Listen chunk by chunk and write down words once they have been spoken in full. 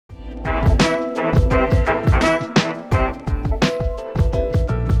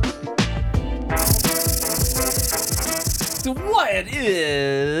What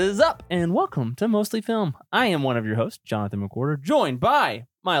is up? And welcome to Mostly Film. I am one of your hosts, Jonathan McWhorter, joined by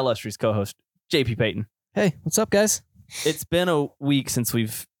my illustrious co-host, JP Payton. Hey, what's up, guys? It's been a week since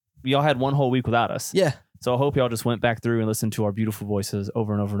y'all had one whole week without us. Yeah. So I hope y'all just went back through and listened to our beautiful voices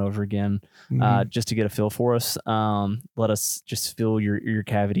over and over and over again, just to get a feel for us. Let us just fill your ear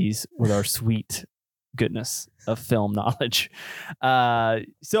cavities with our sweet goodness of film knowledge.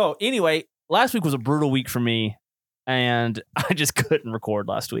 So anyway, last week was a brutal week for me, and I just couldn't record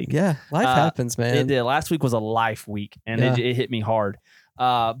last week. Yeah, life happens, man. It did. Last week was a life week, and it hit me hard.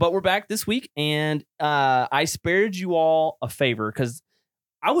 But we're back this week, and I spared you all a favor because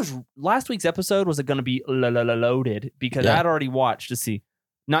last week's episode was going to be loaded because I'd already watched, let's see,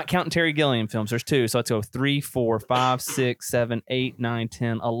 not counting Terry Gilliam films, there's 2. So let's go 3, 4, 5, 6, 7, 8, 9,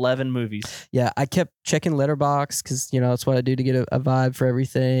 10, 11 movies. Yeah, I kept checking Letterboxd because, that's what I do to get a vibe for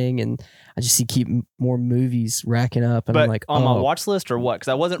everything. And I just keep more movies racking up. And but I'm like, on my watch list or what? Because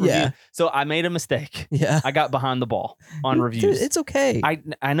I wasn't reviewing. So I made a mistake. Yeah. I got behind the ball on reviews. Dude, it's okay.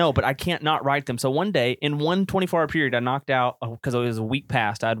 I know, but I can't not write them. So one day, in one 24-hour period, I knocked out, because it was a week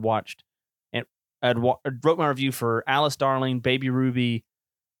past, I'd watched, and wrote my review for Alice Darling, Baby Ruby,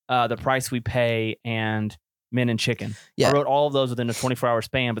 The Price We Pay, and Men and Chicken. Yeah. I wrote all of those within a 24-hour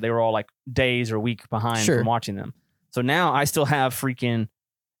span, but they were all like days or week behind from watching them. So now I still have freaking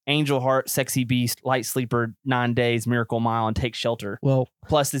Angel Heart, Sexy Beast, Light Sleeper, 9 Days, Miracle Mile, and Take Shelter. Well,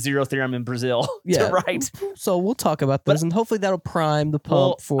 plus the Zero Theorem in Brazil to write. So we'll talk about those, and hopefully that'll prime the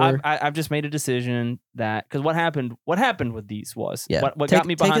pump for. I've just made a decision that because what happened with these was what got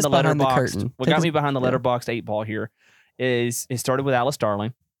me behind the Letterboxd. What got me behind the Letterboxd 8-ball here is it started with Alice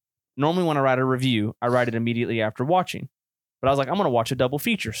Darling. Normally when I write a review, I write it immediately after watching. But I was like, I'm going to watch a double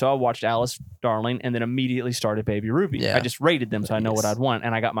feature. So I watched Alice Darling and then immediately started Baby Ruby. Yeah. I just rated them so I know what I'd want.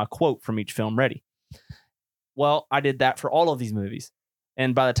 And I got my quote from each film ready. Well, I did that for all of these movies.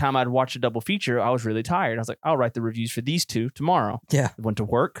 And by the time I'd watched a double feature, I was really tired. I was like, I'll write the reviews for these 2 tomorrow. Yeah. Went to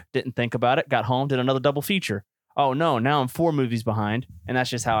work, didn't think about it, got home, did another double feature. Oh, no, now I'm 4 movies behind. And that's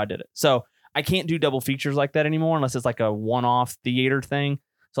just how I did it. So I can't do double features like that anymore unless it's like a one-off theater thing.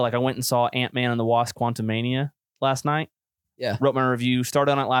 So like I went and saw Ant-Man and the Wasp Quantumania last night. Yeah. Wrote my review,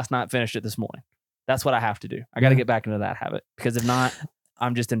 started on it last night, finished it this morning. That's what I have to do. I got to get back into that habit because if not,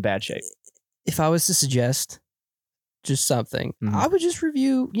 I'm just in bad shape. If I was to suggest just something, I would just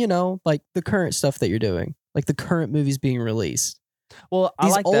review, like the current stuff that you're doing, like the current movies being released. Well,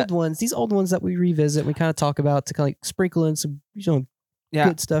 these old ones that we revisit, we kind of talk about to kind of like sprinkle in some,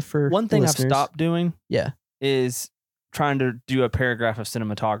 good stuff for one thing listeners. I've stopped doing is trying to do a paragraph of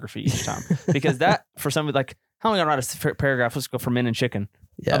cinematography each time because that for somebody like, how am I going to write a paragraph? Let's go for Men and Chicken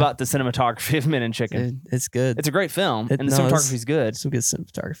about the cinematography of Men and Chicken. Dude, it's good. It's a great film, and the cinematography is good. Some good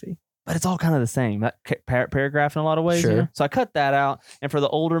cinematography. But it's all kind of the same, that paragraph in a lot of ways. Sure. So I cut that out. And for the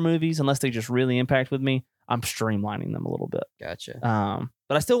older movies, unless they just really impact with me, I'm streamlining them a little bit. Gotcha.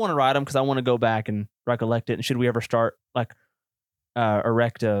 But I still want to write them because I want to go back and recollect it. And should we ever start, like,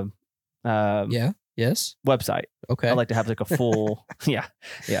 erect a... Yes. Website. Okay. I'd like to have like a full, yeah.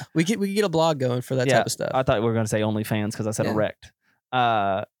 We could get a blog going for that type of stuff. I thought we were going to say OnlyFans because I said erect.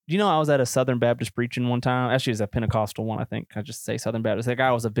 I was at a Southern Baptist preaching one time. Actually, it was a Pentecostal one, I think. I just say Southern Baptist. That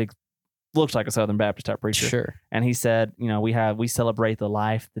guy was looks like a Southern Baptist type preacher. Sure. And he said, we celebrate the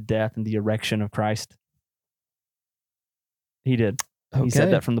life, the death, and the erection of Christ. He did. Okay. He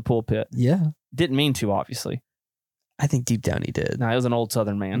said that from the pulpit. Yeah. Didn't mean to, obviously. I think deep down he did. No, he was an old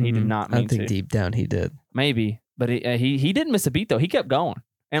Southern man. He did not mean to. I think deep down he did. Maybe, but he didn't miss a beat though. He kept going,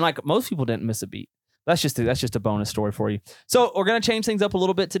 and like most people didn't miss a beat. That's just a bonus story for you. So we're gonna change things up a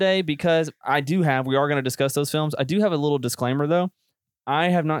little bit today because we are gonna discuss those films. I do have a little disclaimer though. I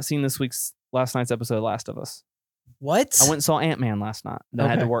have not seen last night's episode of Last of Us. What? I went and saw Ant-Man last night. I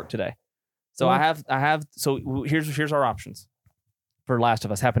had to work today, so I have. So here's our options for Last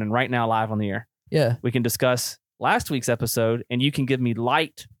of Us happening right now live on the air. Yeah, we can discuss last week's episode, and you can give me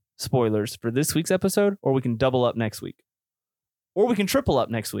light spoilers for this week's episode, or we can double up next week, or we can triple up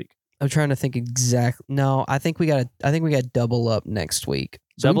next week. I'm trying to think exactly. No, I think we got double up next week.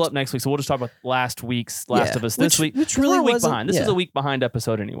 Double up next week. So we'll just talk about last week's Last of Us this week. Which really we're a week behind. This is a week behind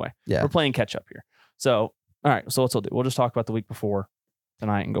episode anyway. Yeah, we're playing catch up here. So all right. So we'll do. We'll just talk about the week before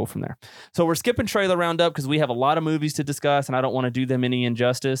tonight and go from there. So we're skipping trailer roundup because we have a lot of movies to discuss, and I don't want to do them any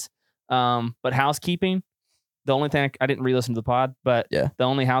injustice. But housekeeping. The only thing I didn't re-listen to the pod, but the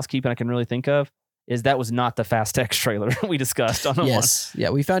only housekeeping I can really think of is that was not the Fast X trailer we discussed on the one. Yeah,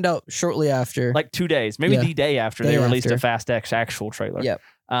 we found out shortly after. Like 2 days, maybe the day after they released a Fast X actual trailer. Yep.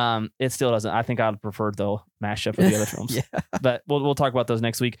 It still doesn't. I think I'd prefer the mashup of the other films. But we'll talk about those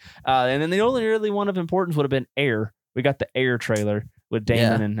next week. And then the only really one of importance would have been Air, We got the Air trailer with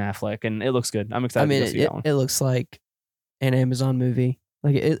Damon and Affleck, and it looks good. I'm excited to go see that one. It looks like an Amazon movie.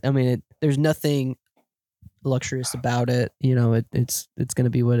 Like there's nothing luxurious about it. You know, it's going to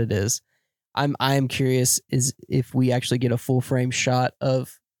be what it is. I'm curious is if we actually get a full frame shot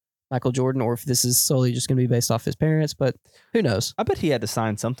of Michael Jordan, or if this is solely just going to be based off his parents. But who knows? I bet he had to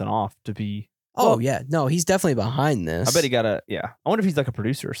sign something off to be. Oh yeah, no, he's definitely behind this. I bet he got a I wonder if he's like a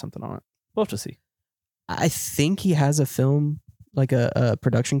producer or something on it. We'll have to see. I think he has a film, like a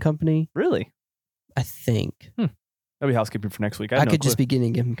production company. Really? I think. That'd be housekeeping for next week. I could just be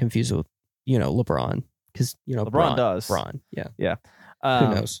getting him confused with, LeBron, because LeBron does. LeBron, yeah. Yeah.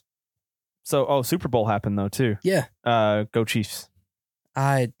 Who knows? So, Super Bowl happened though too. Yeah. Go Chiefs.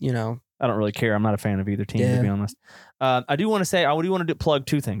 I don't really care. I'm not a fan of either team, to be honest. I do want to say, I do want to plug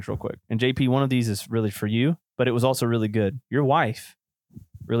two things real quick. And JP, one of these is really for you, but it was also really good. Your wife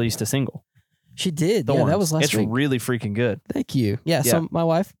released a single. She did. Thorns. Yeah, that was last week. It's really freaking good. Thank you. Yeah, so my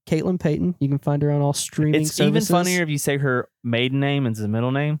wife, Caitlin Payton, you can find her on all streaming services. It's even funnier if you say her maiden name and the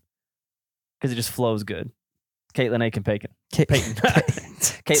middle name, because it just flows good. Caitlin Aiken Payton.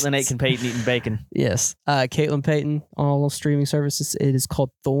 Caitlin Aiken Payton eating bacon. Yes. Caitlin Payton on all streaming services. It is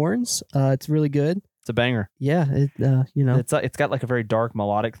called Thorns. It's really good. It's a banger. Yeah. It's got like a very dark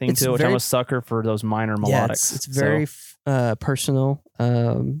melodic thing to it, which I'm a sucker for those minor melodics. It's very personal.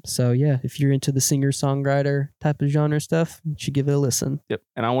 So yeah, if you're into the singer-songwriter type of genre stuff, you should give it a listen. Yep.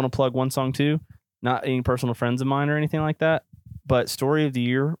 And I want to plug one song too. Not any personal friends of mine or anything like that, but Story of the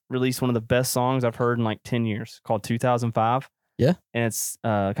Year released one of the best songs I've heard in like 10 years called 2005. Yeah. And it's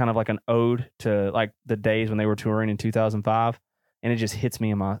kind of like an ode to like the days when they were touring in 2005. And it just hits me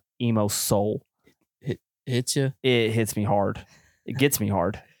in my emo soul. It hits you? It hits me hard. It gets me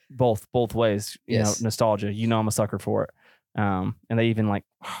hard. Both ways. You know, nostalgia. I'm a sucker for it. And they even like,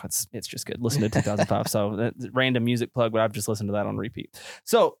 it's just good. Listen to 2005. So random music plug, but I've just listened to that on repeat.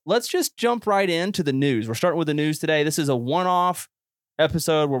 So let's just jump right into the news. We're starting with the news today. This is a one-off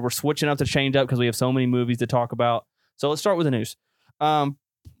episode where we're switching up to change up because we have so many movies to talk about. So let's start with the news. I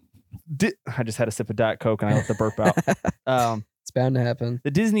just had a sip of Diet Coke and I let the burp out. It's bound to happen.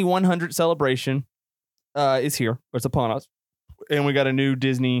 The Disney 100 celebration is here. It's upon us. And we got a new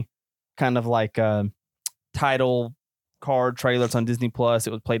Disney kind of like title card trailer. It's on Disney Plus.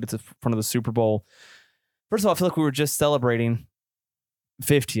 It was played at the front of the Super Bowl. First of all, I feel like we were just celebrating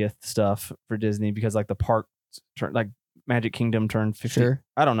 50th stuff for Disney because like the park turned, like Magic Kingdom turned 50. Sure.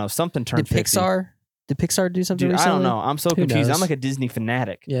 I don't know. Something turned 50. Did Pixar do something recently? I don't know. I'm so confused. I'm like a Disney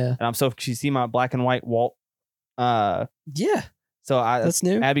fanatic. Yeah. And I'm so, you see my black and white Walt. Yeah. So that's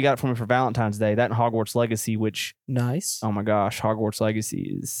new. Abby got it for me for Valentine's Day. That and Hogwarts Legacy, which nice. Oh my gosh, Hogwarts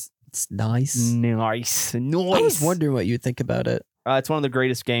Legacy it's nice. Nice. I was wondering what you'd think about it. It's one of the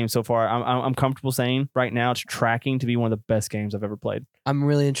greatest games so far. I'm comfortable saying right now it's tracking to be one of the best games I've ever played. I'm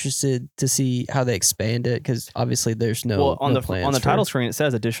really interested to see how they expand it because obviously there's on the title screen it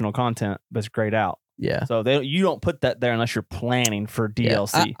says additional content, but it's grayed out. Yeah. So you don't put that there unless you're planning for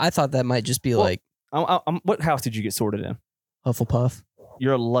DLC. Yeah, I thought that might just be like. What house did you get sorted in? Hufflepuff.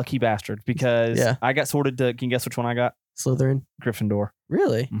 You're a lucky bastard because I got sorted to. Can you guess which one I got? Slytherin. Gryffindor.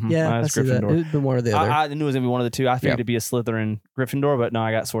 Really? Mm-hmm. Yeah, I see that. It would have been one or the other. I knew it was gonna be one of the two. I figured it'd be a Slytherin Gryffindor, but no,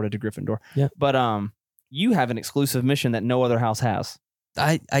 I got sorted to Gryffindor. Yeah. But you have an exclusive mission that no other house has.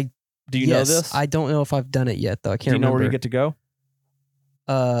 Do you know this? I don't know if I've done it yet though. I can't remember. Do you know where you get to go?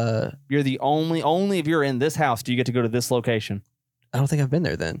 You're the only if you're in this house do you get to go to this location. I don't think I've been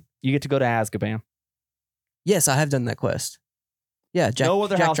there then. You get to go to Azkaban. Yes, I have done that quest. Yeah, no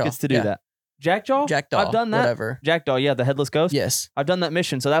other house gets to do that. Jackdaw? Jackdaw. I've done that. Whatever. Jackdaw, yeah, the headless ghost. Yes. I've done that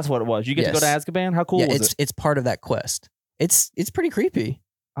mission, so that's what it was. You get to go to Azkaban? How cool was it? It's part of that quest. It's pretty creepy.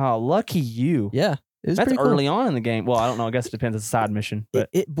 Oh, lucky you. Yeah. That's early on in the game. Well, I don't know. I guess it depends. It's a side mission. But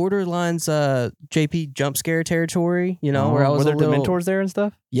it borderlines JP jump scare territory, where I was were there Dementors there and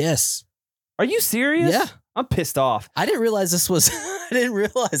stuff? Yes. Are you serious? Yeah. I'm pissed off. I didn't realize this was... I didn't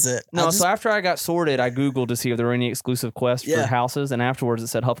realize it. No, so after I got sorted, I Googled to see if there were any exclusive quests for houses, and afterwards it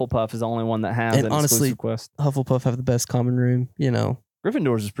said Hufflepuff is the only one that has an exclusive quest. Hufflepuff have the best common room,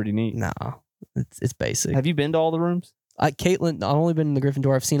 Gryffindor's is pretty neat. No, it's basic. Have you been to all the rooms? Caitlin, I've only been in the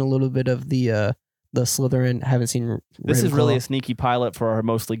Gryffindor. I've seen a little bit of the Slytherin. Haven't seen This is really a sneaky pilot for our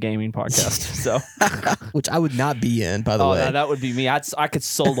mostly gaming podcast. So, which I would not be in, by the way. No, that would be me. I could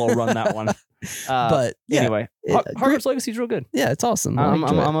solo run that one. But anyway, Hogwarts Legacy is real good. Yeah, it's awesome.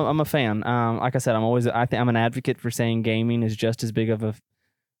 I'm a fan. Like I said, I'm an advocate for saying gaming is just as big of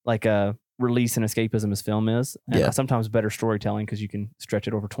a release and escapism as film is. And sometimes better storytelling because you can stretch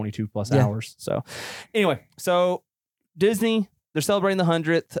it over 22 plus hours. So anyway, Disney, they're celebrating the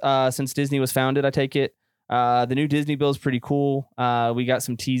 100th since Disney was founded, I take it. The new Disney bill is pretty cool. We got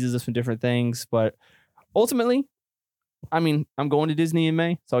some teases of some different things, but ultimately, I mean, I'm going to Disney in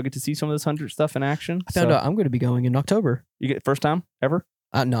May, so I'll get to see some of this 100 stuff in action. I found out I'm going to be going in October. You get first time ever?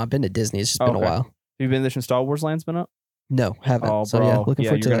 No, I've been to Disney. It's just been a while. Have you been there since Star Wars Land's been up? No, haven't. Oh, so bro. yeah, looking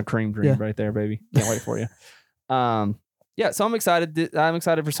forward to you're that. Gonna cream dream right there, baby. Can't wait for you. So I'm excited. I'm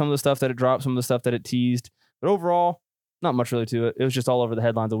excited for some of the stuff that it dropped, some of the stuff that it teased. But overall, not much really to it. It was just all over the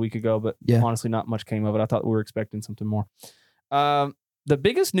headlines a week ago, but honestly, not much came of it. I thought we were expecting something more. The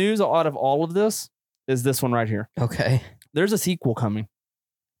biggest news out of all of this is this one right here. Okay. There's a sequel coming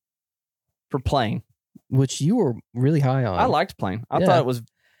for Plane. Which you were really high on. I liked Plane. I thought it was...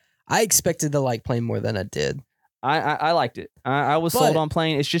 I expected to like Plane more than I did. I liked it. I was sold on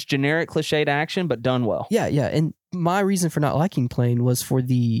Plane. It's just generic cliched action, but done well. Yeah. And my reason for not liking Plane was for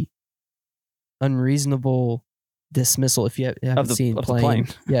the unreasonable dismissal. If you haven't seen Plane.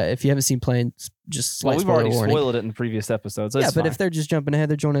 Yeah, if you haven't seen Plane, just slight we've already spoiled it in the previous episodes. So but if they're just jumping ahead,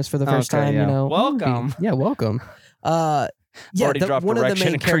 they're joining us for the first time, welcome. Welcome. Already dropped one of the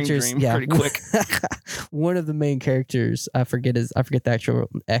main and characters. pretty quick. One of the main characters, I forget the actual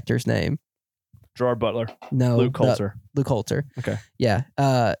actor's name. Gerard Butler. No, Luke Coulter. Luke Coulter. Okay. Yeah.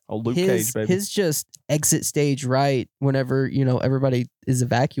 Luke Cage, baby. His just exit stage right whenever everybody is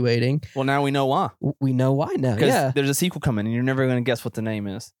evacuating. Well, now we know why. We know why now. Yeah. There's a sequel coming, and you're never going to guess what the name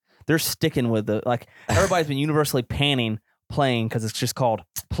is. They're sticking with it. Like everybody's been universally panning Plane because it's just called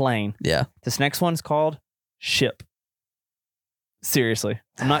Plane. Yeah. This next one's called Ship. Seriously,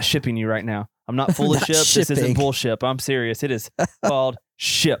 I'm not shipping you right now. I'm not full of ship. Shipping. This isn't bullshit. I'm serious. It is called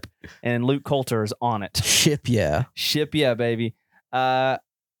Ship, and Luke Coulter is on it. Ship, yeah. Ship, yeah, baby. I'll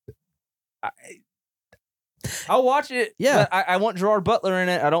watch it. Yeah. But I want Gerard Butler in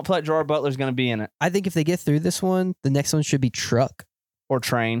it. I don't feel like Gerard Butler's going to be in it. I think if they get through this one, the next one should be Truck. Or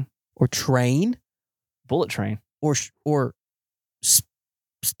Train. Or Train. Bullet Train. Or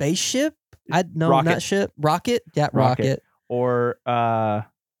Spaceship? No, Rocket. Not ship. Rocket? Yeah, Rocket. Or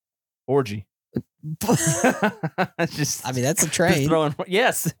Orgy. Just, I mean, that's a train.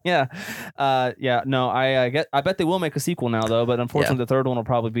 Yes, yeah, No, I bet they will make a sequel now, though. But unfortunately, the third one will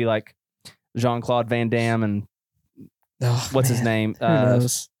probably be like Jean-Claude Van Damme and what's his name? Who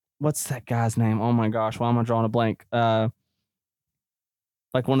knows? What's that guy's name? Oh my gosh, why am I drawing a blank? Like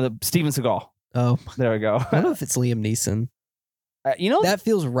one of the Steven Seagal. Oh, there we go. I don't know if it's Liam Neeson. That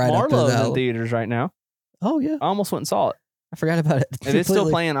feels right. Marlowe's in theaters right now. Oh yeah, I almost went and saw it. I forgot about it. If it's still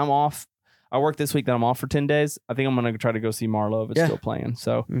playing, I'm off. I work this week that I'm off for 10 days. I think I'm going to try to go see Marlowe if it's still playing.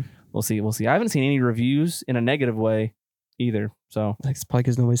 So we'll see. I haven't seen any reviews in a negative way either. So it's probably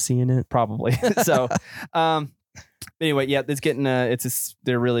because nobody's seeing it. Probably. So anyway, yeah, it's getting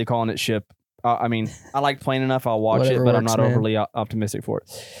they're really calling it Ship. I mean, I like Plane enough. I'll watch it, but I'm not overly optimistic for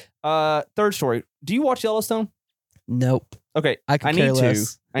it. Third story. Do you watch Yellowstone? Nope. Okay, I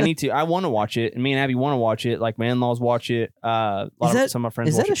need to. I want to watch it, and me and Abby want to watch it. Like my in-laws watch it. Some of my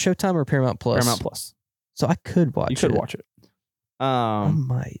friends. Is that a Showtime or Paramount Plus? Paramount Plus. So I could watch it. You could watch it. I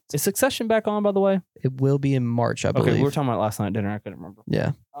might. Is Succession back on, by the way? It will be in March, I believe. Okay, we were talking about it last night at dinner. I couldn't remember.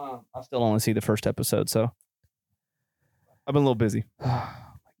 Yeah. I still only see the first episode, so I've been a little busy.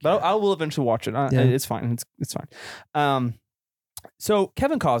 But I will eventually watch it. It's fine. It's fine. So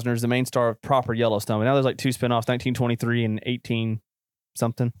Kevin Costner is the main star of proper Yellowstone. And now there's like two spinoffs, 1923 and 18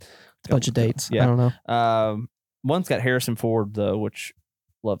 something. A bunch of dates. Yeah. I don't know. One's got Harrison Ford though, which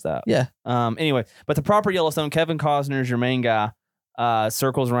love that. Yeah. Anyway, but the proper Yellowstone, Kevin Costner is your main guy.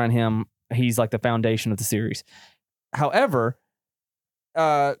 Circles around him. He's like the foundation of the series. However,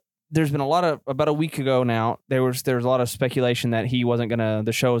 there's been about a week ago now, there was a lot of speculation that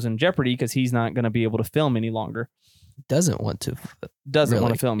the show is in jeopardy because he's not going to be able to film any longer. Doesn't want to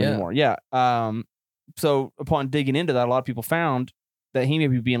film anymore. Yeah. So upon digging into that, a lot of people found that he may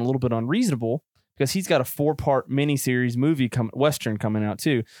be being a little bit unreasonable because he's got a 4-part miniseries movie Western coming out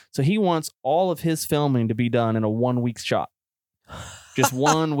too. So he wants all of his filming to be done in a 1-week shot. Just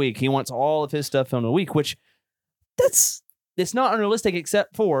 1 week. He wants all of his stuff filmed in a week, which it's not unrealistic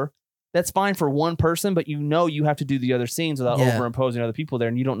except for that's fine for one person, but you have to do the other scenes without overimposing other people there,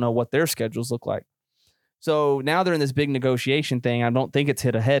 and you don't know what their schedules look like. So now they're in this big negotiation thing. I don't think it's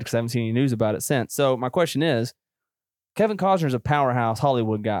hit ahead because I haven't seen any news about it since. So my question is, Kevin Costner is a powerhouse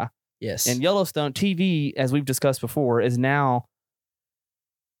Hollywood guy. Yes. And Yellowstone TV, as we've discussed before, is now,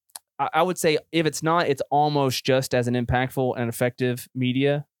 I would say, if it's not, it's almost just as an impactful and effective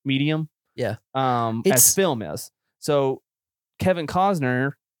medium. Yeah. As film is. So Kevin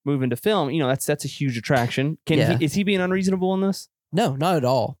Costner moving to film, that's a huge attraction. Is he being unreasonable in this? No, not at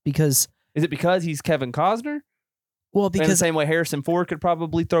all. Because is it because he's Kevin Costner, Well, because in the same way Harrison Ford could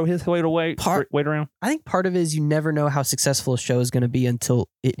probably throw his weight around. I think part of it is you never know how successful a show is going to be until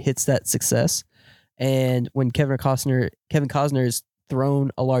it hits that success. And when Kevin Costner is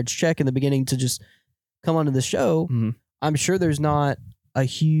thrown a large check in the beginning to just come onto the show, I'm sure there's not a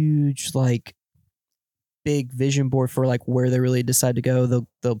huge like big vision board for like where they really decide to go.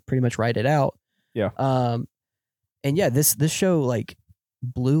 They'll pretty much write it out. Yeah. And yeah, this show like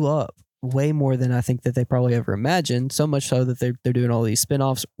blew up way more than I think that they probably ever imagined. So much so that they're doing all these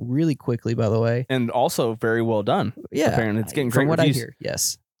spinoffs really quickly, by the way, and also very well done. Yeah, apparently it's getting from great what reviews. I hear.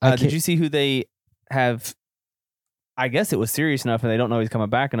 Yes. Did you see who they have? I guess it was serious enough, and they don't know he's coming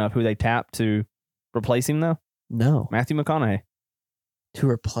back enough. Who they tapped to replace him though? No, Matthew McConaughey to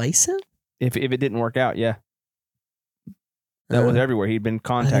replace him. If it didn't work out, yeah. That was everywhere. He'd been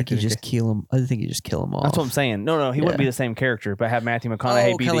contacted. I think you just kill him. I think you just kill him off. That's what I'm saying. No, he wouldn't be the same character, but have Matthew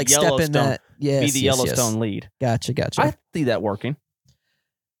McConaughey be the like Yellowstone, yes, Yellowstone lead. Gotcha. I see that working.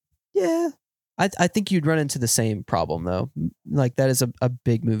 Yeah, I think you'd run into the same problem though. Like that is a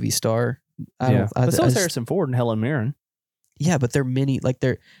big movie star. But so is Harrison Ford and Helen Mirren. Yeah, but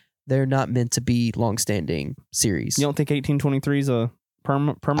they're not meant to be long-standing series. You don't think 1823 is a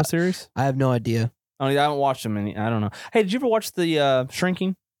perma series? I have no idea. I haven't watched them any. I don't know. Hey, did you ever watch the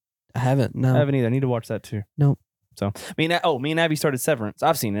Shrinking? I haven't. No, I haven't either. I need to watch that too. Nope. So me and Abby started Severance.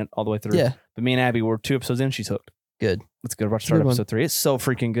 I've seen it all the way through. Yeah. But me and Abby were 2 episodes in. She's hooked. Good. Let's go watch episode 3. It's so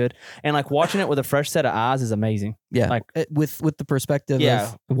freaking good. And like watching it with a fresh set of eyes is amazing. Yeah. Like with the perspective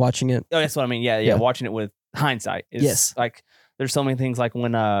of watching it. Oh, that's what I mean. Yeah. Watching it with hindsight. Yes. Like there's so many things like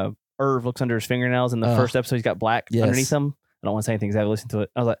when Irv looks under his fingernails in the first episode, he's got black underneath them. I don't want to say anything because I haven't listened to it.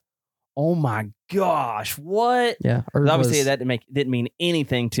 I was like, oh my gosh, what? Yeah. Obviously, that didn't mean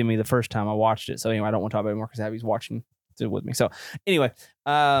anything to me the first time I watched it. So anyway, I don't want to talk about it more because Abby's watching it with me. So anyway,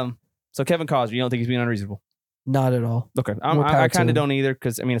 so Kevin Costner, you don't think he's being unreasonable? Not at all. Okay, I kind of don't either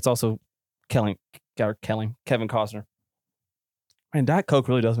because I mean it's also Kevin Costner. And Diet Coke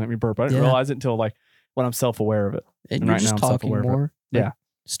really does make me burp. I didn't realize it until like when I'm self-aware of it. And right now I'm self-aware more. Like,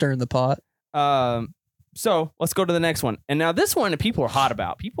 stirring the pot. So let's go to the next one. And now this one people are hot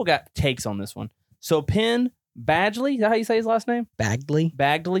about. People got takes on this one. So Penn Badgley, is that how you say his last name? Bagdley.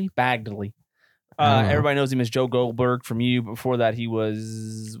 Everybody knows him as Joe Goldberg from You. Before that, he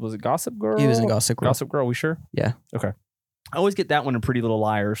was it Gossip Girl? He was in Gossip Girl. Gossip Girl, we sure? Yeah. Okay. I always get that one in Pretty Little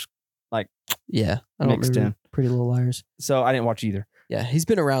Liars. Like, yeah, I don't mixed in. Pretty Little Liars. So I didn't watch either. Yeah, he's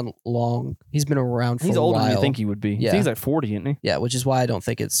been around long. He's been around for a while. He's older than you think he would be. Yeah. He's like 40, isn't he? Yeah, which is why I don't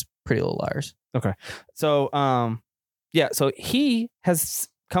think it's Pretty Little Liars. Okay. So, so he has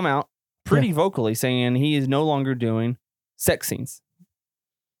come out pretty vocally saying he is no longer doing sex scenes.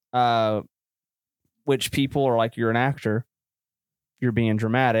 Which people are like, you're an actor, you're being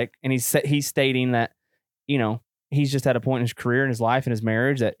dramatic. And he's stating that, you know, he's just at a point in his career, in his life, in his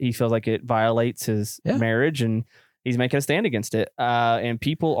marriage that he feels like it violates his marriage and he's making a stand against it. And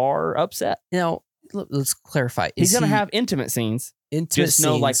people are upset. Now, let's clarify. He's going to have intimate scenes. Just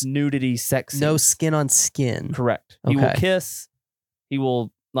no like nudity sex scenes. No skin on skin. Correct. Okay. He will kiss. He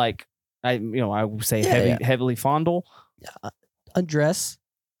will like, I would say heavily fondle. Undress.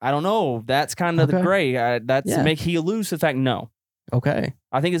 I don't know. That's kind of the gray. He alludes to the fact, no. Okay.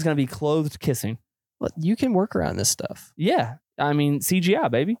 I think it's going to be clothed kissing. Well, you can work around this stuff. Yeah. I mean, CGI,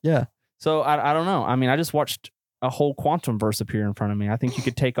 baby. Yeah. So I don't know. I mean, I just watched a whole quantum verse appear in front of me. I think you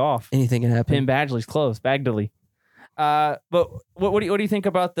could take off. Anything can happen. Penn Badgley's clothes. Bagdley. But what do you think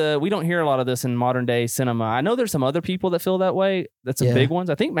about we don't hear a lot of this in modern day cinema. I know there's some other people that feel that way. That's some big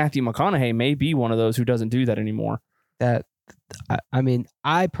ones. I think Matthew McConaughey may be one of those who doesn't do that anymore. I mean,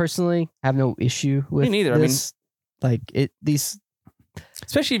 I personally have no issue with me neither. This.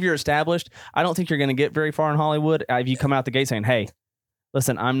 Especially if you're established, I don't think you're going to get very far in Hollywood if you come out the gate saying, hey,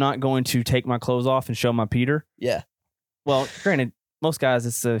 listen, I'm not going to take my clothes off and show my Peter. Yeah. Well, granted, most guys,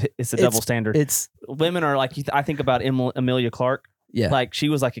 it's a double standard. Women are like, I think about Emilia Clarke. Yeah. Like she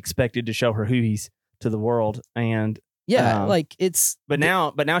was like expected to show her hooties to the world. And but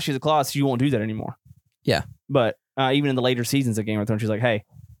now she's a closet, so you won't do that anymore. Yeah. But even in the later seasons of Game of Thrones, she's like, hey,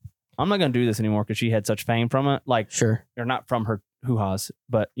 I'm not going to do this anymore because she had such fame from it. Like, sure. Or not from her hoo-has,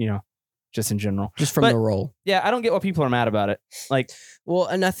 but, just in general. Just from the role. Yeah, I don't get why people are mad about it. Like, well,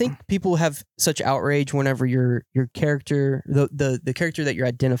 and I think people have such outrage whenever your character, the character that you're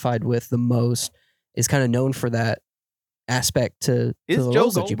identified with the most is kind of known for that aspect to is the Joe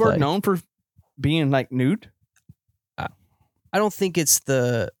roles that you play. Goldberg known for being like nude? I don't think it's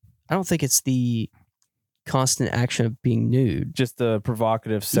the constant action of being nude, just the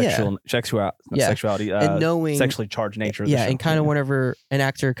provocative sexuality, and knowing sexually charged nature. Of and kind of whenever an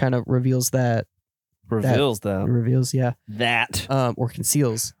actor kind of reveals that Reveals though. Reveals, yeah. That. Or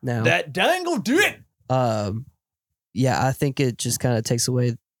conceals now. That dangle dick. Yeah, I think it just kind of takes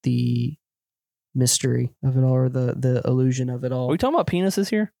away the mystery of it all, or the illusion of it all. Are we talking about penises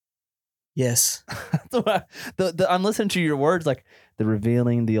here? Yes. I'm listening to your words, like the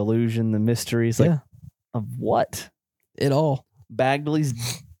revealing, the illusion, the mysteries, like of what? It all. Bagdley's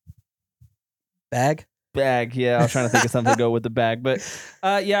bag. Yeah, I was trying to think of something to go with the bag, but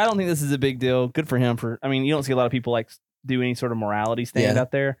yeah, I don't think this is a big deal. Good for him. I mean, you don't see a lot of people like do any sort of morality stand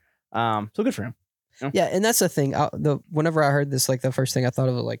out there. So good for him. Yeah, and that's the thing. Whenever I heard this, like the first thing I thought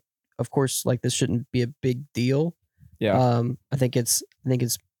of, like, of course, like this shouldn't be a big deal. Yeah. I think it's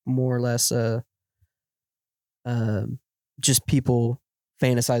more or less just people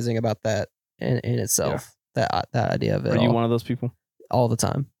fantasizing about that in itself. That idea of it. Are you one of those people? All the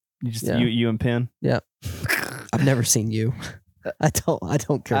time. You just you and Penn? Yeah. I've never seen you. I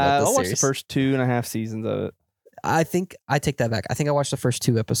don't care about this I watched series. the first 2.5 seasons of it. I think I take that back. I think I watched the first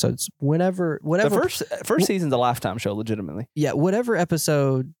 2 episodes. Whatever. The first season's a Lifetime show, legitimately. Yeah, whatever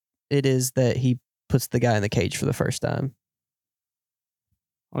episode it is that he puts the guy in the cage for the first time.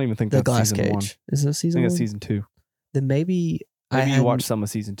 I don't even think the that's glass season cage. 1. Is it season 1? I think it's season 2. Then maybe you watched some of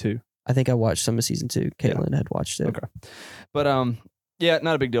season 2. I think I watched some of season 2. Caitlin had watched it. Okay. But yeah,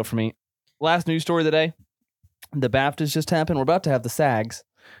 not a big deal for me. Last news story of the day. The BAFTAs just happened. We're about to have the SAGs,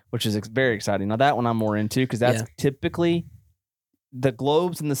 which is very exciting. Now that one I'm more into because that's typically the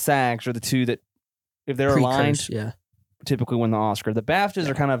Globes and the SAGs are the two that, if they're aligned, typically win the Oscar. The BAFTAs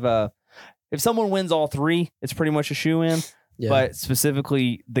are kind of if someone wins all 3, it's pretty much a shoe-in. Yeah. But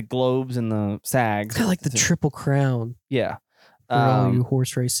specifically the Globes and the SAGs. Kind of like the Triple Crown. Yeah. For all you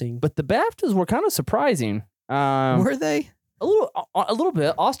horse racing. But the BAFTAs were kind of surprising. Were they? A little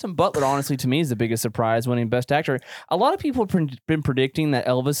bit. Austin Butler, honestly, to me, is the biggest surprise, winning Best Actor. A lot of people have been predicting that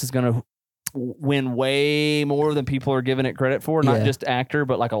Elvis is going to win way more than people are giving it credit for. Not just actor,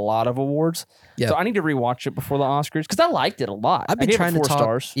 but like a lot of awards. Yep. So I need to rewatch it before the Oscars because I liked it a lot. I've been trying to talk.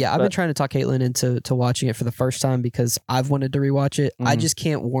 Stars, I've been trying to talk Caitlin into watching it for the first time because I've wanted to rewatch it. I just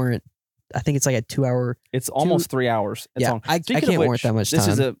can't warrant. I think it's like a 2-hour. It's almost 3 hours. It's long. I can't warrant that much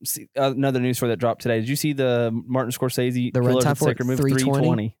time. This is another news story that dropped today. Did you see the Martin Scorsese the runtime for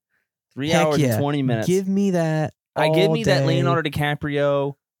 320? 3 hours and 20 minutes. Give me that. Give me that Leonardo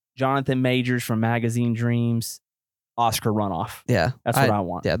DiCaprio, Jonathan Majors from Magazine Dreams, Oscar runoff. Yeah, that's what I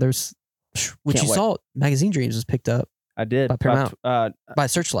want. Yeah, there's which you saw. Magazine Dreams was picked up. I did by Paramount, by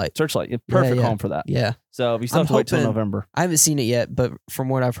Searchlight. Searchlight, perfect home for that. Yeah. So you still have to wait till November. I haven't seen it yet, but from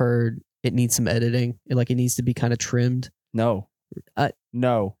what I've heard, it needs some editing. It needs to be kind of trimmed. No.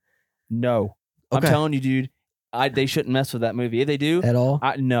 No. Okay. I'm telling you, dude. They shouldn't mess with that movie. If they do at all,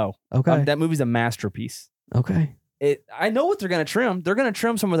 no. Okay. That movie's a masterpiece. Okay. I know what they're going to trim. They're going to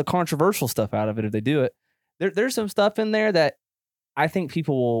trim some of the controversial stuff out of it if they do it. There's some stuff in there that I think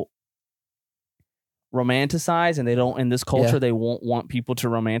people will romanticize, and they don't. In this culture, they won't want people to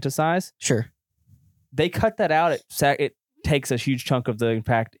romanticize. Sure. They cut that out. It takes a huge chunk of the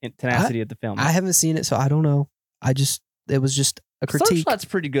impact and tenacity of the film. I haven't seen it, so I don't know. It was just a critique. Searchlight's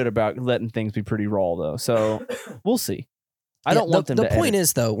pretty good about letting things be pretty raw, though. So we'll see. I don't want them to. The point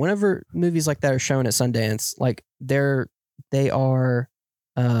is, though, whenever movies like that are shown at Sundance, like they are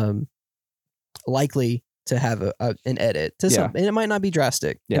likely to have an edit to some, and it might not be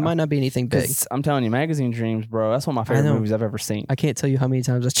drastic. Yeah. It might not be anything big. I'm telling you, Magazine Dreams, bro. That's one of my favorite movies I've ever seen. I can't tell you how many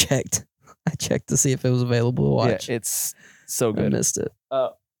times I checked. I checked to see if it was available to watch. Yeah, it's so good. I missed it.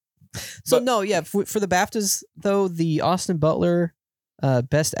 For the BAFTAs though, the Austin Butler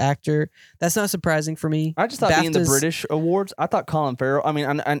Best Actor, that's not surprising for me. I just thought being the British awards, I thought Colin Farrell. I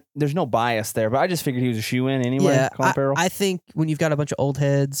mean, there's no bias there, but I just figured he was a shoe-in anyway. Yeah, Colin Farrell. I think when you've got a bunch of old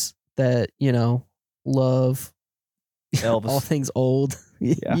heads that love Elvis, all things old,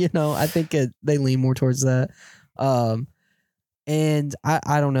 I think they lean more towards that. And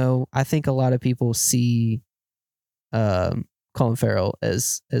I don't know. I think a lot of people see Colin Farrell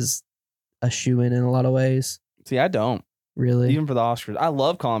as a shoe-in a lot of ways. See, I don't. Really? Even for the Oscars. I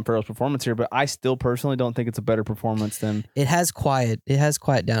love Colin Farrell's performance here, but I still personally don't think it's a better performance than... It has quiet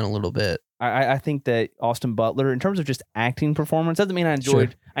down a little bit. I think that Austin Butler, in terms of just acting performance, doesn't mean I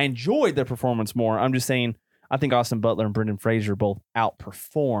enjoyed their performance more. I'm just saying I think Austin Butler and Brendan Fraser both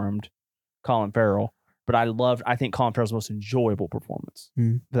outperformed Colin Farrell. But I think Colin Farrell's most enjoyable performance,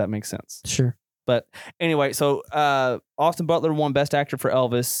 if that makes sense. Sure. But anyway, so Austin Butler won Best Actor for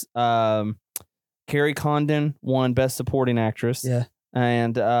Elvis. Carrie Condon won Best Supporting Actress. Yeah.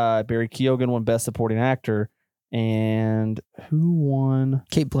 And Barry Keoghan won Best Supporting Actor. And who won?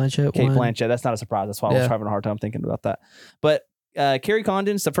 Cate Blanchett. Blanchett. That's not a surprise. That's why I was having a hard time thinking about that. But Carrie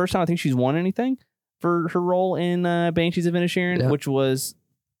Condon, it's the first time I think she's won anything for her role in Banshees of Inisherin, which was,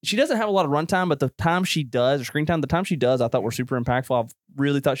 she doesn't have a lot of runtime, but the time she does, or screen time, the time she does, I thought were super impactful. I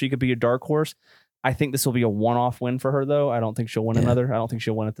really thought she could be a dark horse. I think this will be a one-off win for her, though. I don't think she'll win another. I don't think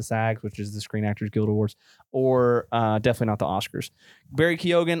she'll win at the SAGs, which is the Screen Actors Guild Awards, or definitely not the Oscars. Barry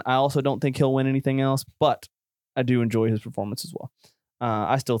Keoghan, I also don't think he'll win anything else, but I do enjoy his performance as well.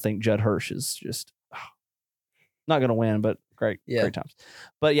 I still think Judd Hirsch is just not going to win, but great times.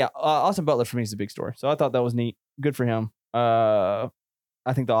 But yeah, Austin Butler for me is a big story. So I thought that was neat. Good for him. I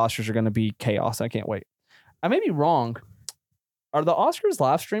think the Oscars are going to be chaos. I can't wait. I may be wrong. Are the Oscars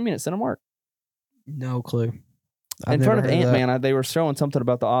live streaming at Cinemark? No clue. In front of Ant-Man, they were showing something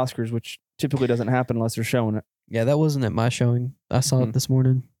about the Oscars, which typically doesn't happen unless they're showing it. Yeah, that wasn't at my showing. I saw it this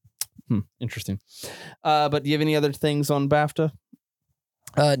morning. Interesting. But do you have any other things on BAFTA?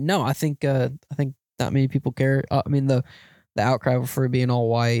 No, I think not many people care. I mean, the outcry for it being all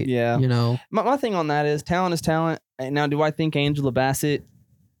white. Yeah. You know, my thing on that is talent is talent. Now, do I think Angela Bassett?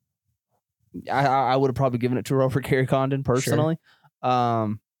 I would have probably given it to her over Carrie Condon personally.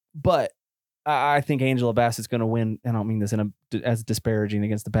 Sure. But I think Angela Bassett's going to win. I don't mean this as disparaging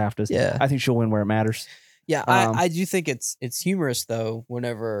against the BAFTAs. Yeah. I think she'll win where it matters. Yeah, I do think it's humorous, though,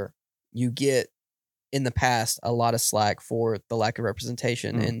 whenever you get, in the past, a lot of slack for the lack of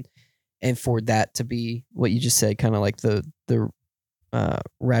representation and for that to be what you just said, kind of like the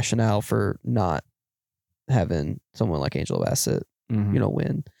rationale for not having someone like Angela Bassett,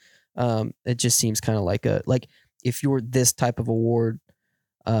 win. It just seems kind of like if you're this type of award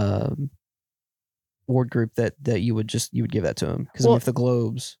group that you would give that to him, because if the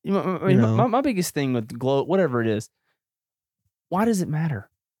Globes, my biggest thing with the Globe, whatever it is, why does it matter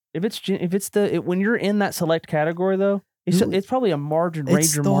if it's when you're in that select category though? It's probably a margin.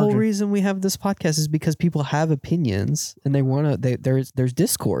 It's the whole reason we have this podcast is because people have opinions and they want to. There's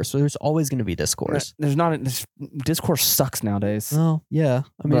discourse, so there's always going to be discourse. Discourse sucks nowadays. Well, yeah,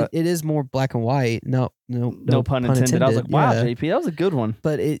 I mean it is more black and white. No pun intended. I was like, wow, JP, that was a good one.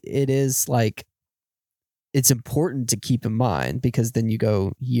 But it is like, it's important to keep in mind, because then you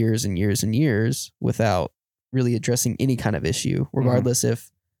go years and years and years without really addressing any kind of issue, regardless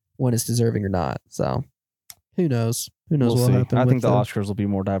if one is deserving or not. So who knows? Who knows what will happen? I think the Oscars will be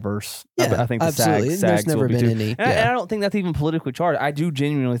more diverse. Yeah, I think the absolutely. SAGs never will be been too. any. And I don't think that's even politically charged. I do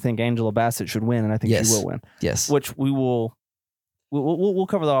genuinely think Angela Bassett should win, and I think she will win. Yes. Which we will. We'll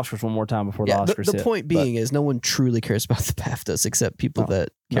cover the Oscars one more time before the Oscars The point being is no one truly cares about the BAFTAs except people that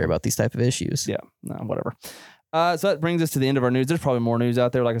care about these type of issues. Yeah. No, whatever. So that brings us to the end of our news. There's probably more news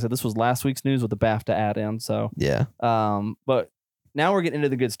out there. Like I said, this was last week's news with the BAFTA add-in. So yeah. But now we're getting into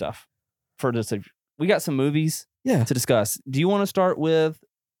the good stuff. We got some movies to discuss. Do you want to start with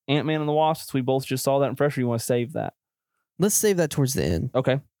Ant-Man and the Wasp, since we both just saw that in fresh, or you want to save that? Let's save that towards the end.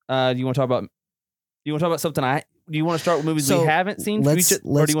 Okay. Do you want to talk about something do you want to start with movies we haven't seen? Let's do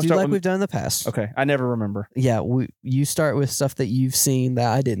like we've done in the past. Okay. I never remember. Yeah. You start with stuff that you've seen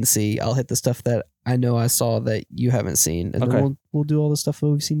that I didn't see. I'll hit the stuff that I know I saw that you haven't seen. And then we'll do all the stuff that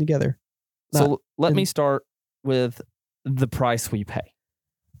we've seen together. So let me start with The Price We Pay.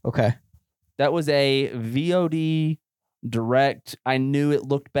 Okay. That was a VOD direct. I knew it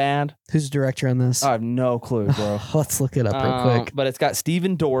looked bad. Who's the director on this? I have no clue, bro. Let's look it up real quick. But it's got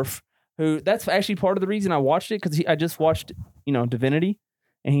Steven Dorff, who, that's actually part of the reason I watched it, because I just watched, Divinity,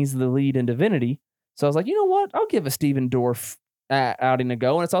 and he's the lead in Divinity. So I was like, you know what? I'll give a Steven Dorff outing a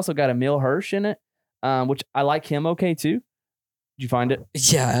go. And it's also got Emil Hirsch in it, which I like him okay too. Did you find it?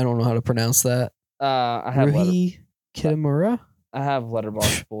 Yeah, I don't know how to pronounce that. I have Ruhi Kitamura? I have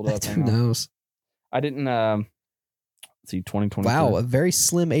Letterboxd pulled up. Who knows? I didn't see 2022. Wow, a very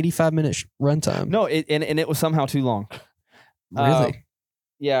slim 85-minute runtime. No, it was somehow too long. Really?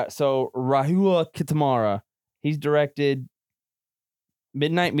 Yeah, so Rahul Kitamura, he's directed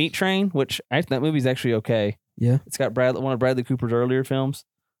Midnight Meat Train, which that movie's actually okay. Yeah. It's got one of Bradley Cooper's earlier films.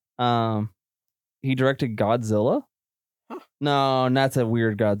 He directed Godzilla. Huh. No, that's a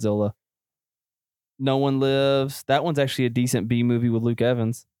weird Godzilla. No One Lives. That one's actually a decent B movie with Luke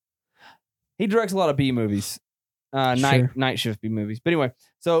Evans. He directs a lot of B movies. Night shift B movies. But anyway,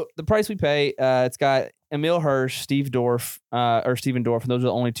 so The Price We Pay, it's got Emil Hirsch, Steven Dorff, and those are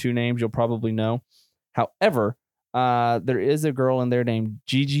the only two names you'll probably know. However, there is a girl in there named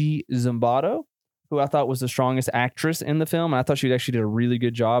Gigi Zimbardo, who I thought was the strongest actress in the film. And I thought she actually did a really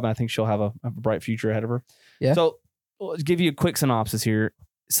good job. And I think she'll have a bright future ahead of her. Yeah. So let's give you a quick synopsis here.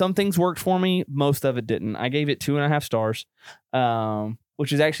 Some things worked for me. Most of it didn't. I gave it 2.5 stars,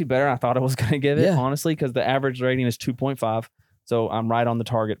 which is actually better than I thought I was going to give it, honestly, because the average rating is 2.5. So I'm right on the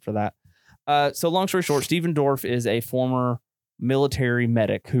target for that. So long story short, Steven Dorff is a former military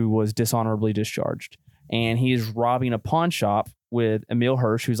medic who was dishonorably discharged. And he is robbing a pawn shop with Emil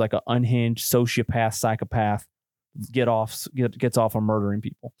Hirsch, who's like an unhinged sociopath, psychopath, gets off on murdering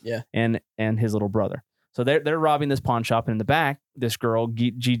people. Yeah. And his little brother. So they're robbing this pawn shop, and in the back, this girl,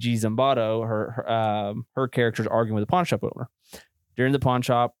 Gigi Zimbardo, her character's arguing with the pawn shop owner. During the pawn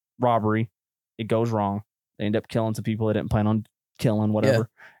shop robbery, it goes wrong. They end up killing some people they didn't plan on killing, whatever.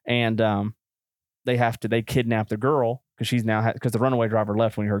 Yeah. And they kidnap the girl because the runaway driver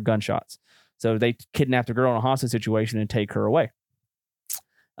left when he heard gunshots. So they kidnap the girl in a hostage situation and take her away.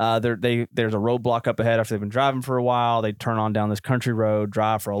 There's a roadblock up ahead after they've been driving for a while. They turn on down this country road,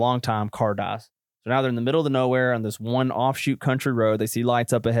 drive for a long time, car dies. So now they're in the middle of the nowhere on this one offshoot country road. They see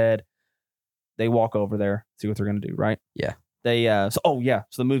lights up ahead. They walk over there, see what they're going to do, right? Yeah. So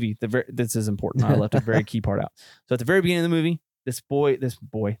the movie, this is important. I left a very key part out. So at the very beginning of the movie,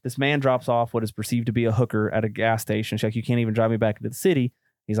 this man drops off what is perceived to be a hooker at a gas station. She's like, you can't even drive me back into the city.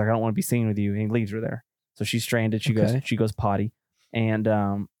 He's like, I don't want to be seen with you. And he leaves her there. So she's stranded. She goes potty. And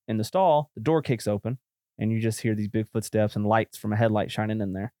in the stall, the door kicks open and you just hear these big footsteps and lights from a headlight shining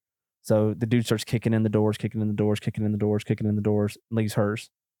in there. So the dude starts kicking in the doors, leaves hers.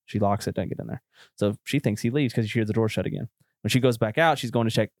 She locks it, doesn't get in there. So she thinks he leaves because she hears the door shut again. When she goes back out, she's going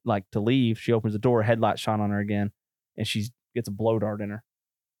to check, to leave. She opens the door, headlight shine on her again, and she gets a blow dart in her.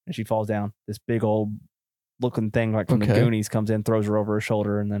 And she falls down. This big old looking thing from the Goonies comes in, throws her over her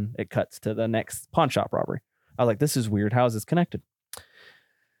shoulder, and then it cuts to the next pawn shop robbery. I was like, this is weird. How is this connected?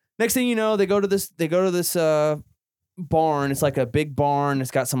 Next thing you know, they go to this barn. It's like a big barn.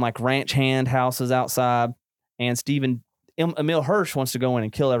 It's got some ranch hand houses outside. And Emil Hirsch wants to go in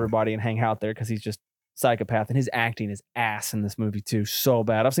and kill everybody and hang out there because he's just psychopath. And his acting is ass in this movie too. So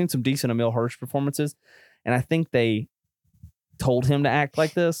bad. I've seen some decent Emil Hirsch performances, and I think they told him to act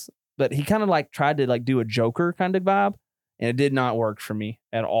like this, but he kind of tried to do a Joker kind of vibe, and it did not work for me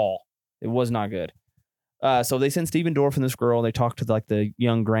at all. It was not good. So they send Steven Dorff and this girl. They talk to the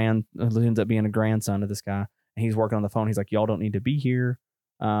young who ends up being a grandson of this guy, and he's working on the phone. He's like, y'all don't need to be here.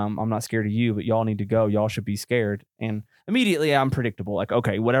 I'm not scared of you, but y'all need to go. Y'all should be scared. And immediately I'm predictable.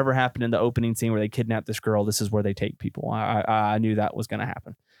 Okay, whatever happened in the opening scene where they kidnapped this girl, this is where they take people. I knew that was going to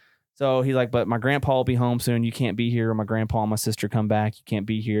happen. So he's like, but my grandpa will be home soon. You can't be here. My grandpa and my sister come back. You can't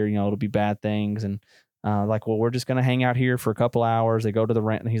be here. It'll be bad things. And well, we're just going to hang out here for a couple hours. They go to the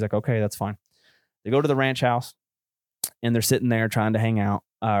ranch, and he's like, okay, that's fine. They go to the ranch house, and they're sitting there trying to hang out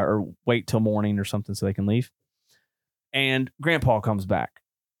or wait till morning or something so they can leave. And grandpa comes back.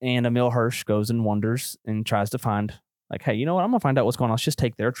 And Emil Hirsch goes and wonders and tries to find, hey, you know what? I'm going to find out what's going on. Let's just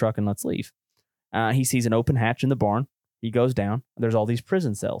take their truck and let's leave. He sees an open hatch in the barn. He goes down. There's all these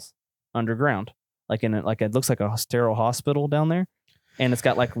prison cells underground. It looks like a sterile hospital down there. And it's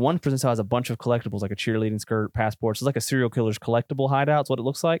got one prison cell has a bunch of collectibles, like a cheerleading skirt, passports. It's like a serial killer's collectible hideout. It's what it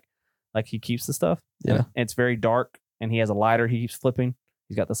looks like. He keeps the stuff. Yeah. And it's very dark. And he has a lighter he keeps flipping.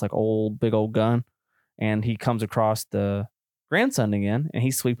 He's got this big old gun. And he comes across the grandson again, and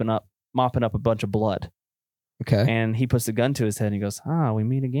he's mopping up a bunch of blood. Okay. And he puts the gun to his head and he goes, we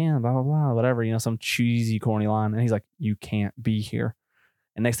meet again, blah, blah, blah, whatever, some cheesy, corny line. And he's like, you can't be here.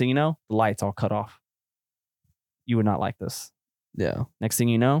 And next thing you know, the lights all cut off. You would not like this. Yeah. Next thing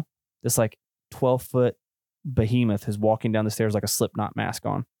you know, this 12-foot behemoth is walking down the stairs like a Slipknot mask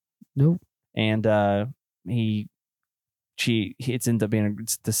on. Nope. And it ends up being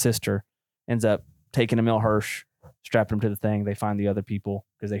the sister ends up taking Emil Hirsch, strapped him to the thing. They find the other people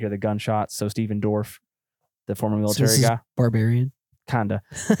because they hear the gunshots. So Steven Dorff, the former military guy, barbarian, kinda.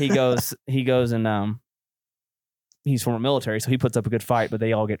 He goes and he's former military, so he puts up a good fight. But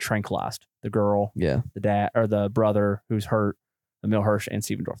they all get tranquilized. The girl, the dad, or the brother who's hurt, Emil Hirsch and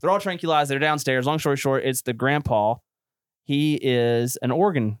Steven Dorff. They're all tranquilized. They're downstairs. Long story short, it's the grandpa. He is an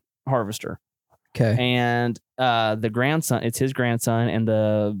organ harvester. Okay, and the grandson, it's his grandson, and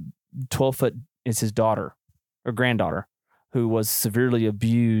the 12-foot is his daughter. Or granddaughter, who was severely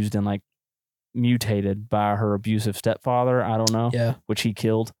abused and mutated by her abusive stepfather. I don't know. Yeah. Which he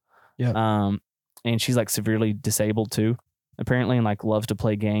killed. Yeah. And she's severely disabled too, apparently, and loves to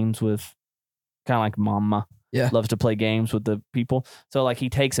play games with, kind of like Mama. Yeah. Loves to play games with the people. So he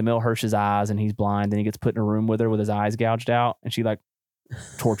takes Emil Hirsch's eyes and he's blind, and he gets put in a room with her with his eyes gouged out, and she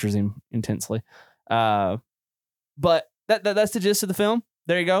tortures him intensely. But that's the gist of the film.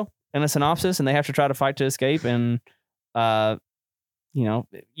 There you go. And a synopsis, and they have to try to fight to escape, and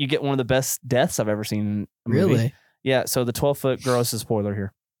you get one of the best deaths I've ever seen in a movie. Really? Yeah. So the 12-foot girl is a spoiler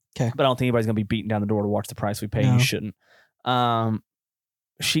here. Okay. But I don't think anybody's gonna be beating down the door to watch the price we pay. No. You shouldn't.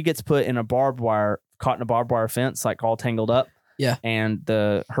 She gets put in a barbed wire fence, all tangled up. Yeah. And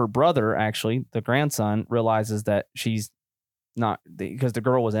her brother, actually, the grandson, realizes that she's not because the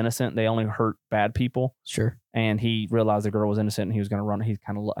girl was innocent. They only hurt bad people. Sure. And he realized the girl was innocent and he was going to run. He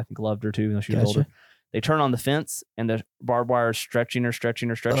kind of, I think, loved her too, even though she was older. They turn on the fence and the barbed wire is stretching her,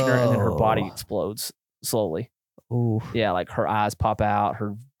 and then her body explodes slowly. Ooh. Yeah, like her eyes pop out,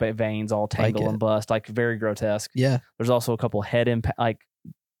 her veins all tangle and bust, like very grotesque. Yeah. There's also a couple head impact, like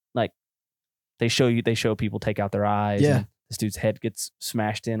they show people take out their eyes. Yeah. And this dude's head gets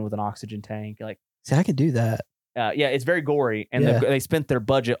smashed in with an oxygen tank. Like, see, I could do that. Yeah, it's very gory, and they spent their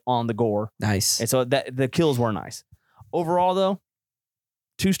budget on the gore. Nice. And so that the kills were nice. Overall, though,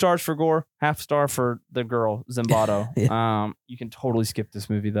 2 stars for gore, half star for the girl Zimbardo. Yeah. You can totally skip this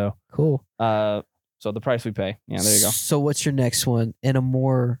movie though. Cool. So the price we pay. Yeah, there you go. So what's your next one in a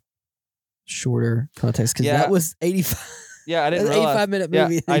more shorter context? Because that was 85. Yeah, I didn't realize. 85-minute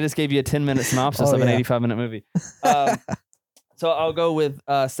movie. Yeah, I just gave you a 10-minute synopsis of an 85-minute movie. So I'll go with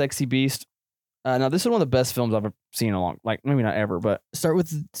Sexy Beast. Now this is one of the best films I've ever seen in a long, like maybe not ever, but start with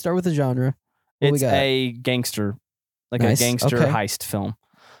the genre. It's a gangster, a gangster heist film.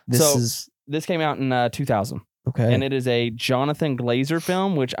 This came out in 2000. Okay. And it is a Jonathan Glazer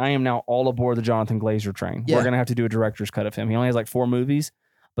film, which I am now all aboard the Jonathan Glazer train. Yeah. We're gonna have to do a director's cut of him. He only has like 4 movies,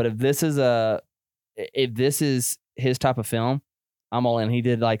 but if this is his type of film, I'm all in. He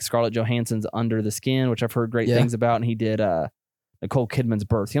did like Scarlett Johansson's Under the Skin, which I've heard great things about, and he did Nicole Kidman's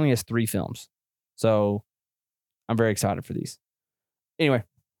Birth. He only has 3 films. So I'm very excited for these. Anyway,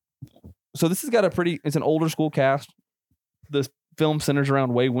 so this has got it's an older school cast. This film centers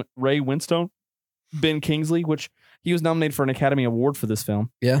around Ray Winstone, Ben Kingsley, which he was nominated for an Academy Award for this film,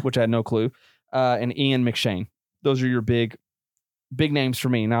 which I had no clue, and Ian McShane. Those are your big names for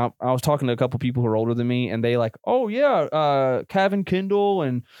me. Now, I was talking to a couple people who are older than me, and they like, oh yeah, Kevin Kindle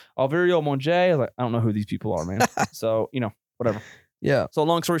and Alvario Monge. I was like, I don't know who these people are, man. So, whatever. Yeah. So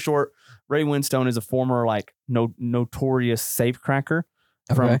long story short, Ray Winstone is a former notorious safecracker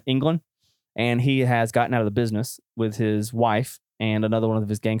from England, and he has gotten out of the business with his wife and another one of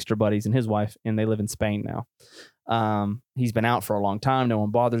his gangster buddies and his wife, and they live in Spain now. He's been out for a long time. No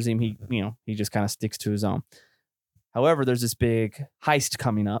one bothers him. He just kind of sticks to his own. However, there's this big heist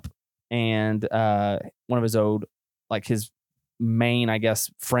coming up, and one of his his main, I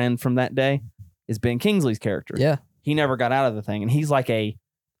guess, friend from that day is Ben Kingsley's character. Yeah. He never got out of the thing, and he's like a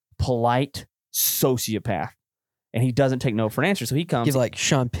polite sociopath, and he doesn't take no for an answer. So he comes. Give like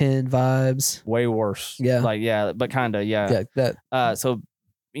Sean Penn vibes. Way worse. Yeah. But kind of, yeah. That. So,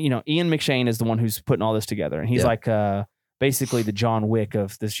 Ian McShane is the one who's putting all this together, and he's like basically the John Wick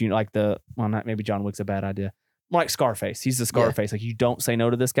of this, not maybe John Wick's a bad idea. More like Scarface. He's the Scarface. Like, you don't say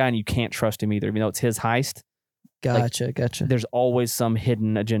no to this guy, and you can't trust him either, even though it's his heist. Gotcha. There's always some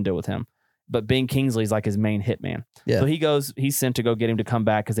hidden agenda with him. But Ben Kingsley's like his main hitman. Yeah. So he's sent to go get him to come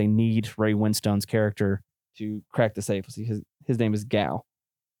back because they need Ray Winstone's character to crack the safe. His name is Gal.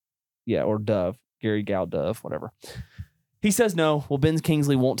 Yeah, or Dove. Gary Gal Dove, whatever. He says no. Well, Ben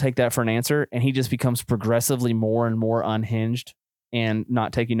Kingsley won't take that for an answer, and he just becomes progressively more and more unhinged and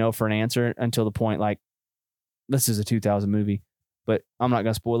not taking no for an answer until the point, like, this is a 2000 movie, but I'm not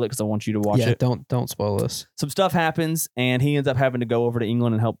going to spoil it because I want you to watch it. Yeah, don't spoil this. Some stuff happens, and he ends up having to go over to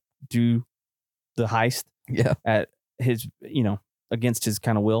England and help do the heist at his, against his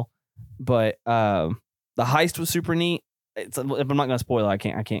kind of will. But the heist was super neat. If I'm not going to spoil it, I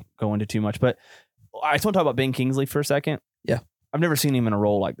can't go into too much. But I just want to talk about Ben Kingsley for a second. Yeah. I've never seen him in a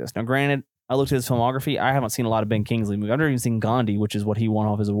role like this. Now, granted, I looked at his filmography. I haven't seen a lot of Ben Kingsley movies. I've never even seen Gandhi, which is what he won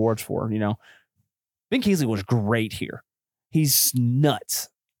all of his awards for. Ben Kingsley was great here. He's nuts.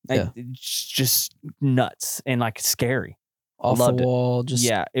 Just nuts and like scary. Off the wall.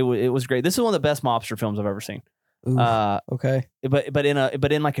 It was great. This is one of the best mobster films I've ever seen. Ooh, okay. But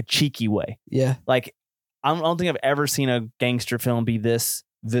in like a cheeky way. Yeah. Like, I don't think I've ever seen a gangster film be this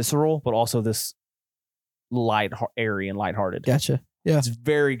visceral, but also this airy and lighthearted. Gotcha. Yeah. It's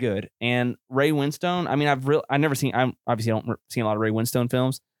very good. I obviously don't see a lot of Ray Winstone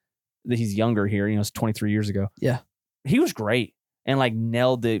films. He's younger here. It's 23 years ago. Yeah. He was great and like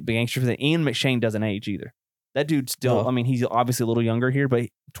nailed the gangster thing. Ian McShane doesn't age either. That dude still, he's obviously a little younger here, but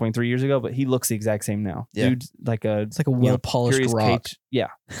 23 years ago, but he looks the exact same now. Yeah. Dude's it's like a well-polished rock. Yeah.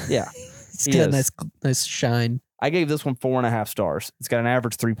 It's got a nice shine. I gave this one 4.5 stars. It's got an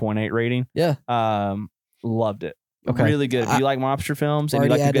average 3.8 rating. Yeah. Loved it. Okay. Really good. If you like mobster films and you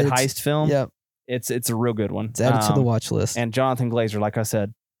like a good heist film, it's a real good one. It's added to the watch list. And Jonathan Glazer, like I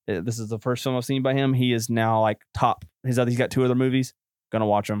said, this is the first film I've seen by him. He is now like top. He's got 2 other movies. Gonna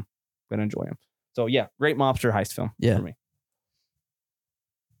watch them. Gonna enjoy them. So yeah, great mobster heist film for me.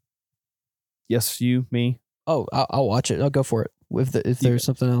 Yes, you, me. Oh, I'll watch it. I'll go for it. If there's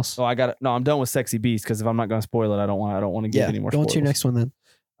something else. Oh, I got it. No, I'm done with Sexy Beast because if I'm not going to spoil it, I don't want to give any more spoilers. Go on to your next one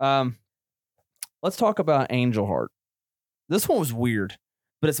then. Let's talk about Angel Heart. This one was weird,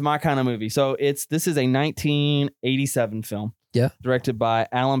 but it's my kind of movie. So this is a 1987 film. Yeah. Directed by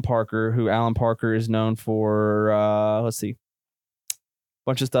Alan Parker, who Alan Parker is known for, let's see, a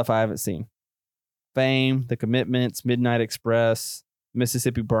bunch of stuff I haven't seen. Fame, The Commitments, Midnight Express,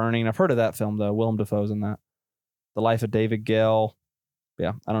 Mississippi Burning. I've heard of that film, though. Willem Dafoe's in that. The Life of David Gale.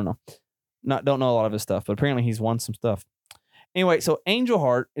 Yeah, I don't know. Don't know a lot of his stuff, but apparently he's won some stuff. Anyway, so Angel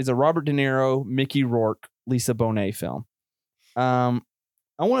Heart is a Robert De Niro, Mickey Rourke, Lisa Bonet film. I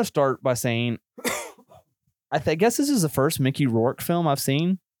want to start by saying I guess this is the first Mickey Rourke film I've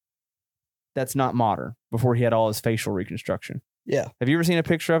seen that's not modern, before he had all his facial reconstruction. Yeah. Have you ever seen a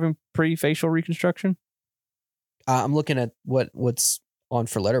picture of him pre-facial reconstruction? I'm looking at what's on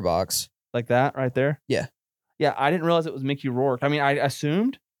for Letterboxd. Like that right there? Yeah. Yeah, I didn't realize it was Mickey Rourke. I mean, I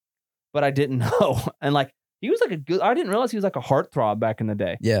assumed, but I didn't know. And like, he was like I didn't realize he was like a heartthrob back in the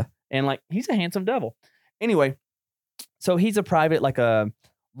day. Yeah. And like, he's a handsome devil. Anyway, so he's a private, like a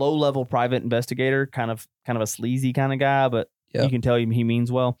low-level private investigator, kind of a sleazy kind of guy, but you can tell he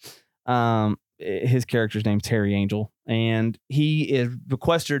means well. His character's name's Terry Angel, and he is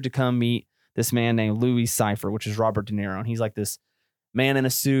requested to come meet this man named Louis Cypher, which is Robert De Niro. And he's like this man in a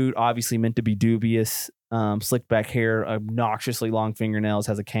suit, obviously meant to be dubious, slicked back hair, obnoxiously long fingernails,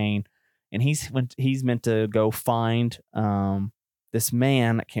 has a cane. And he's meant to go find this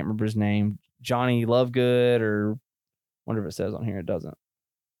man, I can't remember his name, Johnny Lovegood, or whatever it says on here. It doesn't.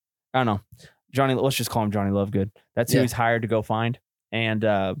 I don't know. Johnny, let's just call him Johnny Lovegood. That's who he's hired to go find. And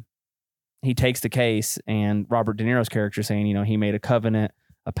he takes the case, and Robert De Niro's character saying, he made a covenant,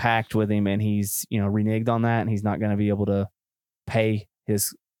 a pact with him, and he's, reneged on that, and he's not going to be able to pay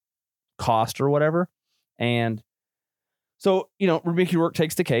his cost or whatever. And so, Mickey Rourke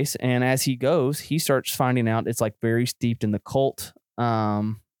takes the case, and as he goes, he starts finding out it's like very steeped in the cult.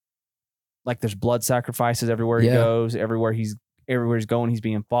 Like there's blood sacrifices everywhere he goes, everywhere he's going, he's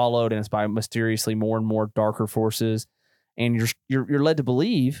being followed, and it's by mysteriously more and more darker forces. And you're led to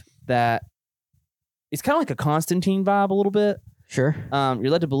believe that it's kind of like a Constantine vibe a little bit. Sure.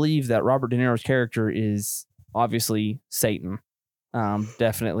 You're led to believe that Robert De Niro's character is obviously Satan.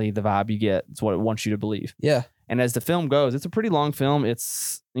 Definitely the vibe you get. It's what it wants you to believe. Yeah. And as the film goes, it's a pretty long film.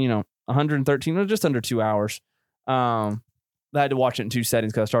 It's 113, just under 2 hours. I had to watch it in two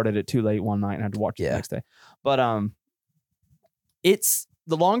settings because I started it too late one night and had to watch it the next day. But it's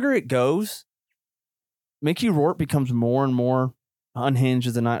the longer it goes, Mickey Rourke becomes more and more unhinged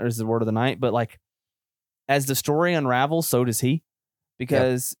as the word of the night. But like, as the story unravels, so does he,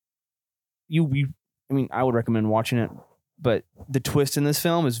 because I would recommend watching it. But the twist in this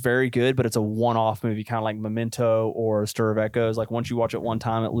film is very good, but it's a one-off movie, kind of like Memento or Stir of Echoes. Like once you watch it one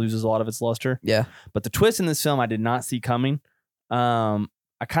time, it loses a lot of its luster. Yeah. But the twist in this film, I did not see coming. I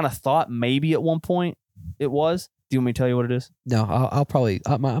kind of thought maybe at one point it was. Do you want me to tell you what it is? No,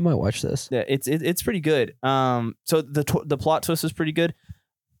 I might watch this. Yeah, it's pretty good. So the plot twist is pretty good,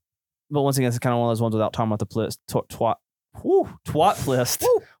 but once again, it's kind of one of those ones without talking about the twat twist.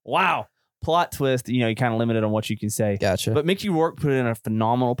 Wow, plot twist. You kind of limited on what you can say. Gotcha. But Mickey Rourke put in a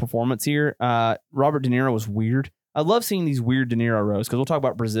phenomenal performance here. Robert De Niro was weird. I love seeing these weird De Niro roles because we'll talk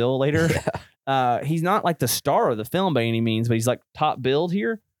about Brazil later. Yeah. He's not like the star of the film by any means, but he's like top billed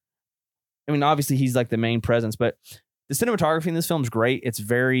here. I mean, obviously he's like the main presence, but the cinematography in this film is great. I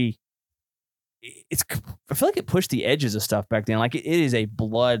feel like it pushed the edges of stuff back then. Like it is a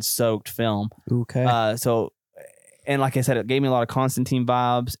blood soaked film. Okay. And like I said, it gave me a lot of Constantine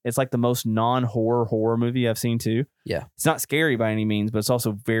vibes. It's like the most horror movie I've seen too. Yeah. It's not scary by any means, but it's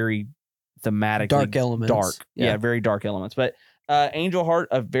also very thematically dark elements. Dark. Yeah, very dark elements. But Angel Heart,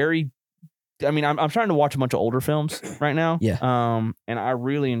 I'm trying to watch a bunch of older films right now. Yeah. And I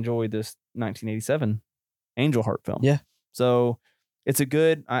really enjoyed this 1987 Angel Heart film. Yeah. So it's a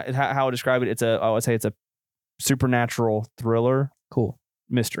good, how I describe it, I would say it's a supernatural thriller. Cool.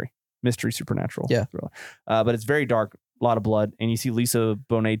 Mystery supernatural. Yeah. Thriller. But it's very dark, a lot of blood, and you see Lisa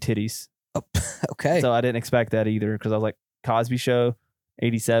Bonet titties. Oh, okay. So I didn't expect that either because I was like, Cosby Show,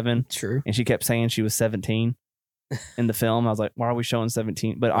 87. True. And she kept saying she was 17 in the film. I was like, why are we showing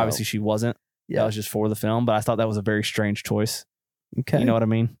 17? But obviously she wasn't. Yeah. That was just for the film. But I thought that was a very strange choice. Okay. You know what I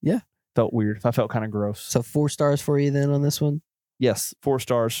mean? Yeah. Felt weird. I felt kind of gross. So 4 stars for you then on this one? Yes. 4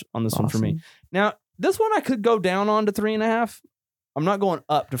 stars on this one for me. Now, this one I could go down on to 3.5. I'm not going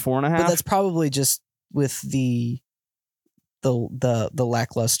up to 4.5. But that's probably just with the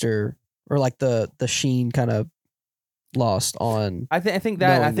lackluster or like the sheen kind of lost on. I think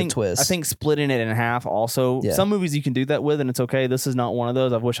twist. I think splitting it in half also. Yeah. Some movies you can do that with, and it's okay. This is not one of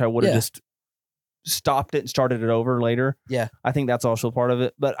those. I wish I would have just stopped it and started it over later. Yeah, I think that's also part of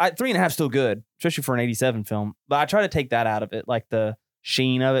it. But 3.5 is still good, especially for an '87 film. But I try to take that out of it, like the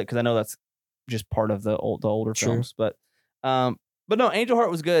sheen of it, because I know that's just part of the older films. But no, Angel Heart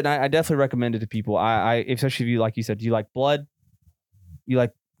was good. I definitely recommend it to people. I especially if you, like you said, you like blood, you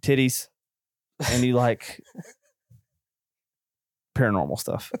like titties, and you like paranormal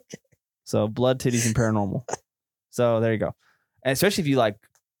stuff. Okay. So blood, titties, and paranormal. So there you go. And especially if you like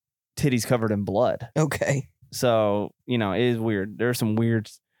titties covered in blood. Okay. So, it is weird. There's some weird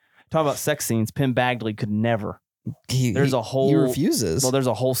talk about sex scenes. Penn Bagdley could never. He refuses. Well, there's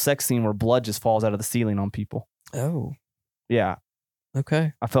a whole sex scene where blood just falls out of the ceiling on people. Oh. Yeah.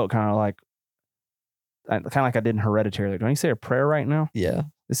 Okay. I felt kind of like I did in Hereditary. Like, don't you say a prayer right now? Yeah.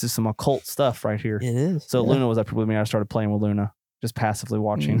 This is some occult stuff right here. It is. So Luna was up here with me. I started playing with Luna, just passively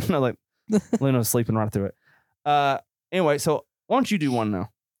watching. Like Luna was sleeping right through it. Anyway, so why don't you do one now?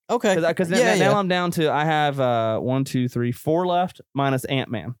 Okay. Because now I'm down to, I have 1, 2, 3, 4 left minus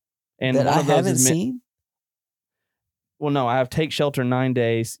Ant-Man. And that I haven't seen? Well, no, I have Take Shelter 9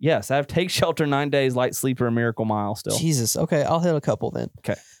 days. Yes, I have Take Shelter 9 days, Light Sleeper, and Miracle Mile still. Jesus. Okay, I'll hit a couple then.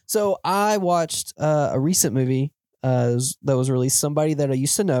 Okay. So I watched a recent movie that was released, somebody that I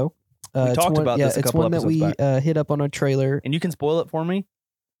used to know. We talked about this a couple episodes back. It's one that we hit up on our trailer. And you can spoil it for me?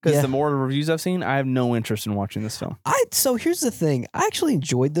 Because the more reviews I've seen, I have no interest in watching this film. So here's the thing. I actually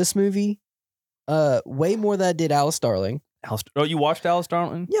enjoyed this movie way more than I did Alice Darling. Oh, you watched Alice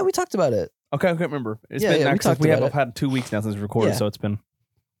Darling? Yeah, we talked about it. Okay, I can't remember. It's been we have had 2 weeks now since we recorded, so it's been.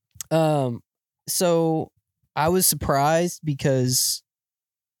 So I was surprised because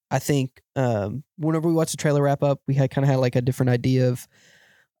I think whenever we watched the trailer wrap up, we had like a different idea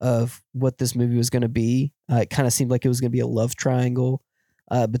of what this movie was going to be. It kind of seemed like it was going to be a love triangle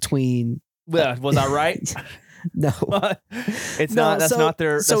between. Well, was I right? No, it's not. That's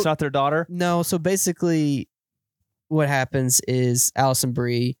not their daughter. No. So basically, what happens is Alison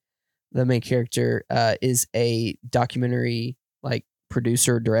Brie, the main character, is a documentary like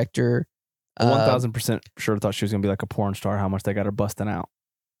producer, director. 1,000% sure thought she was gonna be like a porn star. How much they got her busting out?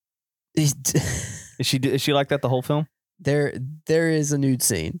 Is she like that the whole film? There is a nude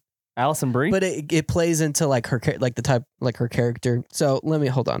scene. Alison Brie, but it plays into like her like the type like her character. So let me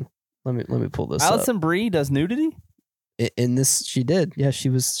pull this. Alison Brie does nudity in this. She did. Yeah, she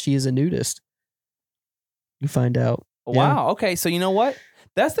is a nudist. You find out. Wow. Yeah. Okay. So you know what?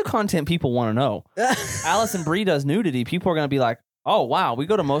 That's the content people want to know. Alison Brie does nudity. People are going to be like, oh, wow. We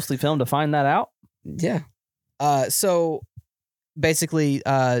go to Mostly Film to find that out. Yeah. So basically,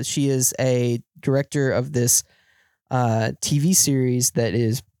 she is a director of this TV series that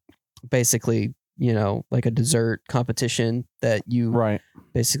is basically, like a dessert competition that you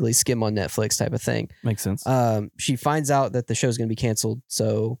basically skim on Netflix type of thing. Makes sense. She finds out that the show's going to be canceled.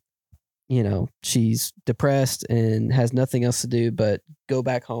 So, she's depressed and has nothing else to do but go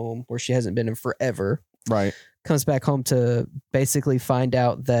back home where she hasn't been in forever. Right. Comes back home to basically find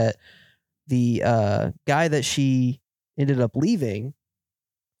out that the guy that she ended up leaving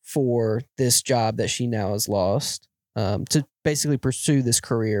for this job that she now has lost to basically pursue this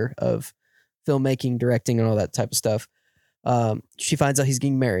career of filmmaking, directing, and all that type of stuff. She finds out he's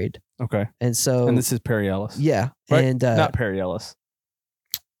getting married. Okay. And this is Perry Ellis. Yeah. Right? And not Perry Ellis.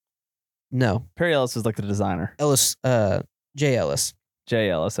 No. Perry Ellis is like the designer. Ellis, Jay Ellis. Jay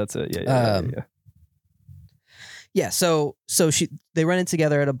Ellis, that's it. Yeah. Yeah, so they run in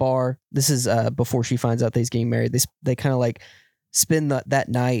together at a bar. This is before she finds out that he's getting married. They kind of like spend that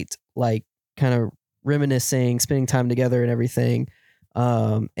night like kind of reminiscing, spending time together and everything.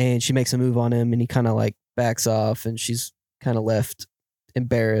 And she makes a move on him and he kind of like backs off and she's kind of left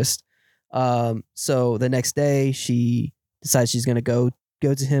embarrassed. So the next day she decides she's going to go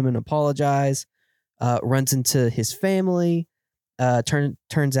to him and apologize, runs into his family.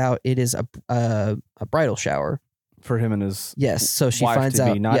 Turns out it is a bridal shower. For him and his so she wife finds to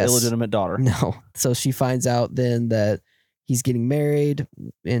out be not illegitimate daughter. No, so she finds out then that he's getting married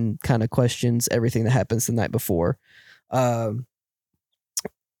and kind of questions everything that happens the night before. Did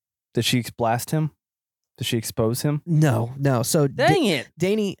she blast him? Did she expose him? No. So dang it,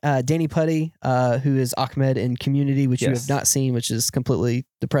 Danny Putty, who is Ahmed in Community, which you have not seen, which is completely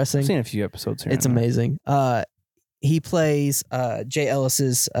depressing. I've seen a few episodes here. It's amazing. He plays Jay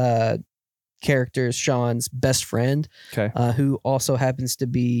Ellis's character, Sean's best friend, who also happens to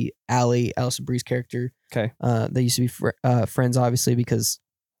be Alison Brie's character. Okay. They used to be friends, obviously, because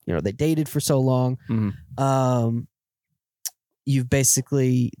they dated for so long. Mm-hmm. You've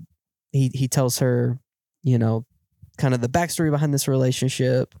basically he tells her, kind kind of the backstory behind this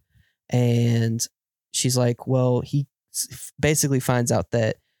relationship. And she's like, well, he basically finds out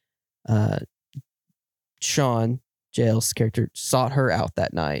that Sean, JL's character, sought her out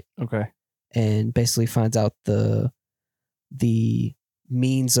that night. Okay. And basically finds out the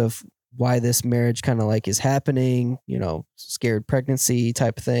means of why this marriage kind of like is happening, scared pregnancy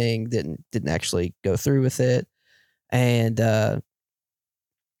type of thing, didn't actually go through with it. And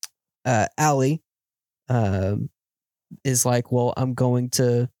Allie is like, well, I'm going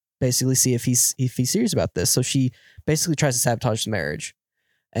to basically see if he's serious about this. So she basically tries to sabotage the marriage.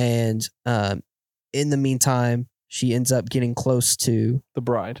 And in the meantime, she ends up getting close to the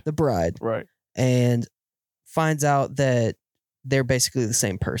bride. Right. And finds out that they're basically the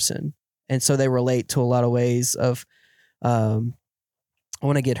same person. And so they relate to a lot of ways of, I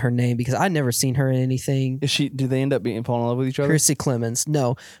want to get her name because I'd never seen her in anything. Do they end up falling in love with each other? Chrissy Clemens.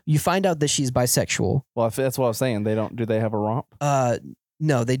 No, you find out that she's bisexual. Well, that's what I was saying. Do they have a romp?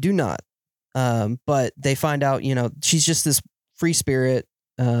 No, they do not. But they find out, she's just this free spirit.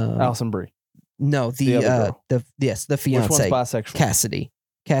 Alison Brie. No, the fiance. Which one's bisexual? Cassidy.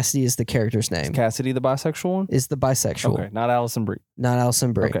 Cassidy is the character's name. Is Cassidy the bisexual one? Is the bisexual. Okay, not Alison Brie.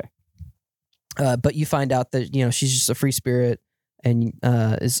 Okay. But you find out that, she's just a free spirit and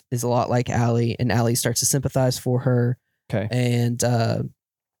is a lot like Allie, and Allie starts to sympathize for her. Okay. And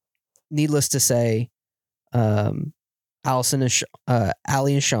needless to say, Allie and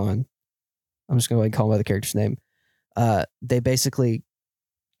Sean, I'm just going to call them by the character's name, they basically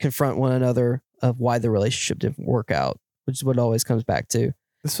confront one another of why the relationship didn't work out, which is what it always comes back to.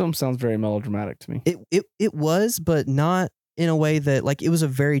 This film sounds very melodramatic to me. It was, but not in a way that, like, it was a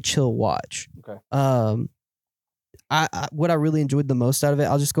very chill watch. Okay. What I really enjoyed the most out of it,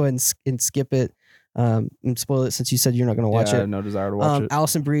 I'll just go ahead and skip it and spoil it since you said you're not going to watch it. I have no desire to watch it.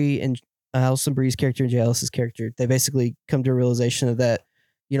 Alison Brie's character and JLS's character, they basically come to a realization of that,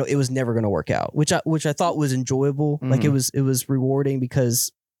 it was never going to work out, which I thought was enjoyable. Mm-hmm. Like it was rewarding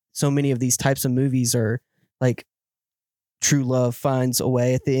because so many of these types of movies are like true love finds a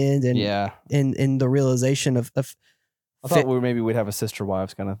way at the end, and in the realization of I thought we'd have a sister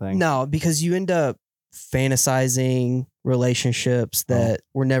wives kind of thing. No, because you end up fantasizing relationships that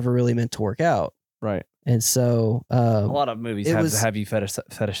were never really meant to work out. Right. And so a lot of movies have you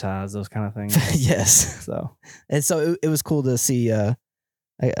fetishize those kind of things. Yes. So it was cool to see a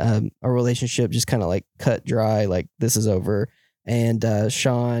relationship just kind of like cut dry, like this is over. And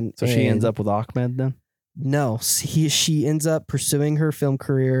Sean. So she ends up with Ahmed then? No, she ends up pursuing her film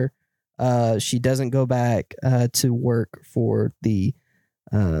career. She doesn't go back to work for the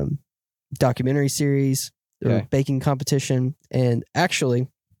documentary series or baking competition, and actually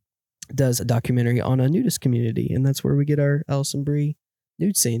does a documentary on a nudist community, and that's where we get our Alison Brie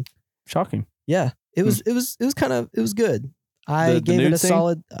nude scene. Shocking. Yeah, it was good. I gave it a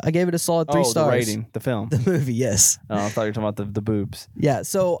solid 3 stars. The rating, the film, the movie. Yes. Oh, I thought you were talking about the boobs. Yeah.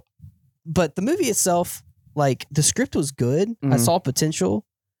 So, but the movie itself, like the script was good. Mm-hmm. I saw potential,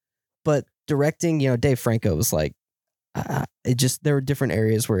 but directing, Dave Franco was like, there were different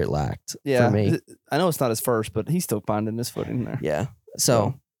areas where it lacked for me. I know it's not his first, but he's still finding his footing there. Yeah.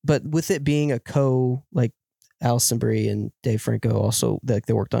 So, but with it being a like Alison Brie and Dave Franco also, like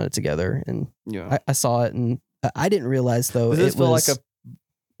they worked on it together, and I saw it, and I didn't realize though. Does this feel like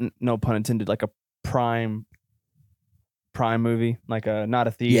no pun intended, like a prime movie, like not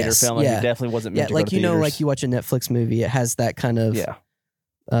a theater film? Like it definitely wasn't meant to go to theaters. Like you watch a Netflix movie, it has that kind of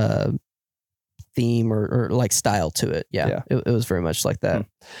theme or like style to it. It was very much like that.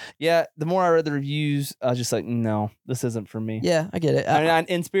 Yeah, the more I read the reviews, I was just like, no, this isn't for me. Yeah, I get it. I mean,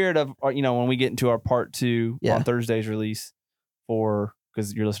 in spirit of when we get into our part 2 on Thursday's release,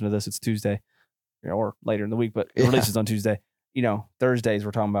 because you're listening to this, it's Tuesday or later in the week, but the release is on Tuesday. Thursdays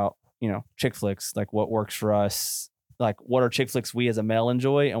we're talking about chick flicks, like what works for us. Like, what are chick flicks we as a male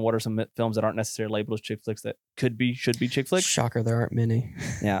enjoy, and what are some films that aren't necessarily labeled as chick flicks that should be chick flicks? Shocker, there aren't many.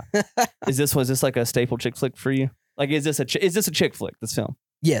 Yeah. Was this like a staple chick flick for you? Like, is this a chick flick? This film?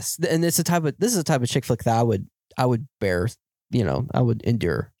 Yes, and this is a type of chick flick that I would bear. I would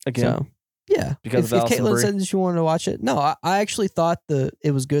endure again. So, yeah, because if Caitlin said that she wanted to watch it, no, I actually thought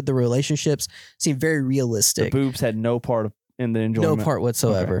it was good. The relationships seemed very realistic. The boobs had no part in the enjoyment. No part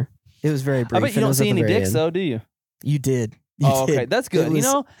whatsoever. Okay. It was very brief. I bet you don't see any dicks though, do you? You did. Okay, that's good.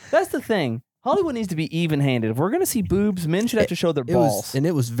 That's the thing. Hollywood needs to be even-handed. If we're gonna see boobs, men should have to show their balls.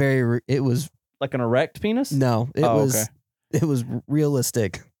 It was like an erect penis. No, it was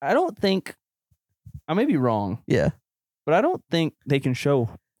realistic. I don't think. I may be wrong. Yeah, but I don't think they can show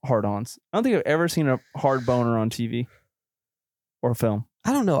hard-ons. I don't think I've ever seen a hard boner on TV or film.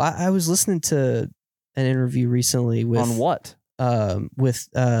 I don't know. I was listening to an interview recently with on what? With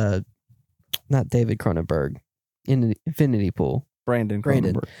not David Cronenberg, in Infinity Pool. Brandon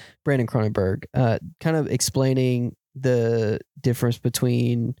Cronenberg. Kind of explaining the difference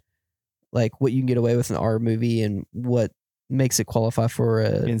between like what you can get away with in an R movie and what makes it qualify for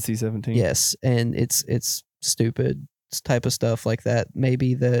a NC-17. Yes, and it's stupid type of stuff like that.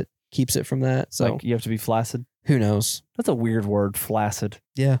 Maybe that keeps it from that. So like you have to be flaccid. Who knows? That's a weird word, flaccid.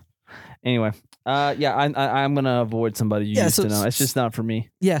 Yeah. Anyway, I'm gonna avoid somebody you used to know. It's just not for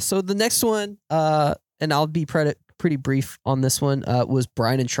me. Yeah. So the next one, and I'll be pretty brief on this one. Was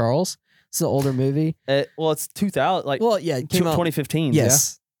Brian and Charles. It's an older movie. Well, it's 2000. Like, well, yeah, it came out 2015.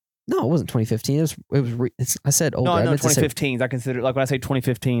 Yes. Yeah? No, it wasn't 2015. I said older. No, 2015. I consider, like, when I say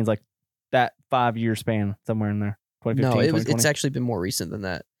 2015, it's like that 5-year span somewhere in there. 2015. No, it's actually been more recent than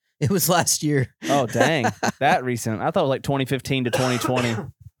that. It was last year. Oh, dang. That recent. I thought it was like 2015 to 2020.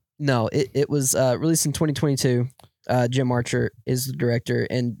 No, it was released in 2022. Jim Archer is the director,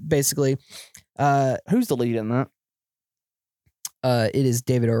 and basically, who's the lead in that? It is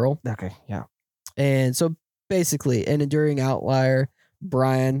David Earl. Okay, yeah. And so basically, an enduring outlier,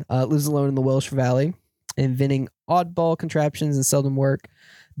 Brian lives alone in the Welsh Valley, inventing oddball contraptions that seldom work.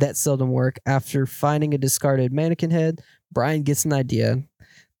 After finding a discarded mannequin head, Brian gets an idea.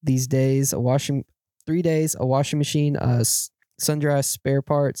 3 days, a washing machine, sundry spare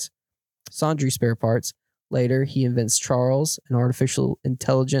parts. Later, he invents Charles, an artificial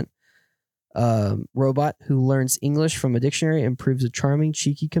intelligent robot who learns English from a dictionary and proves a charming,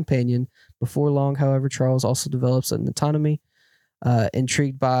 cheeky companion. Before long, however, Charles also develops an autonomy.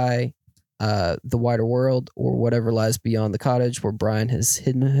 Intrigued by the wider world or whatever lies beyond the cottage where Brian has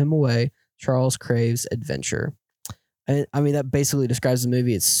hidden him away, Charles craves adventure. And I mean, that basically describes the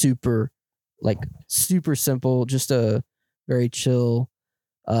movie. It's super simple, just a very chill.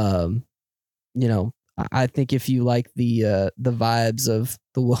 I think if you like the vibes of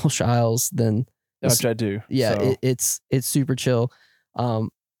the Welsh Isles, then which I do. Yeah, so. It's super chill.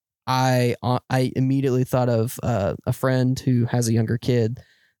 I immediately thought of a friend who has a younger kid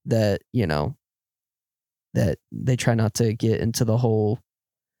that that they try not to get into the whole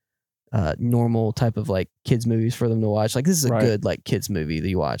normal type of like kids movies for them to watch. Like, this is a good like kids movie that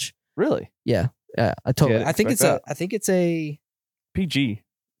you watch. Really? Yeah. I totally. Yeah, I think it's a PG.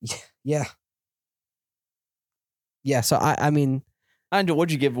 Yeah. Yeah. So I mean,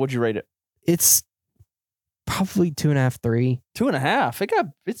 what'd you rate it? It's probably 2.5, 3.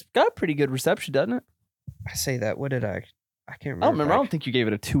 2.5. It's got pretty good reception, doesn't it? I say that. What did I can't remember. I don't remember. I don't think you gave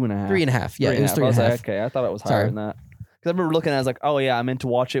it a 2.5. 3.5. Yeah, it was 3.5. Like, okay, I thought it was higher than that. Because I remember looking at it, I was like, oh yeah, I meant to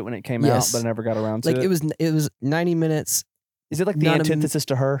watch it when it came out, but I never got around to it. Like it was 90 minutes. Is it like the antithesis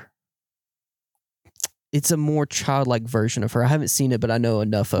to Her? It's a more childlike version of Her. I haven't seen it, but I know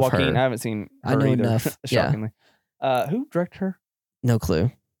enough of Joaquin, her. I haven't seen Her I know either, enough. shockingly. Yeah. Who directed Her? No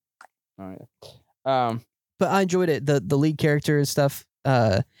clue. Oh yeah. But I enjoyed it. The lead character and stuff.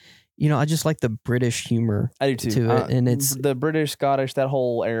 I just like the British humor. I do too. To it, and it's the British, Scottish, that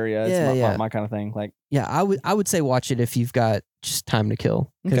whole area. It's my kind of thing. Like, yeah, I would say watch it if you've got just time to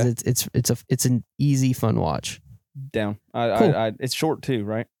kill, because it's an easy, fun watch. Down. Cool. It's short too,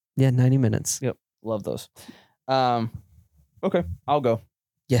 right? Yeah, 90 minutes. Yep, love those. Okay, I'll go.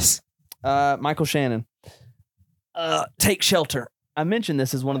 Yes. Michael Shannon. Take Shelter. I mentioned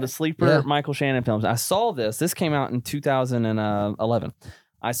this as one of the sleeper Michael Shannon films. I saw this. This came out in 2011.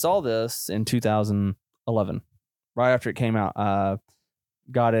 I saw this in 2011, right after it came out.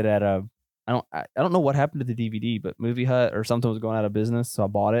 Got it at I don't know what happened to the DVD, but Movie Hut or something was going out of business, so I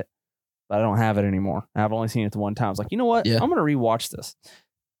bought it. But I don't have it anymore. I've only seen it the one time. I was like, you know what? I'm gonna rewatch this.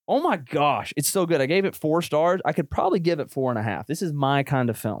 Oh my gosh, it's so good. I gave it 4 stars. I could probably give it 4.5. This is my kind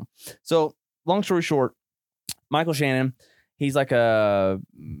of film. So, long story short, Michael Shannon, he's like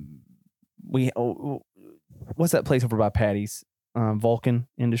what's that place over by Patty's? Vulcan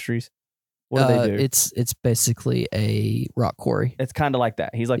Industries. What do they do? It's basically a rock quarry. It's kind of like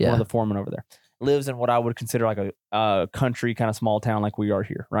that. He's like one of the foremen over there. Lives in what I would consider like a country kind of small town like we are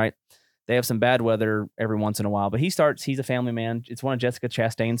here, right? They have some bad weather every once in a while, but he's a family man. It's one of Jessica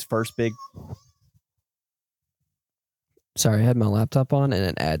Chastain's first big. Sorry, I had my laptop on and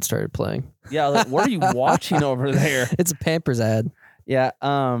an ad started playing. Yeah, like, what are you watching over there? It's a Pampers ad. Yeah,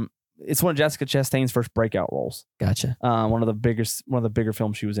 it's one of Jessica Chastain's first breakout roles. Gotcha. One of the bigger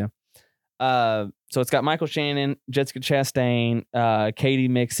films she was in. So it's got Michael Shannon, Jessica Chastain, Katie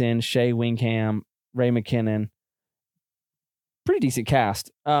Mixon, Shea Wingham, Ray McKinnon. Pretty decent cast,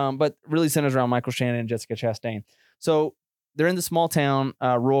 but really centers around Michael Shannon and Jessica Chastain. So they're in the small town,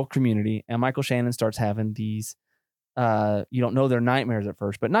 rural community, and Michael Shannon starts having these you don't know they're nightmares at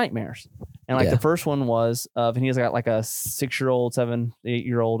first, but nightmares. And like the first one was and he's got like a 6-year-old, 7,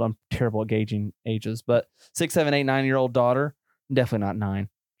 8-year-old. I'm terrible at gauging ages, but 6, 7, 8, 9-year-old daughter. Definitely not 9.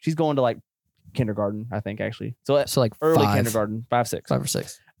 She's going to like kindergarten, I think, actually. So like early kindergarten, 5, 6. 5 or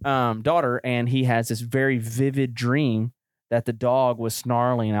 6. Daughter, and he has this very vivid dream that the dog was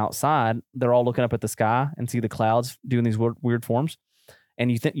snarling outside. They're all looking up at the sky and see the clouds doing these weird forms. And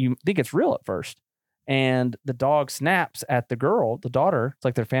you think it's real at first. And the dog snaps at the girl, the daughter. It's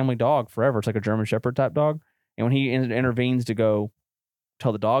like their family dog forever. It's like a German Shepherd type dog. And when he intervenes to go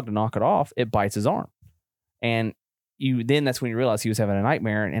tell the dog to knock it off, it bites his arm. And that's when you realize he was having a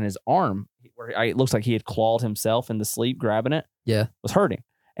nightmare, and his arm, where it looks like he had clawed himself in the sleep, grabbing it, was hurting.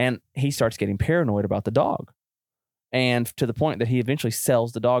 And he starts getting paranoid about the dog. And to the point that he eventually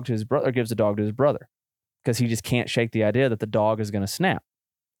sells the dog to his brother, or gives the dog to his brother, because he just can't shake the idea that the dog is going to snap.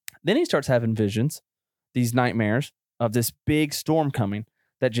 Then he starts having visions, these nightmares of this big storm coming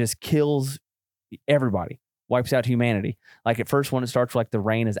that just kills everybody, wipes out humanity. Like at first, when it starts, like the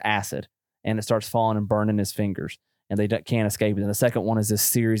rain is acid and it starts falling and burning his fingers and they can't escape it. And the second one is this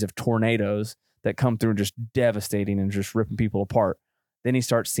series of tornadoes that come through and just devastating and just ripping people apart. Then he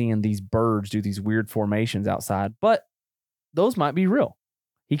starts seeing these birds do these weird formations outside, but those might be real.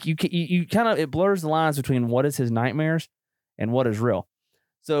 You kind of, it blurs the lines between what is his nightmares and what is real.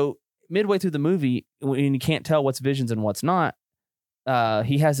 So midway through the movie, when you can't tell what's visions and what's not,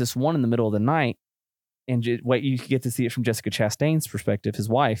 he has this one in the middle of the night, and you get to see it from Jessica Chastain's perspective, his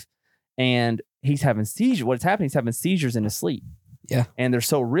wife, and he's having seizures. What's happening? He's having seizures in his sleep. Yeah, and they're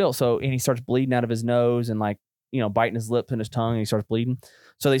so real. And he starts bleeding out of his nose and like biting his lip and his tongue, and he starts bleeding.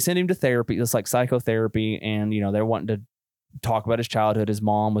 So they send him to therapy. It's like psychotherapy, and they're wanting to talk about his childhood. His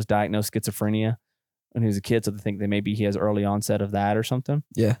mom was diagnosed schizophrenia when he was a kid, so they think that maybe he has early onset of that or something.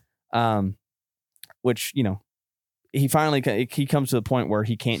 Yeah. Which, he finally, he comes to the point where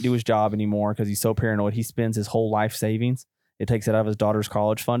he can't do his job anymore because he's so paranoid. He spends his whole life savings. It takes it out of his daughter's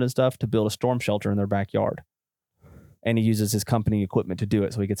college fund and stuff to build a storm shelter in their backyard. And he uses his company equipment to do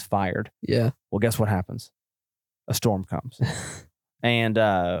it, so he gets fired. Yeah. Well, guess what happens? A storm comes. And,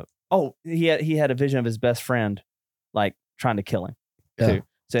 he had a vision of his best friend, like, trying to kill him, too.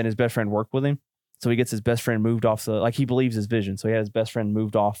 So, and his best friend worked with him. So he gets his best friend moved off he believes his vision. So he had his best friend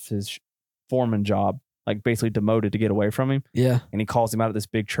moved off his foreman job, like basically demoted to get away from him. Yeah. And he calls him out at this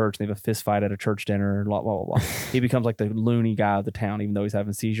big church. And they have a fist fight at a church dinner. Blah, blah, blah, blah. He becomes like the loony guy of the town, even though he's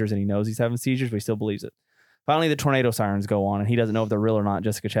having seizures and he knows he's having seizures, but he still believes it. Finally, the tornado sirens go on and he doesn't know if they're real or not.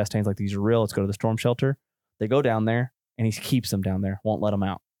 Jessica Chastain's like, these are real. Let's go to the storm shelter. They go down there and he keeps them down there, won't let them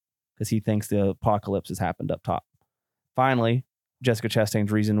out because he thinks the apocalypse has happened up top. Finally, Jessica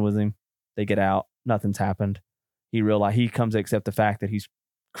Chastain's reasoned with him. They get out. Nothing's happened. He comes to accept the fact that he's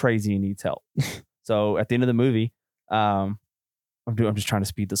crazy and needs help. So at the end of the movie, I'm just trying to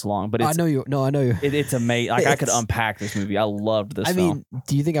speed this along, but I know you. It's amazing. Like I could unpack this movie. I loved this film. I mean,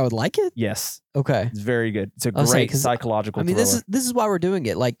 do you think I would like it? Yes. Okay. It's very good. It's a great psychological thriller. This is why we're doing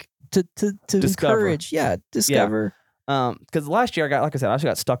it. Like to encourage, discover. Because last year I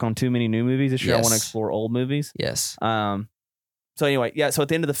got stuck on too many new movies. This year I want to explore old movies. Yes. So anyway, so at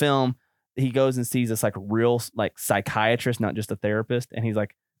the end of the film, he goes and sees this like real like psychiatrist, not just a therapist, and he's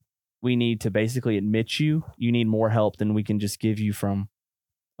like, we need to basically admit you need more help than we can just give you from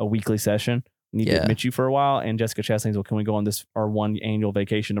a weekly session. We need to admit you for a while. And Jessica Chastain's, well, can we go on our one annual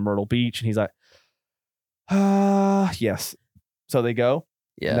vacation to Myrtle Beach? And he's like, yes. So they go.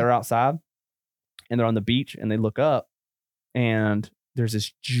 Yeah. And they're outside and they're on the beach and they look up and there's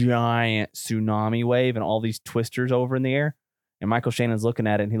this giant tsunami wave and all these twisters over in the air. And Michael Shannon's looking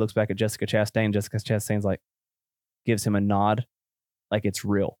at it and he looks back at Jessica Chastain. Jessica Chastain's like, gives him a nod like it's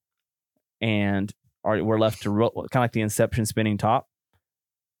real. And we're left to kind of like the Inception spinning top.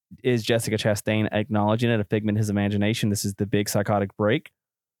 Is Jessica Chastain acknowledging it, a figment of his imagination? This is the big psychotic break.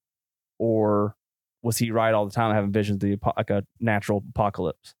 Or was he right all the time having visions of like a natural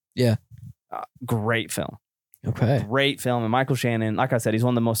apocalypse? Yeah. Great film. Okay. Great film. And Michael Shannon, like I said, he's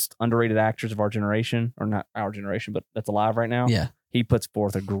one of the most underrated actors of our generation, or not our generation, but that's alive right now. Yeah. He puts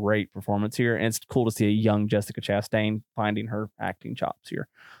forth a great performance here. And it's cool to see a young Jessica Chastain finding her acting chops here.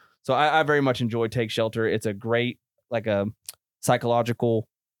 So I very much enjoyed Take Shelter. It's a great, like a psychological,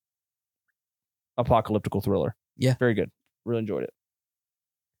 apocalyptical thriller. Yeah. Very good. Really enjoyed it.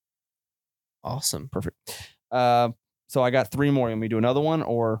 Awesome. Perfect. So I got 3 more. You want me to do another one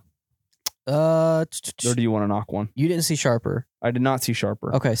or do you want to knock one? You didn't see Sharper. I did not see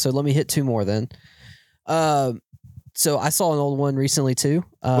Sharper. Okay, so let me hit 2 more then. So I saw an old one recently too.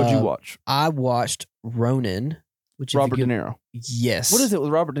 What'd you watch? I watched Ronin. Robert De Niro. Yes. What is it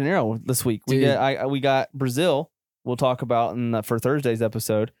with Robert De Niro this week? We got Brazil. we'll talk about for Thursday's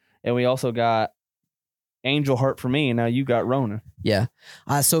episode. And we also got Angel Heart for me, and now you got Ronin. Yeah.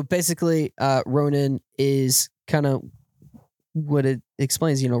 So basically, Ronin is kind of what it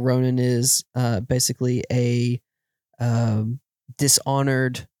explains. Ronin is basically a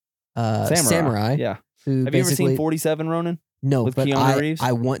dishonored samurai. Yeah. Who have you ever seen 47 Ronin? No, with but Keanu Reeves?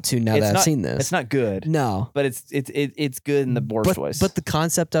 I want to now that I've seen this. It's not good. No, but it's good in the worst ways. But the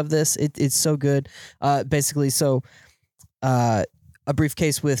concept of this, it's so good. Basically, a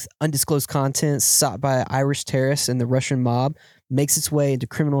briefcase with undisclosed contents sought by an Irish terrorist and the Russian mob makes its way into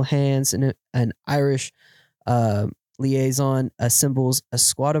criminal hands, and an Irish liaison assembles a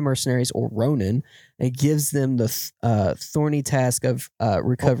squad of mercenaries, or Ronin, and gives them the thorny task of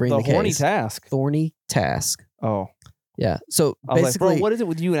recovering the case. Thorny task. Oh. Yeah. So I was basically, like, bro, what is it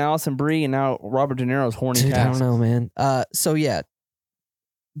with you and Allison Brie and now Robert De Niro's horny task? I don't know, man. So yeah,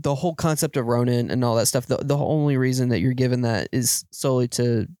 the whole concept of Ronin and all that stuff, the only reason that you're given that is solely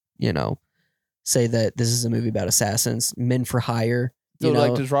to, say that this is a movie about assassins, men for hire. So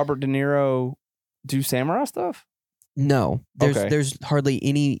does Robert De Niro do samurai stuff? No, there's hardly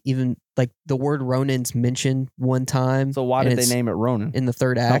any, even like the word Ronin's mentioned one time. So why did they name it Ronin in the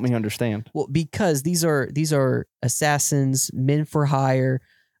third act? Help me understand. Well, because these are assassins, men for hire,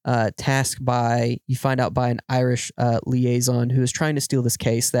 tasked by, you find out, by an Irish liaison who is trying to steal this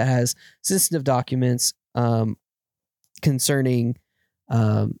case that has sensitive documents concerning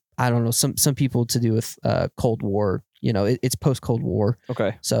I don't know, some people to do with Cold War. It's post Cold War.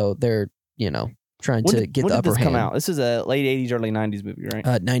 Okay, so they're trying to get the upper hand. When did this come out? This is a late 80s, early 90s movie,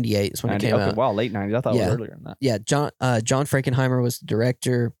 right? 98 is when it came out. Wow, late 90s. I thought it was earlier than that. Yeah, John Frankenheimer was the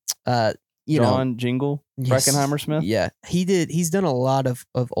director. John Jingle Frankenheimer Smith. Yeah, he's done a lot of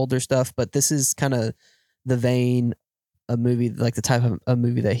older stuff, but this is kind of the vein of movie, like the type of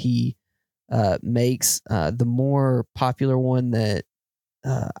movie that he makes. The more popular one that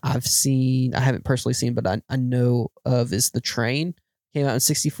I've seen, I haven't personally seen, but I know of, is The Train. Came out in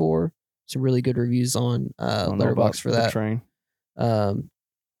 '64. Some really good reviews on Letterboxd for that. The Train.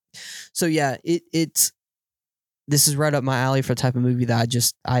 So yeah, this is right up my alley for the type of movie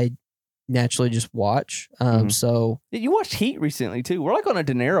that I naturally just watch. So you watched Heat recently too. We're like on a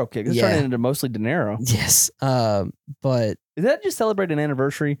De Niro kick. It's turning into mostly De Niro. Yes. But is that just celebrate an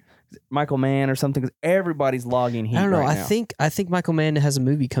anniversary, Michael Mann or something? Because everybody's logging Heat. I don't know. Right now. I think Michael Mann has a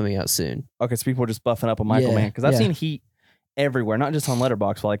movie coming out soon. Okay, so people are just buffing up on Michael Mann, because I've seen Heat everywhere, not just on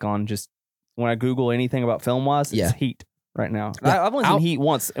Letterboxd, but like on just when I Google anything about film wise, it's Heat right now. Yeah. I've only seen Heat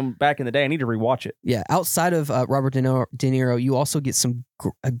once, and back in the day, I need to rewatch it. Yeah, outside of Robert De Niro, you also get some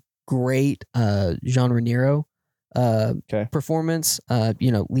great Jean Reno performance.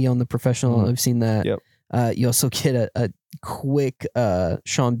 Leon the Professional. I've seen that. Yep. You also get a quick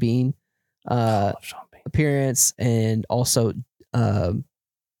Sean Bean appearance, and also Stellan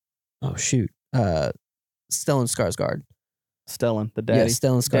Skarsgård. Stellan, the daddy. Yeah,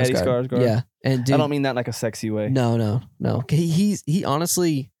 Stellan Skarsgård. Daddy Skarsgård. Yeah, and dude, I don't mean that like a sexy way. No. He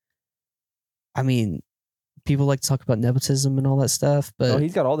honestly, I mean, people like to talk about nepotism and all that stuff, but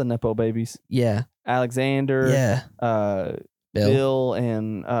he's got all the nepo babies. Yeah, Alexander. Yeah. Bill,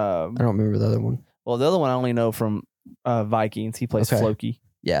 and I don't remember the other one. Well, the other one I only know from Vikings. He plays Floki.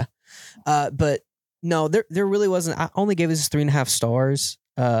 Yeah, but no, there really wasn't. I only gave this 3.5 stars.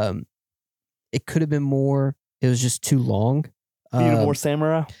 It could have been more. It was just too long. You need more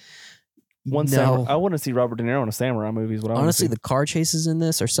samurai? Samurai. I want to see Robert De Niro in a samurai movie. Is what honestly, the car chases in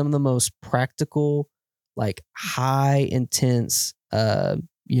this are some of the most practical, like high intense,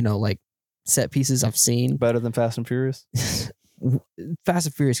 like set pieces I've seen. Better than Fast and Furious. Fast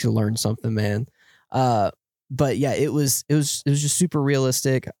and Furious could learn something, man. But yeah, it was just super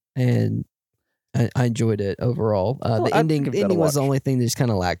realistic, and I enjoyed it overall. The ending was the only thing that just kind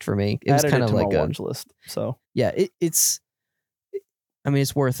of lacked for me. It was kind of like a watch list. So yeah, it's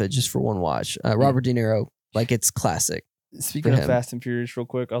worth it just for one watch. Robert De Niro, like, it's classic. Speaking of Fast and Furious, real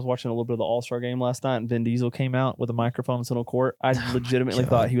quick, I was watching a little bit of the All-Star game last night, and Vin Diesel came out with a microphone in center court. I legitimately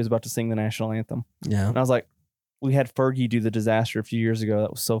thought he was about to sing the national anthem. Yeah, and I was like, we had Fergie do the disaster a few years ago. That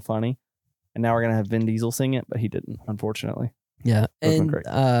was so funny, and now we're gonna have Vin Diesel sing it, but he didn't, unfortunately. Yeah, and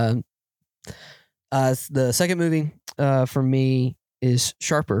the second movie for me is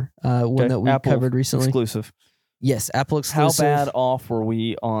Sharper, one that we Apple covered recently. Exclusive. Yes, Apple exclusive. How bad off were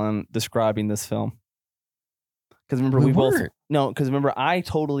we on describing this film? Because remember, I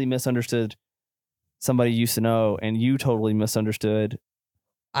totally misunderstood somebody you used to know, and you totally misunderstood.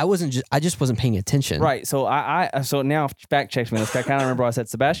 I just wasn't paying attention. Right. So so now fact checks me. This guy kind of remember I said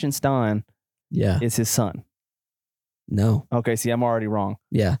Sebastian Stan. Yeah. Is his son. No. Okay. See, I'm already wrong.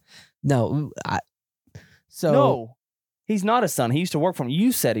 Yeah. No. So no, he's not a son. He used to work for him.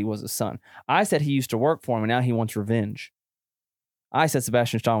 You said he was a son. I said he used to work for him, and now he wants revenge. I said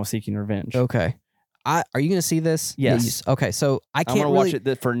Sebastian Stan was seeking revenge. Okay. Are you going to see this? Yes. Okay, so I can't I'm going to watch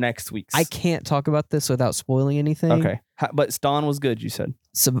it for next week's. I can't talk about this without spoiling anything. Okay. But Stan was good, you said.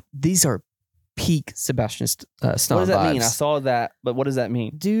 So these are peak Sebastian Stan vibes. What does that mean? I saw that, but what does that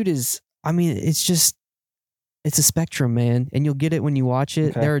mean? Dude it's a spectrum, man, and you'll get it when you watch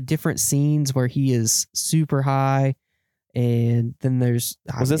it. Okay. There are different scenes where he is super high, and then there's...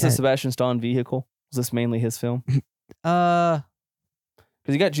 Was this a Sebastian Stan vehicle? Was this mainly his film? Because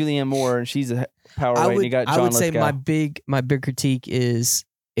you got Julianne Moore, and she's a power weight, and you got John Lithgow. I would say my big critique is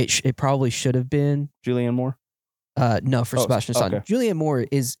it probably should have been Julianne Moore. No, for Sebastian Stan. Okay. Julianne Moore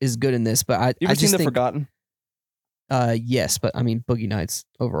is good in this, but you ever seen The Forgotten? Yes, but I mean Boogie Nights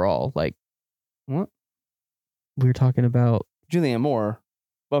overall. Like, what we were talking about Julianne Moore.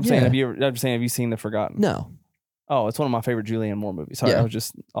 Well, I'm saying, have you seen The Forgotten? No. Oh, it's one of my favorite Julianne Moore movies. Sorry, I was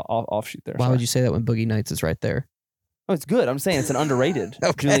just offshoot there. Why would you say that when Boogie Nights is right there? Oh, it's good. I'm saying it's an underrated.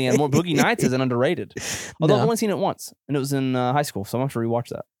 Okay. Julianne Moore. Boogie Nights is an underrated. Although I've only seen it once, and it was in high school, so I'm going to have to rewatch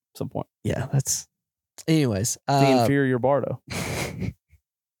that at some point. Yeah, that's... Anyways. The inferior Bardo.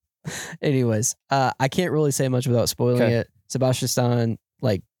 Anyways, I can't really say much without spoiling it. Sebastian Stan,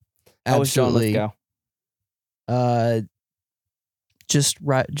 like, how was John Lithgow? Just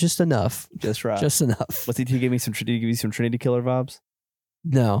right, just enough. Just right. Just enough. Did he give you some Trinity Killer vibes?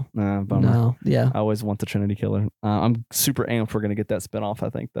 No. Bummer. No, yeah. I always want the Trinity Killer. I'm super amped we're going to get that spinoff, I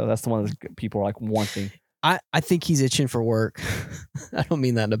think, though. That's the one that people are like wanting. I think he's itching for work. I don't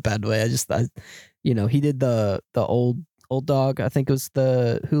mean that in a bad way. He did the old dog. I think it was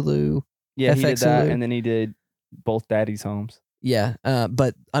the Hulu. Yeah, FX he did that, Hulu. and then he did Both Daddy's Homes. Yeah,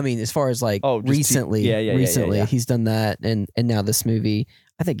 but I mean, as far as like recently, he's done that, and now this movie.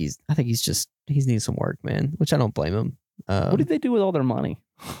 I think he's needing some work, man. Which I don't blame him. What did they do with all their money?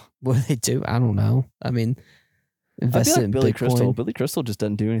 What did they do? I don't know. I mean, invest in Billy Bitcoin. Crystal. Billy Crystal just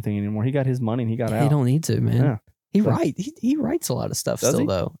doesn't do anything anymore. He got his money and he got out. He don't need to, man. Yeah. He writes a lot of stuff still,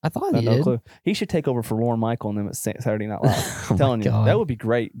 though. I thought he did. No clue. He should take over for Lorne Michael and them at Saturday Night Live. I'm telling you, that would be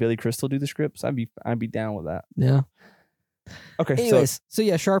great. Billy Crystal do the scripts. I'd be down with that. Yeah. Okay. Anyways, so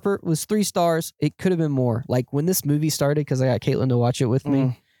yeah, Sharper was 3 stars. It could have been more. Like when this movie started, because I got Caitlin to watch it with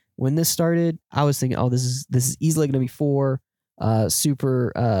me. When this started, I was thinking, oh, this is easily going to be 4.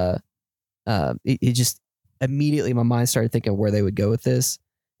 It just immediately my mind started thinking where they would go with this,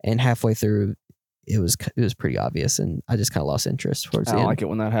 and halfway through, it was pretty obvious, and I just kind of lost interest towards the end. I like it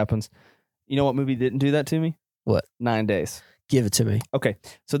when that happens. You know what movie didn't do that to me? What? 9 Days. Give it to me. Okay,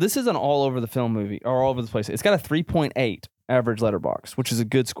 so this is an all over the film movie, or all over the place. It's got a 3.8 average letterbox, which is a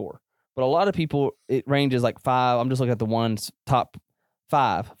good score. But a lot of people, it ranges like 5. I'm just looking at the ones top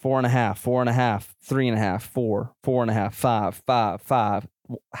 5, 4.5, 4.5, 3.5, 4, 4.5, 5, 5, 5,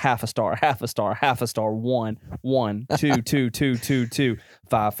 half a star, 1, 2, 2, 2, 2, 2,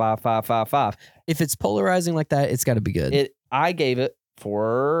 5, 5, 5, 5, 5. If it's polarizing like that, it's got to be good. I gave it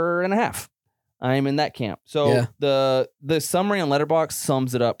 4.5. I am in that camp. So the summary on Letterboxd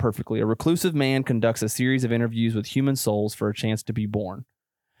sums it up perfectly. A reclusive man conducts a series of interviews with human souls for a chance to be born.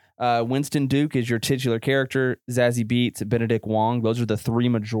 Winston Duke is your titular character. Zazie Beetz, Benedict Wong. Those are the 3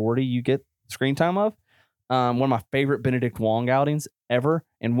 majority you get screen time of. One of my favorite Benedict Wong outings ever.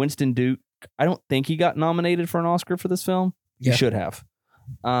 And Winston Duke, I don't think he got nominated for an Oscar for this film. He should have.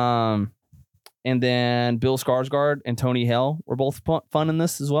 And then Bill Skarsgård and Tony Hale were both fun in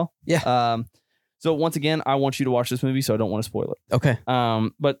this as well. Yeah. So once again, I want you to watch this movie, so I don't want to spoil it. Okay.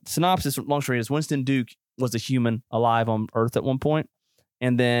 But synopsis, long story is, Winston Duke was a human alive on Earth at one point,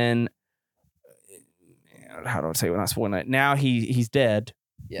 and then how do I say it without spoiling it? Now he's dead.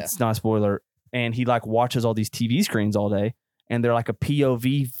 Yeah. It's not a spoiler. And he like watches all these TV screens all day, and they're like a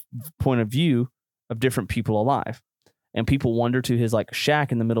POV point of view of different people alive. And people wander to his like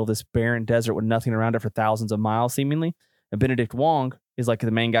shack in the middle of this barren desert with nothing around it for thousands of miles, seemingly. And Benedict Wong is like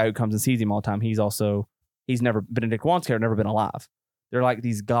the main guy who comes and sees him all the time. Benedict Wong's character never been alive. They're like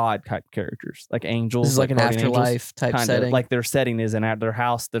these god type characters, like angels. This is like an afterlife type setting. Like their setting is at their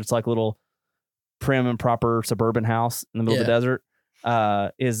house. That's like a little prim and proper suburban house in the middle of the desert.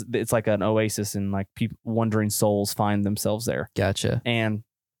 It's like an oasis, and like people, wandering souls find themselves there. Gotcha. And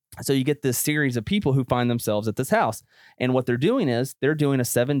so you get this series of people who find themselves at this house, and what they're doing is they're doing a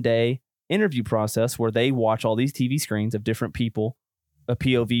 7-day interview process where they watch all these TV screens of different people, a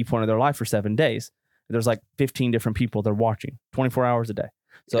POV point of their life for 7 days. There's like 15 different people they're watching 24 hours a day.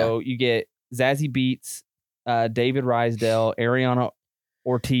 So you get Zazie Beetz, David Rysdale, Ariana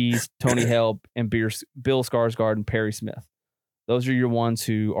Ortiz, Tony Hale, and Bill Skarsgård and Perry Smith. Those are your ones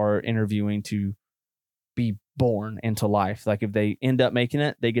who are interviewing to be born into life. Like if they end up making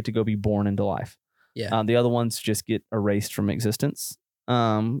it, they get to go be born into life. Yeah. The other ones just get erased from existence,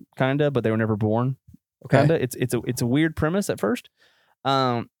 kind of, but they were never born. Okay. Kind of. It's a weird premise at first.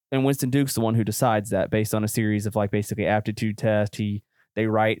 And Winston Duke's the one who decides that based on a series of like basically aptitude tests.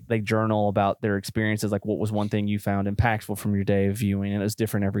 They journal about their experiences, like what was one thing you found impactful from your day of viewing, and it was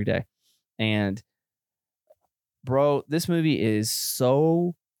different every day. And bro, this movie is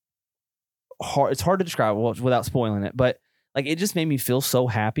so hard. It's hard to describe without spoiling it, but like it just made me feel so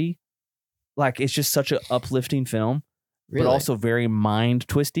happy. Like it's just such an uplifting film, but also very mind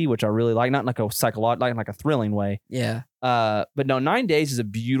twisty, which I really like. Not in like a psychological, like a thrilling way. Yeah. But no, 9 Days is a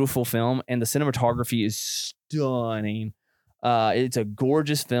beautiful film, and the cinematography is stunning. It's a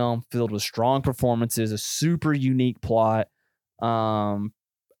gorgeous film filled with strong performances, a super unique plot.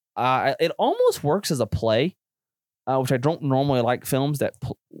 It almost works as a play, which I don't normally like films that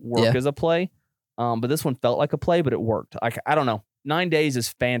work as a play. But this one felt like a play, but it worked. I don't know. 9 Days is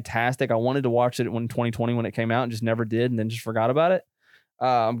fantastic. I wanted to watch it in 2020 when it came out and just never did, and then just forgot about it.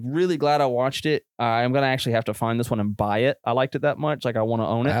 I'm really glad I watched it. I'm gonna actually have to find this one and buy it. I liked it that much. Like I want to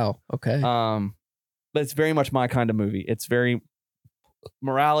own it. Wow. Okay. But it's very much my kind of movie. It's very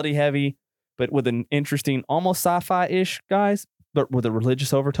morality heavy, but with an interesting, almost sci-fi-ish, guys, but with a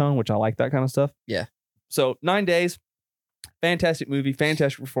religious overtone, which I like that kind of stuff. Yeah. So 9 Days, fantastic movie,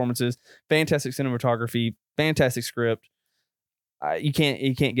 fantastic performances, fantastic cinematography, fantastic script. You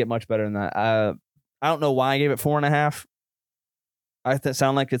can't get much better than that. I don't know why I gave it 4.5.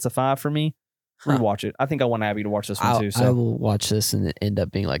 Sound like it's a 5 for me. Rewatch it. I think I want Abby to watch this one too. So I will watch this and it end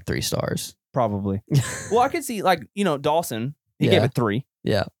up being like 3 stars. Probably. Well, I could see Dawson. He gave it 3.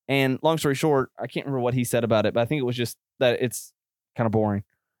 Yeah. And long story short, I can't remember what he said about it, but I think it was just that it's kind of boring.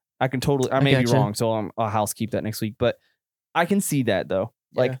 I may be wrong, so I'll housekeep that next week. But I can see that though.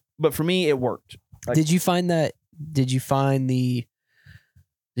 But for me, it worked. Like, Did you find the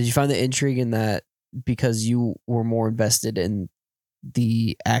intrigue in that because you were more invested in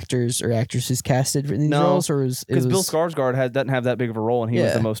the actors or actresses casted in these roles, or because Bill Skarsgård doesn't have that big of a role, and he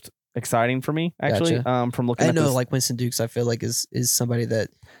was the most exciting for me actually. Gotcha. From looking, like Winston Dukes, I feel like is somebody that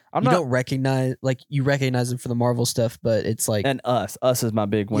don't recognize. Like you recognize him for the Marvel stuff, but it's like Us is my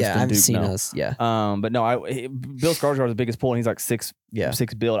big Winston. Yeah, I've Duke seen now. Us. Yeah. But no, Bill Skarsgård is the biggest pull, and he's like 6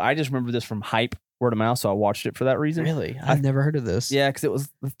 build. I just remember this from hype. Word of mouth, so I watched it for that reason. Really? I've never heard of this. Yeah, because it was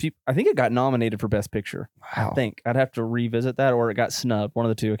I think it got nominated for Best Picture. Wow. I think I'd have to revisit that, or it got snubbed. One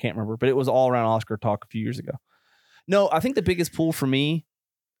of the two, I can't remember. But it was all around Oscar talk a few years ago. No, I think the biggest pull for me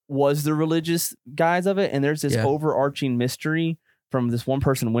was the religious guys of it, and there's this overarching mystery from this one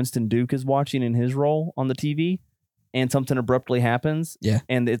person Winston Duke is watching in his role on the TV, and something abruptly happens. Yeah,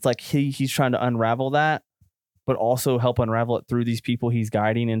 and it's like he's trying to unravel that, but also help unravel it through these people he's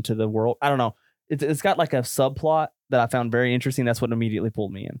guiding into the world. I don't know. It's got like a subplot that I found very interesting. That's what immediately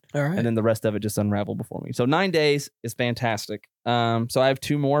pulled me in. All right. And then the rest of it just unraveled before me. So 9 Days is fantastic. So I have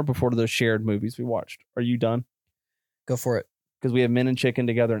 2 more before the shared movies we watched. Are you done? Go for it. Because we have Men in Chicken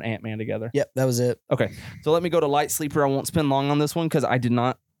together and Ant-Man together. Yep, that was it. Okay. So let me go to Light Sleeper. I won't spend long on this one because I did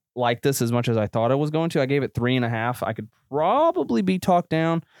not like this as much as I thought I was going to. I gave it 3.5. I could probably be talked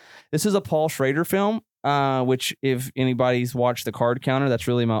down. This is a Paul Schrader film. Which if anybody's watched the card counter, that's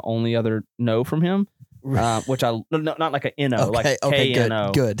really my only other no from him. Which not like a NO, like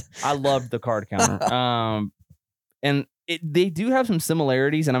KNO. Good. I loved the card counter. And they do have some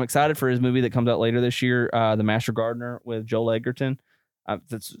similarities, and I'm excited for his movie that comes out later this year, The Master Gardener with Joel Edgerton.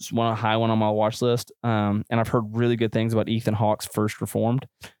 That's a high one on my watch list. And I've heard really good things about Ethan Hawke's First Reformed.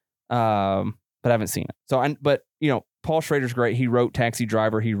 But I haven't seen it. So but Paul Schrader's great. He wrote Taxi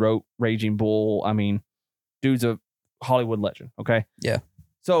Driver. He wrote Raging Bull. I mean, dude's a Hollywood legend. Okay. Yeah.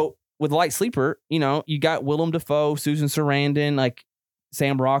 So with Light Sleeper, you got Willem Dafoe, Susan Sarandon, like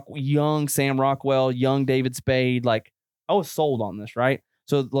young Sam Rockwell, young David Spade. Like I was sold on this, right?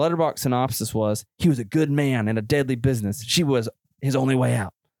 So the Letterboxd synopsis was he was a good man in a deadly business. She was his only way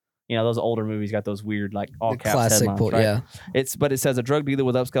out. Those older movies got those weird, like all caps classic headlines, right? But it says a drug dealer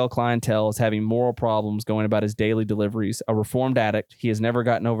with upscale clientele is having moral problems going about his daily deliveries. A reformed addict, he has never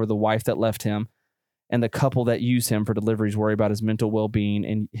gotten over the wife that left him, and the couple that use him for deliveries worry about his mental well-being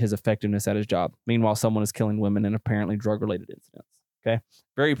and his effectiveness at his job. Meanwhile, someone is killing women in apparently drug-related incidents. Okay,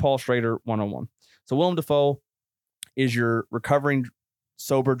 very Paul Schrader 101. So Willem Dafoe is your recovering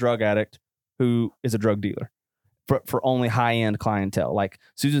sober drug addict who is a drug dealer for only high-end clientele. Like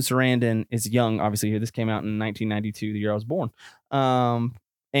Susan Sarandon is young, obviously. This came out in 1992, the year I was born.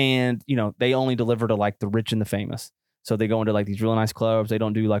 And they only deliver to like the rich and the famous. So they go into like these really nice clubs. They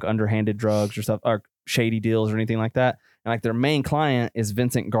don't do like underhanded drugs or stuff or shady deals or anything like that. And like their main client is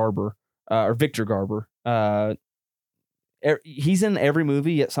Victor Garber, he's in every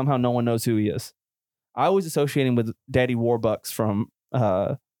movie, yet somehow no one knows who he is. I always associate him with Daddy Warbucks from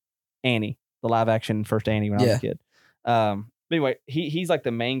Annie, the live action first Annie when I was a kid. But anyway, he's like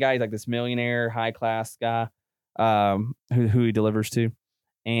the main guy. He's like this millionaire, high class guy who he delivers to.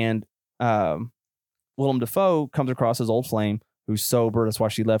 And Willem Dafoe comes across his old flame who's sober. That's why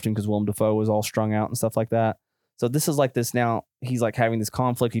she left him, because Willem Dafoe was all strung out and stuff like that. So this is like this now. He's like having this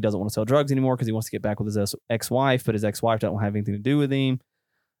conflict. He doesn't want to sell drugs anymore because he wants to get back with his ex-wife, but his ex-wife doesn't have anything to do with him.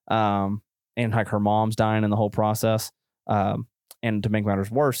 And like her mom's dying in the whole process. And to make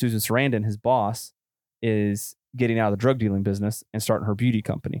matters worse, Susan Sarandon, his boss, is getting out of the drug dealing business and starting her beauty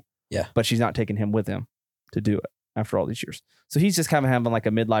company. Yeah. But she's not taking him with him to do it after all these years. So he's just kind of having like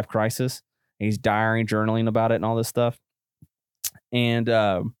a midlife crisis. And he's diarying, journaling about it and all this stuff. And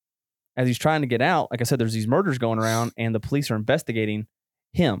as he's trying to get out, like I said, there's these murders going around and the police are investigating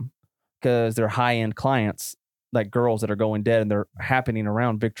him because they're high-end clients, like girls that are going dead, and they're happening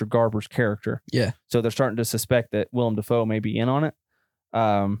around Victor Garber's character. Yeah. So they're starting to suspect that Willem Dafoe may be in on it.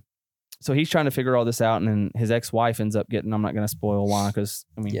 So he's trying to figure all this out, and then his ex-wife ends up getting, I'm not going to spoil why, because,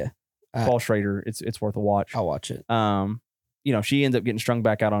 I mean, Paul Schrader, it's worth a watch. I'll watch it. She ends up getting strung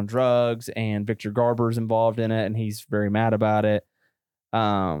back out on drugs, and Victor Garber's involved in it, and he's very mad about it.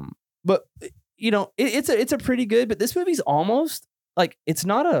 But it's a pretty good, but this movie's almost like, it's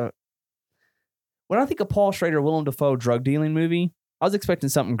not a, when I think of Paul Schrader, Willem Dafoe drug dealing movie, I was expecting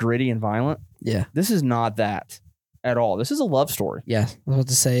something gritty and violent. Yeah. This is not that at all. This is a love story. Yeah. I was about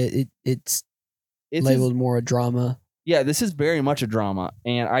to say it's labeled more a drama. Yeah. This is very much a drama.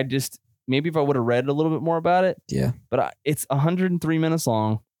 And I just, maybe if I would have read a little bit more about it. Yeah. But it's 103 minutes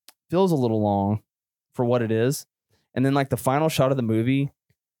long. Feels a little long for what it is. And then like the final shot of the movie,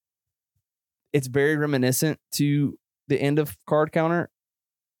 it's very reminiscent to the end of Card Counter.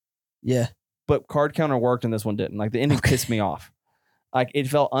 Yeah. But Card Counter worked and this one didn't. Like the ending pissed me off. Like it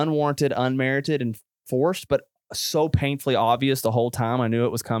felt unwarranted, unmerited, and forced, but so painfully obvious the whole time. I knew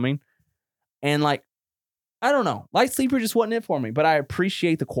it was coming. And like, I don't know. Light Sleeper just wasn't it for me, but I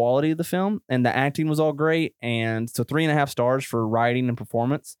appreciate the quality of the film and the acting was all great. And so 3.5 stars for writing and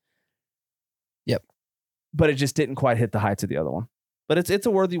performance. Yep. But it just didn't quite hit the heights of the other one. But it's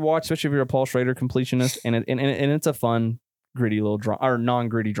a worthy watch, especially if you're a Paul Schrader completionist, and it's a fun, gritty little drama or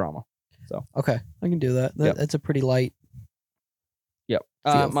non-gritty drama. So okay, I can do that. That's a pretty light. Yep.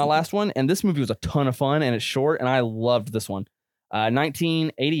 My last one, and this movie was a ton of fun, and it's short, and I loved this one.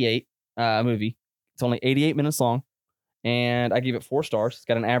 1988 movie. It's only 88 minutes long, and I gave it 4 stars. It's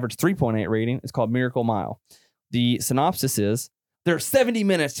got an average 3.8 rating. It's called Miracle Mile. The synopsis is: there are 70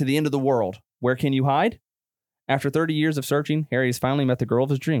 minutes to the end of the world. Where can you hide? After 30 years of searching, Harry has finally met the girl of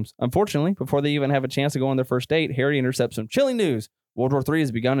his dreams. Unfortunately, before they even have a chance to go on their first date, Harry intercepts some chilling news. World War III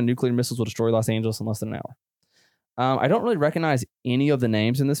has begun and nuclear missiles will destroy Los Angeles in less than an hour. I don't really recognize any of the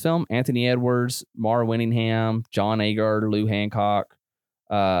names in this film. Anthony Edwards, Mara Winningham, John Agard, Lou Hancock.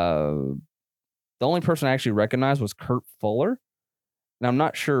 The only person I actually recognized was Kurt Fuller. And I'm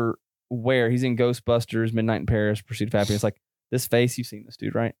not sure where. He's in Ghostbusters, Midnight in Paris, Pursuit of Happiness. Like this face, you've seen this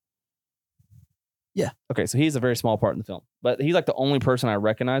dude, right? Yeah. Okay, so he's a very small part in the film, but he's like the only person I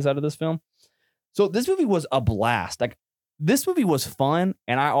recognize out of this film. So this movie was a blast. Like this movie was fun,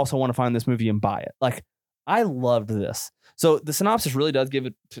 and I also want to find this movie and buy it. Like I loved this. So the synopsis really does give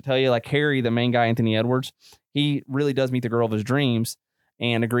it to tell you, like Harry, the main guy, Anthony Edwards, he really does meet the girl of his dreams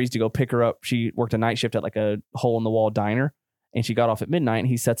and agrees to go pick her up. She worked a night shift at like a hole in the wall diner, and she got off at midnight. And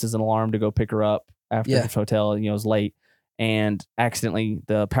he sets as an alarm to go pick her up after the hotel. And, is late. And accidentally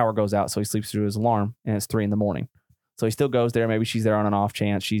the power goes out, so he sleeps through his alarm, and it's 3 a.m. So he still goes there. Maybe she's there on an off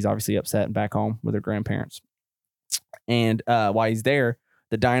chance. She's obviously upset and back home with her grandparents. And while he's there,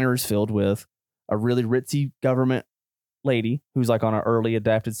 the diner is filled with a really ritzy government lady who's like on an early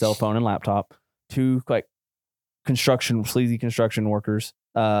adapted cell phone and laptop, 2 like sleazy construction workers,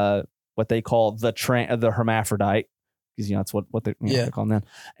 what they call the hermaphrodite, because that's what they call them then.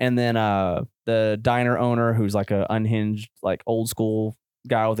 And then the diner owner who's like a unhinged, like old school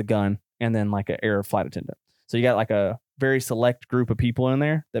guy with a gun, and then like an air flight attendant. So you got like a very select group of people in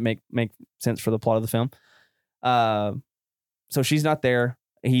there that make sense for the plot of the film. So she's not there.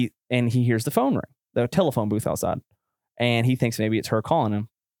 He hears the phone ring, the telephone booth outside, and he thinks maybe it's her calling him.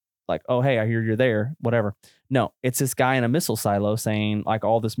 Like, oh, hey, I hear you're there, whatever. No, it's this guy in a missile silo saying like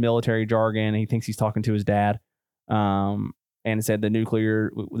all this military jargon. And he thinks he's talking to his dad. And it said the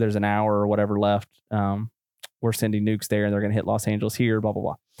nuclear, there's an hour or whatever left. We're sending nukes there and they're going to hit Los Angeles here, blah,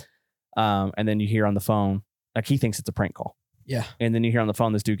 blah, blah. And then you hear on the phone, like he thinks it's a prank call. Yeah. And then you hear on the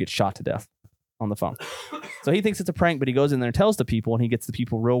phone, this dude gets shot to death on the phone. So he thinks it's a prank, but he goes in there and tells the people, and he gets the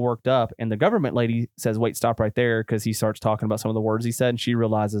people real worked up. And the government lady says, wait, stop right there, because he starts talking about some of the words he said, and she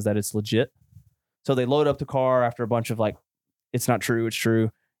realizes that it's legit. So they load up the car after a bunch of like, it's not true, it's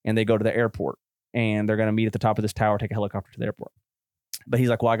true. And they go to the airport, and they're going to meet at the top of this tower, take a helicopter to the airport. But he's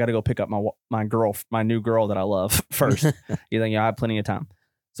like, well, I got to go pick up my new girl that I love first. He's like, yeah, I have plenty of time.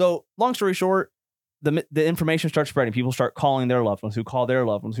 So long story short, the information starts spreading. People start calling their loved ones, who call their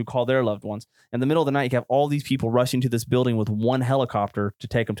loved ones, who call their loved ones. In the middle of the night, you have all these people rushing to this building with one helicopter to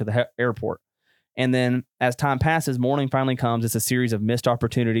take them to the airport. And then as time passes, morning finally comes. It's a series of missed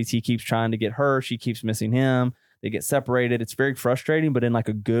opportunities. He keeps trying to get her. She keeps missing him. They get separated. It's very frustrating, but in like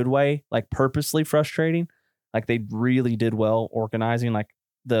a good way, like purposely frustrating. Like they really did well organizing,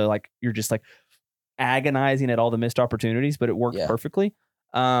 you're just like agonizing at all the missed opportunities, but it worked perfectly.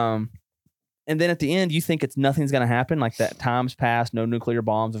 And then at the end, you think nothing's going to happen. Like that time's passed, no nuclear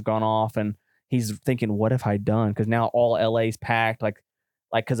bombs have gone off. And he's thinking, what have I done? Because now all LA's packed, like,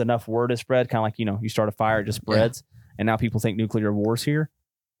 because enough word is spread, kind of like, you start a fire, it just spreads. And now people think nuclear war's here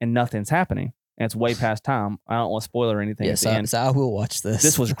and nothing's happening. And it's way past time. I don't want to spoil or anything. Yes, so I will watch this.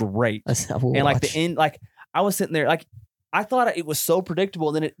 This was great. The end, I was sitting there, like, I thought it was so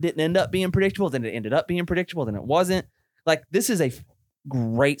predictable. Then it didn't end up being predictable. Then it ended up being predictable. Then it wasn't. Like, this is a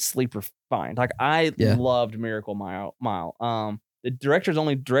great sleeper find. Like, I loved Miracle Mile. The director's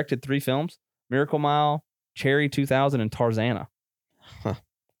only directed 3 films: Miracle Mile, Cherry 2000, and Tarzana. Huh.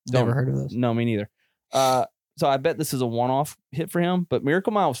 Never heard of those. No, me neither. So I bet this is a one-off hit for him. But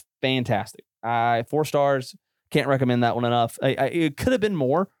Miracle Mile was fantastic. 4 stars. Can't recommend that one enough. It could have been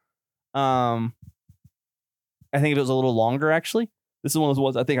more. I think if it was a little longer, actually. This is one of those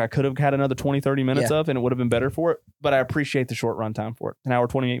ones I think I could have had another 20, 30 minutes of, and it would have been better for it. But I appreciate the short runtime for it. An hour,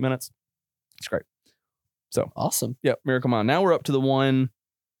 28 minutes. It's great. So awesome. Yeah, Miracle Mile. Now we're up to the one.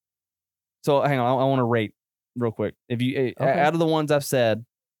 So hang on, I want to rate real quick. If you out of the ones I've said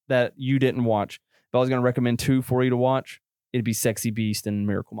that you didn't watch, if I was going to recommend 2 for you to watch, it'd be Sexy Beast and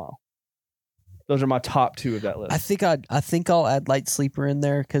Miracle Mile. Those are my top 2 of that list. I think I'll add Light Sleeper in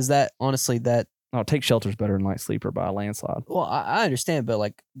there, because that honestly Take Shelter's better than Light Sleeper by a landslide. Well, I understand, but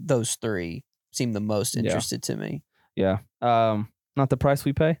like those 3 seem the most interested to me. Yeah. Not the price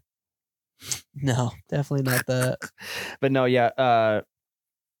we pay? No, definitely not that. But no,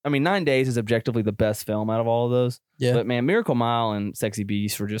 9 Days is objectively the best film out of all of those. Yeah. But man, Miracle Mile and Sexy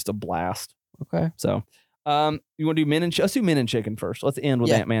Beast were just a blast. Okay. So, you want to do let's do Men and Chicken first. Let's end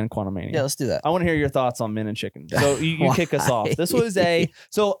with Ant-Man and Quantumania. Yeah, let's do that. I want to hear your thoughts on Men and Chicken. So you kick us off. This was I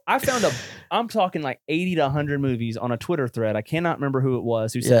found I'm talking like 80 to 100 movies on a Twitter thread. I cannot remember who it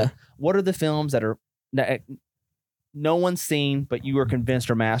was who said, what are the films that no one's seen, but you were convinced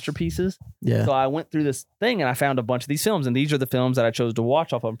are masterpieces? Yeah. So I went through this thing and I found a bunch of these films, and these are the films that I chose to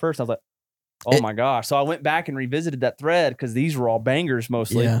watch off of them first. I was like, oh my gosh. So I went back and revisited that thread, because these were all bangers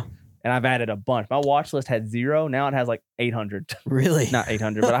mostly. Yeah. And I've added a bunch. My watch list had 0. Now it has like 800. Really? Not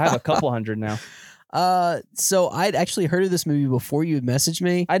 800, but I have a couple hundred now. So I'd actually heard of this movie before you had messaged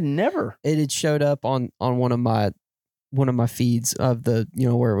me. I'd never. It had showed up on one of my feeds of the,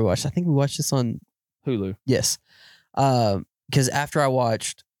 where we watched. I think we watched this on Hulu. Yes. Because after I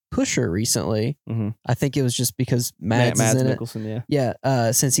watched Pusher recently, I think it was just because Mads is in Nicholson, it.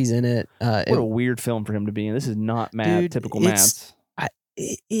 Yeah. Since he's in it. What a weird film for him to be in. This is not typical Mads.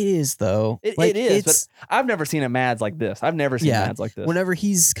 It is, though. It is, but I've never seen a Mads like this. I've never seen Mads like this. Whenever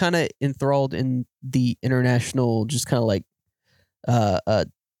he's kind of enthralled in the international, just kind of like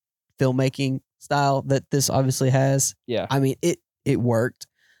filmmaking style that this obviously has. Yeah. I mean, it worked.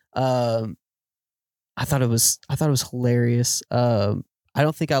 I thought it was hilarious. I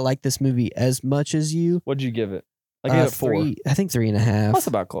don't think I like this movie as much as you. What'd you give it? I gave it 4. I think 3.5. That's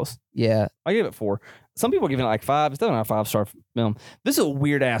about close. Yeah. I gave it 4. Some people are giving it like 5. It's still not a 5-star film. This is a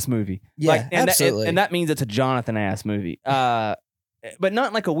weird ass movie. Yeah, absolutely. And that means it's a Jonathan ass movie. But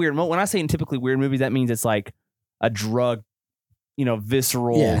not like a weird movie. When I say in typically weird movies, that means it's like a drug,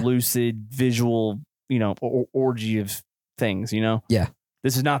 visceral, lucid, visual, orgy of things, Yeah.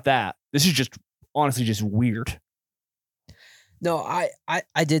 This is not that. This is just honestly just weird. No,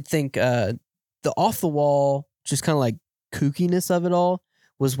 I did think the off the wall, just kind of like kookiness of it all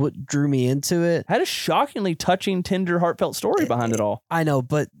was what drew me into it. Had a shockingly touching, tender, heartfelt story behind it all. I know,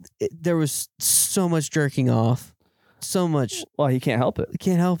 but there was so much jerking off. So much. Well, he can't help it. He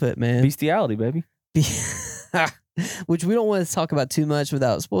can't help it, man. Bestiality, baby. Which we don't want to talk about too much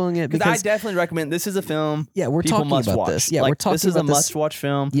without spoiling it. Because I definitely recommend, this is a film. Yeah, we're talking about watch. this. Yeah, we're talking about this. This is a must-watch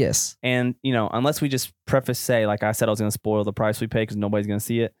film. Yes. And, unless we just say, like I said, I was going to spoil the price we pay because nobody's going to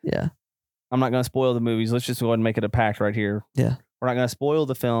see it. Yeah. I'm not going to spoil the movies. Let's just go ahead and make it a pact right here. Yeah. We're not going to spoil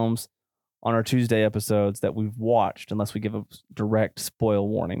the films. on our Tuesday episodes that we've watched, unless we give a direct spoil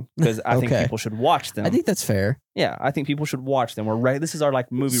warning, because I think people should watch them. I think that's fair. Yeah, I think people should watch them. This is our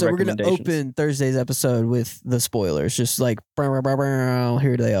like movie recommendations. So we're gonna open Thursday's episode with the spoilers, just like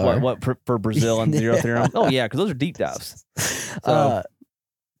here they are. What for Brazil and Zero Theorem? Oh yeah, because those are deep dives. So.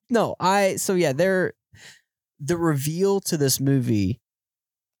 The reveal to this movie,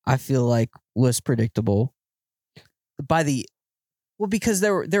 I feel like, was predictable. Because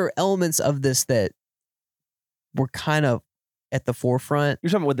there were elements of this that were kind of at the forefront.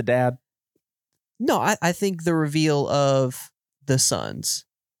 You're talking with the dad? No, I think the reveal of the sons.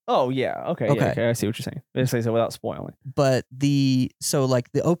 Oh yeah, okay. I see what you're saying. I say so without spoiling. But the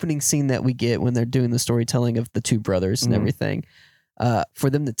opening scene that we get when they're doing the storytelling of the two brothers and everything, for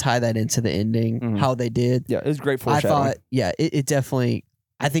them to tie that into the ending, how they did, it was great foreshadowing. I thought, it definitely.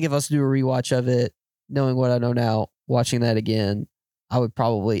 I think if I was to do a rewatch of it, knowing what I know now, watching that again, I would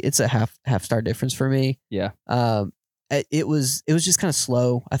probably. It's a half star difference for me. Yeah. It was just kind of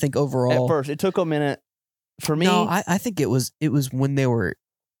slow. I think overall. At first, it took a minute for me. No, I think it was when they were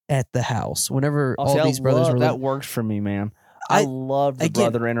at the house. Whenever these brothers were. That works for me, man. I loved the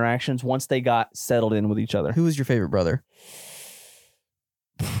brother interactions once they got settled in with each other. Who was your favorite brother?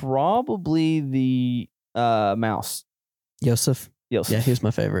 Probably the mouse. Yosef. Yeah, he was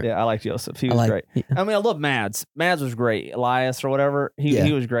my favorite. Yeah, I liked Yosef. He was great. Yeah. I mean, I love Mads. Mads was great. Elias or whatever.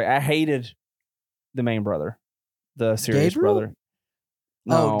 He was great. I hated the main brother, the serious brother.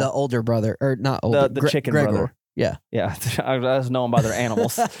 No. Oh, the older brother, or not older. The chicken Gregor. brother. Yeah. I just know them by their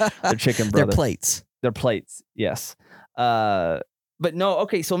animals. Their chicken brother. Their plates. Yes. But no.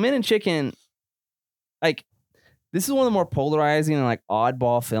 Okay. So Men in Chicken, like, this is one of the more polarizing and like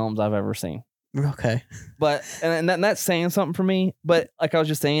oddball films I've ever seen. Okay. But and that's saying something for me. But like I was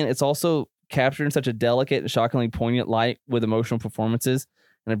just saying, it's also captured in such a delicate and shockingly poignant light with emotional performances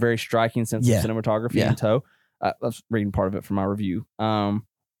and a very striking sense of cinematography in tow. I was reading part of it from my review. But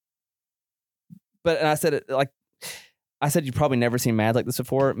and I said you've probably never seen Mads like this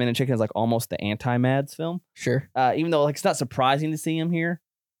before. Men in Chicken is like almost the anti-Mads film. Sure. Even though like it's not surprising to see him here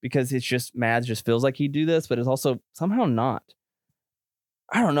because it's just Mads just feels like he'd do this, but it's also somehow not.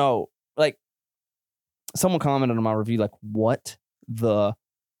 I don't know. Like someone commented on my review, like, what the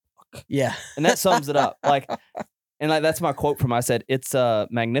fuck? Yeah. And that sums it up. Like, and like that's my quote from I said, it's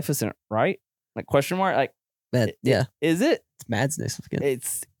magnificent, right? Like question mark. Like is it? It's magnificent.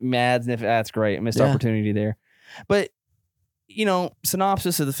 It's magnificent. That's great. Missed opportunity there. But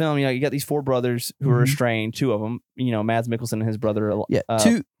synopsis of the film, you got these four brothers who are estranged, two of them, Mads Mikkelsen and his brother.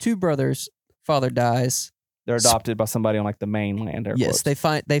 Two brothers, father dies. They're adopted by somebody on like the mainland. Yes, they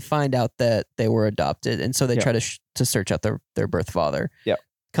find out that they were adopted, and so they try to search out their birth father. Yep.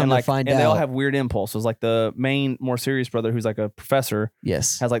 Find out, they all have weird impulses. Like the main, more serious brother, who's like a professor,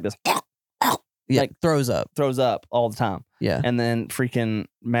 has like this, like throws up all the time. Yeah. And then freaking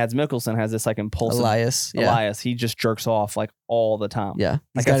Mads Mikkelsen has this like impulsive Elias. He just jerks off like all the time. Yeah.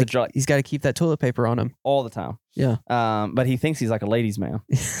 He's got to keep that toilet paper on him all the time. Yeah. But he thinks he's like a ladies' man.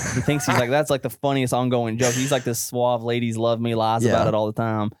 He thinks he's like, that's like the funniest ongoing joke. He's like this suave ladies love me, lies about it all the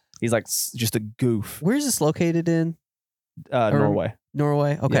time. He's like just a goof. Where's this located in? Norway.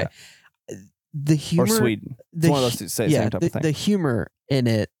 Okay. Yeah. The humor. Or Sweden. It's one of those two say the same type of thing. The humor in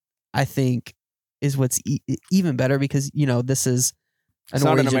it, I think, is what's even better because this is it's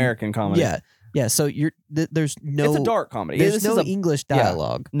not an American comedy. Yeah. So there's no. It's a dark comedy. There's no English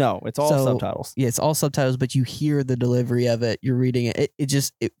dialogue. Yeah. No, it's all subtitles. Yeah, it's all subtitles, but you hear the delivery of it. You're reading it. It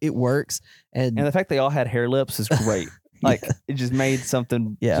just works. And the fact they all had hair lips is great. Like it just made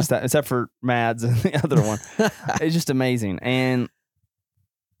something. Yeah. Just that, except for Mads and the other one, it's just amazing. And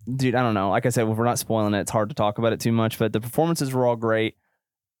dude, I don't know. Like I said, if we're not spoiling it, it's hard to talk about it too much. But the performances were all great.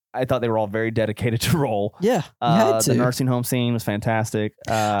 I thought they were all very dedicated to role. Yeah, the nursing home scene was fantastic.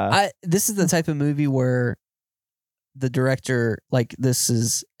 This is the type of movie where the director, like, this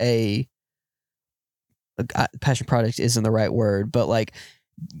is a passion project isn't the right word, but like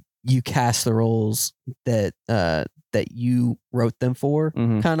you cast the roles that you wrote them for,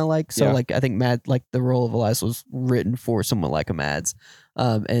 kind of like. So like I think like the role of Elias was written for someone like a Mads,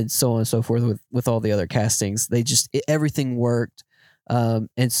 and so on and so forth with all the other castings. They everything worked.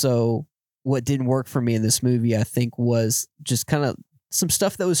 And so what didn't work for me in this movie, I think, was just kind of some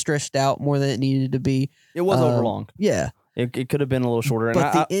stuff that was stretched out more than it needed to be. It was overlong. Yeah. It could have been a little shorter.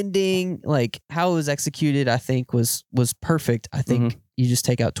 But the ending, like how it was executed, I think was perfect. I think you just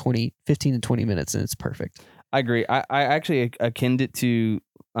take out 15 to 20 minutes and it's perfect. I agree. I actually akined it to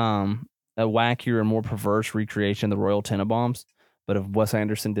a wackier and more perverse recreation of the Royal Tenenbaums, but if Wes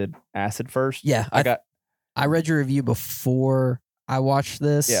Anderson did Acid first. Yeah. I read your review before I watched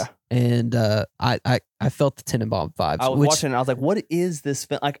this, and I felt the Tenenbaum vibes. I was watching, and I was like, "What is this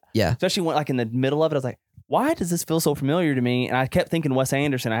film?" Like, especially when, like, in the middle of it, I was like, "Why does this feel so familiar to me?" And I kept thinking Wes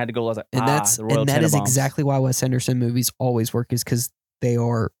Anderson. I had to go. I was like, that is exactly why Wes Anderson movies always work, is because they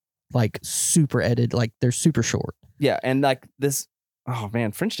are like super edited, like they're super short. Yeah, and like this. Oh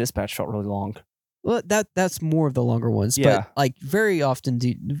man, French Dispatch felt really long. Well, that's more of the longer ones. But like very often,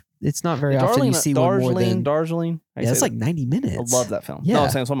 it's not very often you see one more than Darjeeling. Yeah, it's like 90 minutes. I love that film. Yeah, no, I'm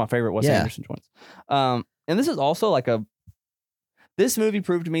saying it's one of my favorite Wes Anderson joints. And this is also like this movie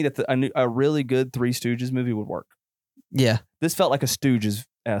proved to me that a really good Three Stooges movie would work. Yeah, this felt like a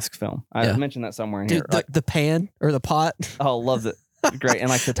Stooges-esque film. I mentioned that somewhere in here. The pan or the pot. Oh, loved it. Great, and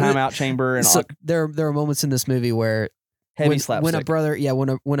like the timeout chamber, and so there are moments in this movie where. Heavy slapstick. When a brother,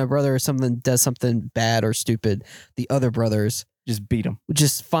 when a brother or something does something bad or stupid, the other brothers just beat them.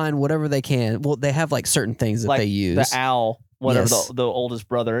 Just find whatever they can. Well, they have like certain things that they use. The owl, whatever the oldest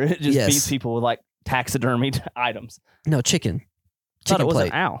brother, it just beats people with like taxidermied items. No, chicken. Chicken plate. Was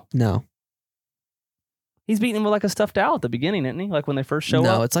an owl. No. He's beating him with like a stuffed owl at the beginning, isn't he? Like when they first show up.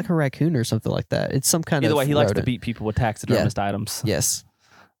 No, it's like a raccoon or something like that. It's some kind of. Either way, he likes to beat people with taxidermist items. Yes.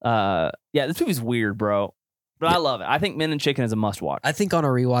 This movie's weird, bro. But I love it. I think Men and Chicken is a must watch. I think on a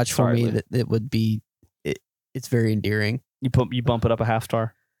rewatch for me that it would be it's very endearing. You bump it up a half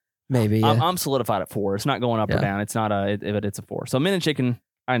star? Maybe. Yeah. I'm solidified at 4. It's not going up or down. It's not it's a 4. So Men and Chicken,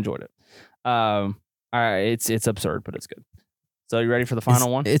 I enjoyed it. All right, it's absurd, but it's good. So you ready for the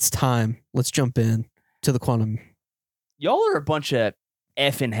final one? It's time. Let's jump in to the quantum. Y'all are a bunch of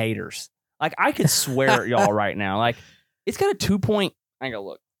effing haters. Like I could swear at y'all right now. Like it's got a 2 point. I gotta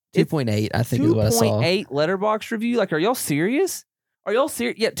look. 2.8, I think is what I saw. 2.8 Letterboxd review. Like, are y'all serious? Are y'all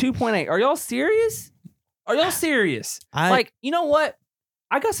serious? Yeah, 2.8. Are y'all serious? Are y'all serious? Like, you know what?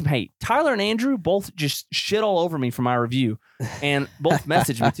 I got some hate. Tyler and Andrew both just shit all over me for my review, and both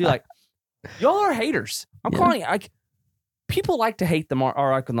messaged me too. Like, y'all are haters. I'm calling you. Like, people like to hate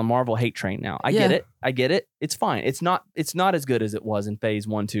on the Marvel hate train now. I get it. It's fine. It's not as good as it was in Phase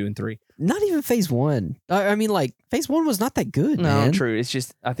 1, 2, and 3. Not even Phase 1. I mean, like Phase 1 was not that good. No, man. True. It's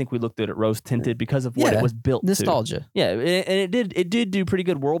just I think we looked at it rose tinted because of what it was built. Nostalgia. To. Yeah, and it did do pretty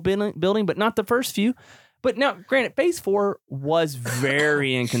good world building, but not the first few. But now, granted, Phase 4 was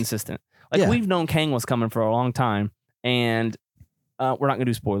very inconsistent. Like we've known Kang was coming for a long time, and we're not going to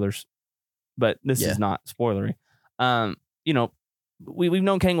do spoilers, but this is not spoilery. You know, we've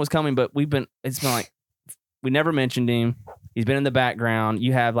known Kang was coming, but it's been like we never mentioned him. He's been in the background.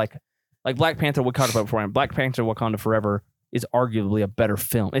 You have like Black Panther. We talked about before. Black Panther: Wakanda Forever is arguably a better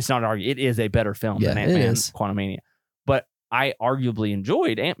film. It's not it is a better film than Ant-Man: Quantumania. But I arguably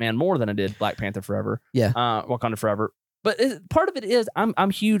enjoyed Ant-Man more than I did Black Panther Forever. Yeah, Wakanda Forever. But part of it is I'm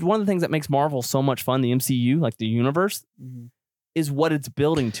huge. One of the things that makes Marvel so much fun, the MCU, like the universe, is what it's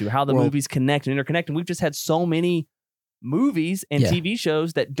building to, how the movies connect and interconnect. And we've just had so many movies and TV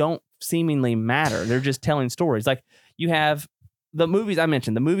shows that don't seemingly matter. They're just telling stories. Like you have the movies I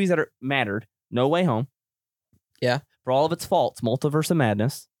mentioned, the movies that are mattered. No Way Home. Yeah. For all of its faults, Multiverse of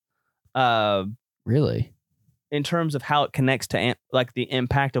Madness. Really? In terms of how it connects to like the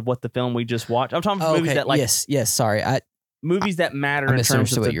impact of what the film we just watched. I'm talking about movies that like yes. Sorry, movies that matter in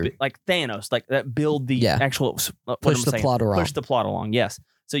terms of like Thanos, like that build the actual push the plot along. Push the plot along. Yes.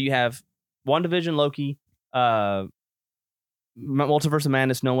 So you have WandaVision, Loki, Multiverse of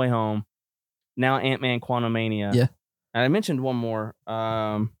Madness, No Way Home, now Ant-Man, Quantumania. Yeah. And I mentioned one more.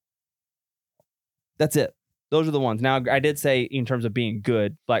 That's it. Those are the ones. Now, I did say in terms of being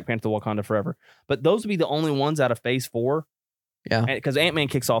good, Black Panther, Wakanda Forever. But those would be the only ones out of Phase 4. Yeah. Because Ant-Man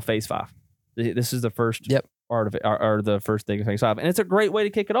kicks off Phase 5. This is the first part of it, or the first thing of Phase 5. And it's a great way to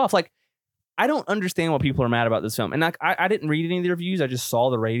kick it off. Like, I don't understand why people are mad about this film. And like, I didn't read any of the reviews. I just saw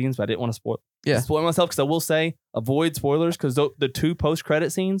the ratings, but I didn't want to spoil myself, because I will say avoid spoilers, because the 2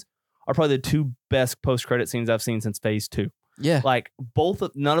 post-credit scenes are probably the 2 best post-credit scenes I've seen since Phase 2. Yeah. Like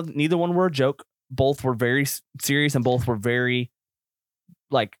neither one were a joke. Both were very serious, and both were very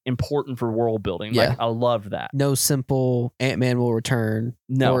like important for world building. Yeah. Like I loved that. No simple Ant-Man will return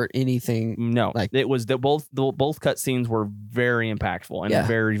or anything. No, like it was that both cut scenes were very impactful and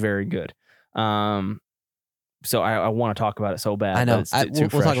very, very good. So I want to talk about it so bad. I know. We'll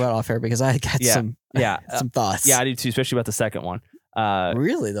talk about it off air, because I got some thoughts. Yeah, I do too, especially about the second one.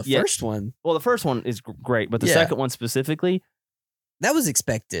 Really, the first one? Well, the first one is great, but the second one specifically, that was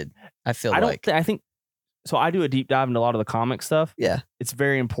expected. I feel I think so. I do a deep dive into a lot of the comic stuff. Yeah, it's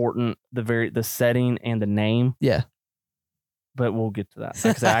very important. The setting and the name. Yeah, but we'll get to that.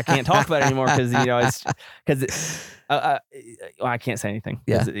 Like I said, I can't talk about it anymore because I can't say anything.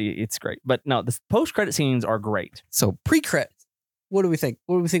 Yeah, it's great. But no, the post credit scenes are great. So pre-credits. what do we think?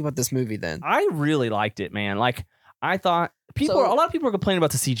 What do we think about this movie then? I really liked it, man. Like, I thought a lot of people are complaining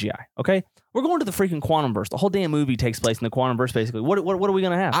about the CGI. Okay, we're going to the freaking Quantumverse. The whole damn movie takes place in the Quantumverse, basically. What are we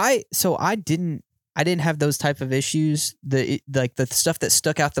gonna have? I didn't have those type of issues. The stuff that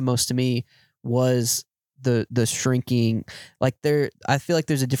stuck out the most to me was the shrinking. Like I feel like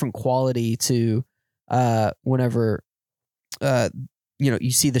there's a different quality to whenever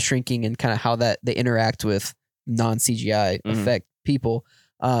you see the shrinking and kind of how that they interact with non CGI effect people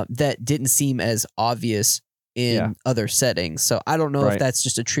that didn't seem as obvious in other settings. So I don't know if that's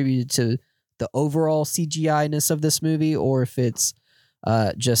just attributed to the overall CGI-ness of this movie or if it's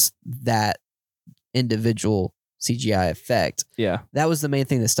just that individual CGI effect. Yeah. That was the main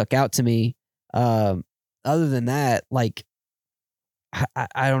thing that stuck out to me. Other than that, like,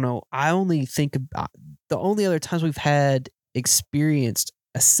 I don't know. I only think about the only other times we've had experienced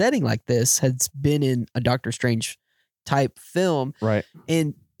a setting like this has been in a Doctor Strange type film. Right.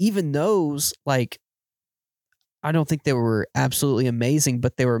 And even those, like, I don't think they were absolutely amazing,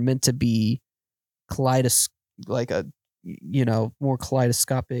 but they were meant to be more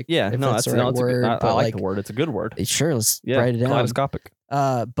kaleidoscopic. Yeah, no, that's a word. I like the word. It's a good word. Sure, let's write it down. Kaleidoscopic.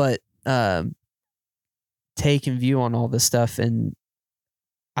 But taking view on all this stuff, and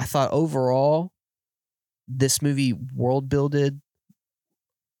I thought overall, this movie world builded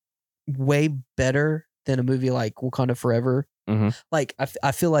way better than a movie like Wakanda Forever. Mm-hmm. Like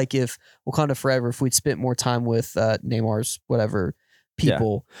I feel like if Wakanda Forever, if we'd spent more time with Neymar's whatever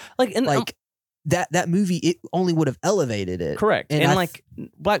people, that movie, it only would have elevated it. Correct. And like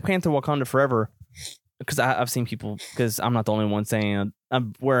Black Panther, Wakanda Forever, because I've seen people, because I'm not the only one saying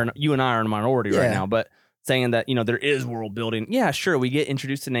you and I are in a minority right now, but saying that there is world building. Yeah, sure, we get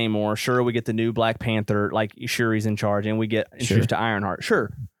introduced to Namor. Sure, we get the new Black Panther, like Shuri's in charge, and we get introduced to Ironheart.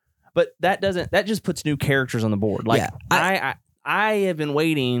 Sure. But that just puts new characters on the board. Like I have been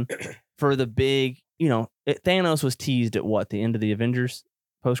waiting for the big, Thanos was teased at the end of the Avengers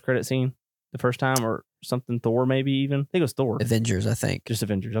post-credit scene the first time, or something. Thor, maybe even. I think it was Thor. Avengers, I think. Just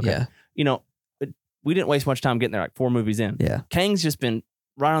Avengers. Okay. Yeah. We didn't waste much time getting there. Like 4 movies in. Yeah. Kang's just been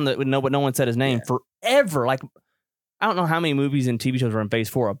right on but no one said his name forever. Like, I don't know how many movies and TV shows were in Phase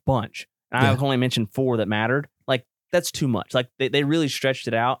 4. A bunch. And I've only mentioned 4 that mattered. Like, that's too much. Like, they really stretched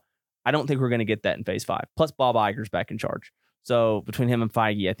it out. I don't think we're going to get that in Phase 5. Plus, Bob Iger's back in charge. So between him and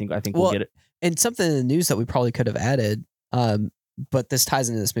Feige, I think we'll get it. And something in the news that we probably could have added, but this ties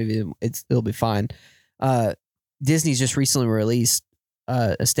into this movie. It'll be fine. Disney's just recently released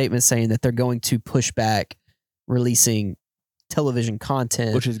a statement saying that they're going to push back releasing television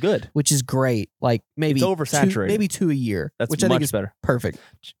content, which is good, which is great. Like maybe it's oversaturated, maybe 2 a year. That's which I think is better. Perfect.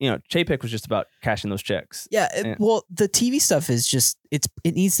 Chapek was just about cashing those checks. Yeah. Well, the TV stuff is just it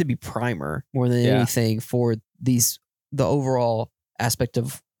needs to be primer more than anything for the overall aspect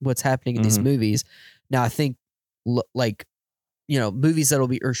of what's happening in these movies. Now, I think movies that'll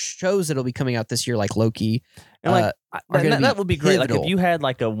be or shows that'll be coming out this year, like Loki, and that would be great. Pivotal. Like if you had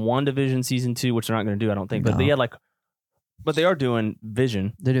like a WandaVision season 2, which they're not going to do, I don't think, but they had but they are doing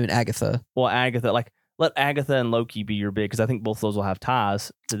Vision. They're doing Agatha. Well, Agatha, like let Agatha and Loki be your big, because I think both of those will have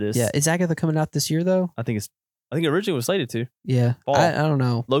ties to this. Yeah, is Agatha coming out this year though? I think it originally was slated to. Yeah, fall. I don't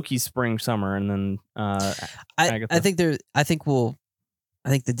know. Loki's spring, summer, and then Agatha. I think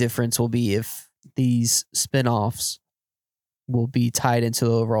the difference will be if these spinoffs will be tied into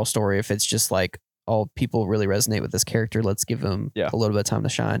the overall story. If it's just like, oh, people really resonate with this character, let's give them a little bit of time to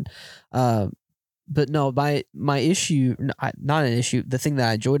shine. But no, my issue, not an issue. The thing that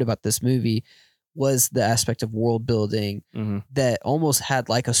I enjoyed about this movie was the aspect of world building that almost had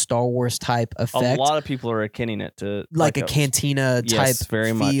like a Star Wars type effect. A lot of people are akinning it to like a cantina type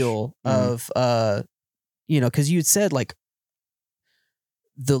very feel of because you had said like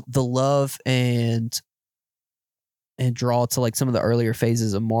the love and draw to like some of the earlier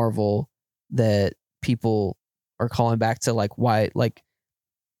phases of Marvel that people are calling back to, like why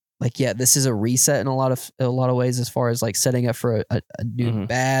this is a reset in a lot of ways as far as like setting up for a new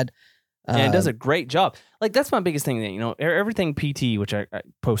bad. Yeah, it does a great job. Like that's my biggest thing. That everything PT, which I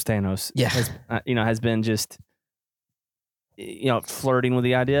post Thanos, has been just flirting with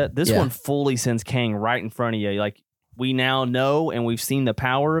the idea. This one fully sends Kang right in front of you. Like we now know, and we've seen the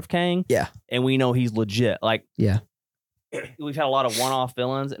power of Kang. Yeah, and we know he's legit. Like we've had a lot of one-off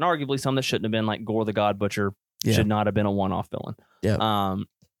villains, and arguably some that shouldn't have been, like Gore the God Butcher should not have been a one-off villain. Yeah.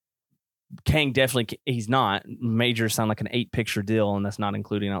 Kang definitely, he's not. Majors sound like an 8-picture deal, and that's not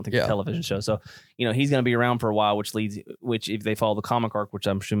including, I don't think, the television show. So, he's going to be around for a while, which if they follow the comic arc, which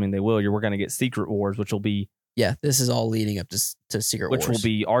I'm assuming they will, we're going to get Secret Wars, which will be... Yeah, this is all leading up to Secret Wars. Which will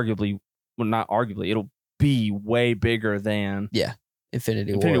be it'll be way bigger than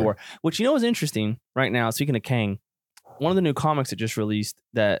Infinity War. Which is interesting right now. Speaking of Kang, one of the new comics that just released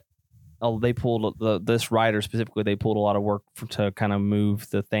that they pulled this writer specifically. They pulled a lot of work to kind of move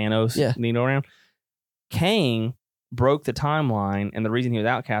the Thanos needle around. Kang broke the timeline, and the reason he was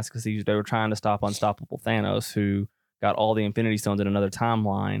outcast because they were trying to stop unstoppable Thanos, who got all the Infinity Stones in another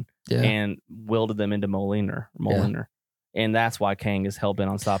timeline and wielded them into Mjolnir. And that's why Kang is hell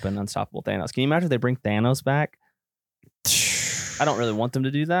bent on stopping unstoppable Thanos. Can you imagine if they bring Thanos back? I don't really want them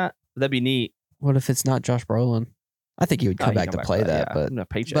to do that. But that'd be neat. What if it's not Josh Brolin? I think he would come back to play that, but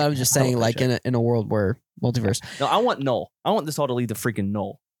I'm just saying, like in a world where multiverse. No, I want Null. I want this all to lead to freaking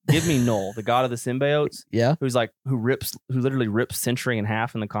Null. Give me Null, the god of the symbiotes. Yeah, who literally rips Sentry in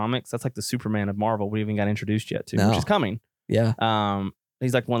half in the comics. That's like the Superman of Marvel. We haven't got introduced yet to, which is coming. Yeah.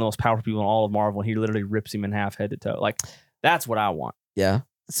 He's like one of the most powerful people in all of Marvel, and he literally rips him in half head to toe. Like, that's what I want. Yeah.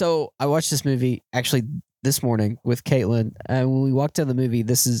 So I watched this movie actually this morning with Caitlin, and when we walked out of the movie,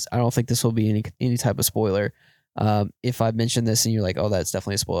 I don't think this will be any type of spoiler. If I mention this and you're like, oh, that's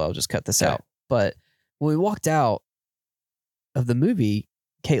definitely a spoiler, I'll just cut this out. But when we walked out of the movie,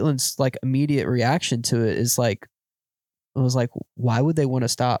 Caitlin's like immediate reaction to it is like, it was like, why would they want to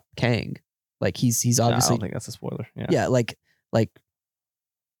stop Kang? Like he's obviously. I don't think that's a spoiler. Yeah. Yeah. Like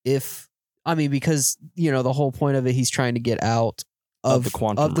because the whole point of it, he's trying to get out of the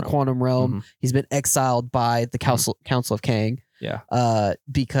quantum realm. Mm-hmm. He's been exiled by the Council of Kang. Yeah.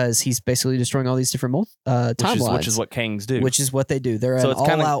 Because he's basically destroying all these different timelines. Which is what Kangs do. Which is what they do. They're in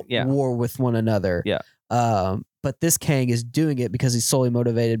all-out war with one another. Yeah. But this Kang is doing it because he's solely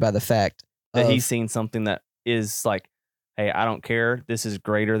motivated by the fact that he's seen something that is like, hey, I don't care. This is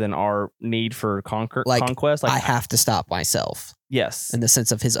greater than our need for conquest. Like, I have to stop myself. Yes. In the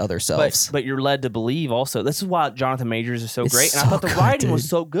sense of his other selves. But you're led to believe also. This is why Jonathan Majors is so great. And I thought the writing was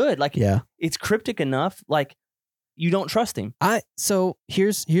so good. Like, it's cryptic enough. Like, you don't trust him. So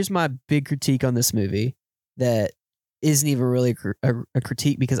here's my big critique on this movie that isn't even really a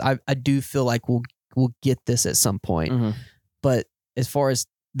critique, because I do feel like we'll get this at some point. Mm-hmm. But as far as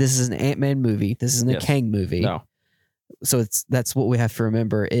this is an Ant-Man movie, this isn't a Kang movie. No. So that's what we have to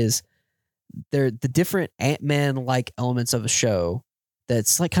remember is they're the different Ant-Man like elements of a show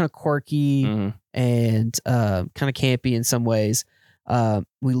that's like kind of quirky and kind of campy in some ways.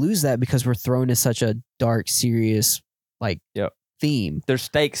 We lose that because we're thrown in such a dark, serious theme. There's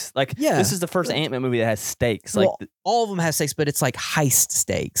stakes. Like, this is the first Ant-Man movie that has stakes. Like, all of them have stakes, but it's like heist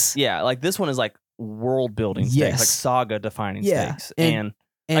stakes. Yeah, like this one is like world building stakes, like saga defining stakes, and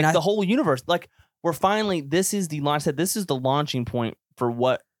like the whole universe. Like, we're finally. This is the launch. This is the launching point for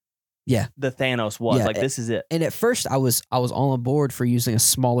what. Yeah, the Thanos was like. This is it. And at first, I was all on board for using a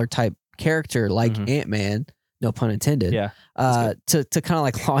smaller type character like Ant-Man. No pun intended. Yeah. To kind of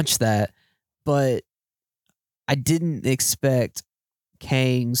like launch that, but I didn't expect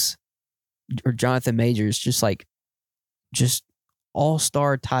Kang's or Jonathan Majors just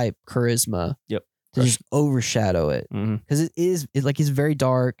all-star type charisma. Yep. To just overshadow it, because it's very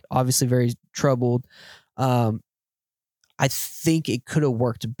dark, obviously very troubled. I think it could have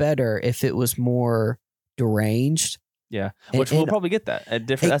worked better if it was more deranged. Yeah, which we'll probably get that at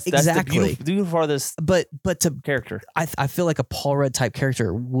different. That's exactly the beautiful part of this. But to character, I feel like a Paul Rudd type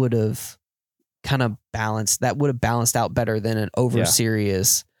character would have kind of balanced out better than an over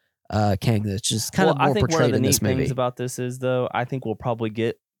serious Kang that's just kind of more portrayed in this movie. One of the neat things about this is, though, I think we'll probably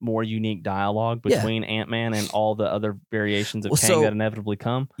get more unique dialogue between Ant-Man and all the other variations of Kang that inevitably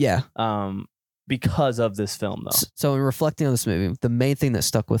come. Yeah. Because of this film, though. So in reflecting on this movie, the main thing that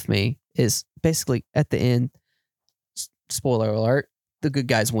stuck with me is basically at the end. Spoiler alert: the good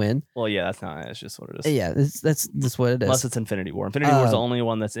guys win. Well, yeah, that's not. It's just what it is. Yeah, that's what it is. Unless it's Infinity War. Infinity War is the only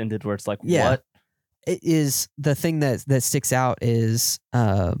one that's ended where it's like, what? It is the thing that sticks out is.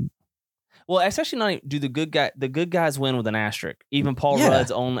 Well, especially not. Do the good guys win with an asterisk? Even Paul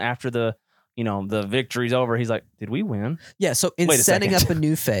Rudd's own after the victory's over, he's like, did we win? Yeah. So in setting up a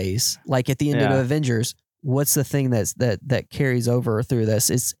new phase, like at the end of Avengers, what's the thing that carries over through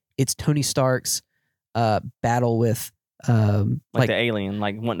this? It's Tony Stark's battle with. Like the alien,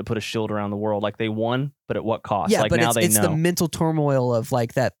 like wanting to put a shield around the world, like they won, but at what cost? Yeah, like but now it's know. The mental turmoil of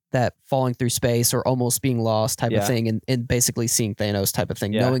like that falling through space or almost being lost type of thing, and basically seeing Thanos type of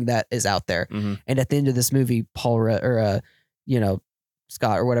thing, knowing that is out there. Mm-hmm. And at the end of this movie, Scott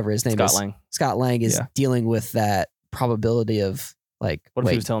or whatever his name is, Scott Lang is dealing with that probability of like, what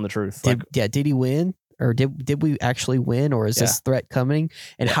if he was telling the truth? Did he win? Or did we actually win? Or is this threat coming?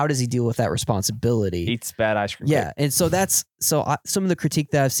 And how does he deal with that responsibility? Eats bad ice cream. Yeah, and so some of the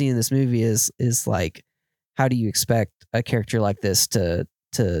critique that I've seen in this movie is like, how do you expect a character like this to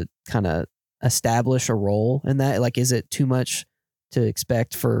kind of establish a role in that? Like, is it too much to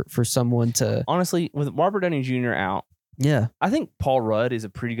expect for someone to honestly with Robert Downey Jr. out. Yeah, I think Paul Rudd is a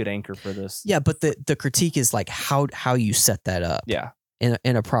pretty good anchor for this. Yeah, but the critique is like how you set that up. Yeah,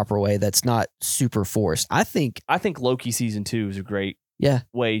 in a proper way that's not super forced. I think Loki season 2 is a great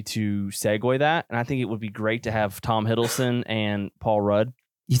way to segue that, and I think it would be great to have Tom Hiddleston and Paul Rudd.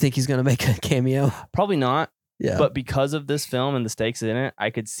 You think he's going to make a cameo? Probably not. Yeah, but because of this film and the stakes in it,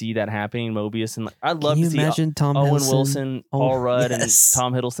 I could see that happening. Mobius and I'd love to see Tom Owen Hiddleston? Wilson, Paul Rudd, and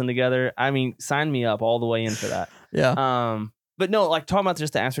Tom Hiddleston together. I mean, sign me up all the way in for that. Yeah. But no, like talking about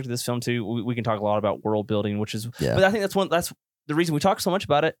just the aspect of this film too, we can talk a lot about world building, which is. Yeah. But I think that's the reason we talk so much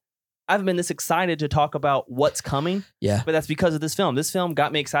about it. I haven't been this excited to talk about what's coming. Yeah. But that's because of this film. This film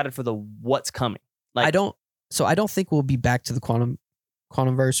got me excited for the what's coming. Like I don't think we'll be back to the quantum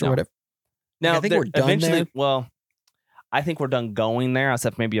verse or whatever. Now I think we're done eventually. there. Well, I think we're done going there,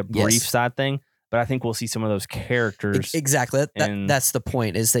 except maybe a brief side thing. But I think we'll see some of those characters. Exactly. That's the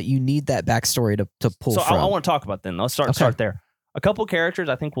point, is that you need that backstory to pull from. So I want to talk about them. Let's start there. A couple characters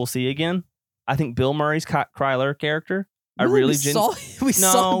I think we'll see again. I think Bill Murray's Kryler character. Really?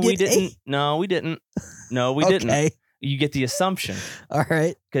 We didn't. No, we didn't. You get the assumption. All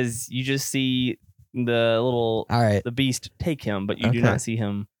right. Because you just see the beast take him, but you do not see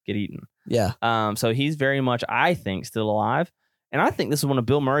him get eaten. Yeah. So he's very much, I think, still alive. And I think this is one of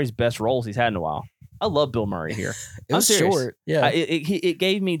Bill Murray's best roles he's had in a while. I love Bill Murray here. It was short. Yeah. It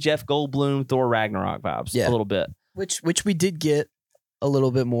gave me Jeff Goldblum, Thor Ragnarok vibes a little bit. Which we did get a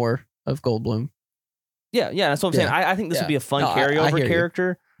little bit more of Goldblum. Yeah, that's what I'm saying. I think this would be a fun carryover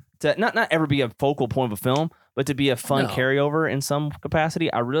character to not ever be a focal point of a film, but to be a fun carryover in some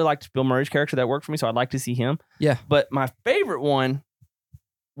capacity. I really liked Bill Murray's character. That worked for me, so I'd like to see him. Yeah. But my favorite one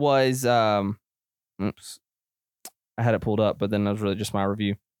was I had it pulled up, but then that was really just my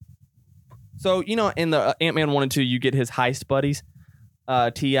review. So, in the Ant-Man 1 and 2, you get his heist buddies,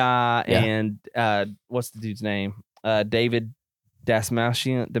 T.I. and what's the dude's name? David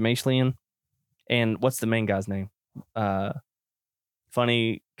Dasmalchian. And what's the main guy's name?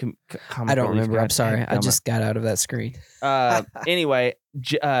 Funny. I don't remember. I'm sorry. I just got out of that screen. Anyway,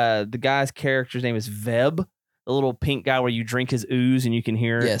 the guy's character's name is Veb. The little pink guy where you drink his ooze and you can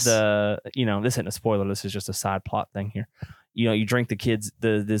hear this isn't a spoiler. This is just a side plot thing here. You drink the kids,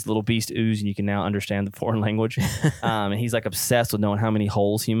 this little beast ooze, and you can now understand the foreign language. And he's like obsessed with knowing how many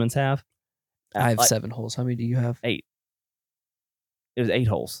holes humans have. I have 7 holes. How many do you have? 8. It was 8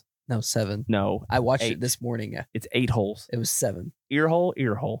 holes. No, 7. No. I watched it this morning. It's 8 holes. It was 7. Ear hole.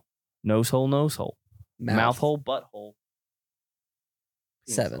 Nose hole. Mouth hole, butthole.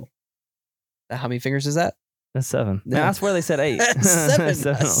 7. How many fingers is that? That's 7. No. Man, I swear they said 8. 7. I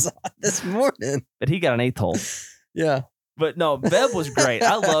saw it this morning. But he got an 8th hole. Yeah. But no, Veb was great.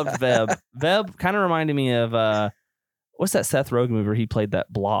 I loved Veb. Veb kind of reminded me of what's that Seth Rogen movie where he played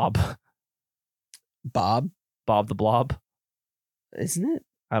that blob? Bob the Blob. Isn't it?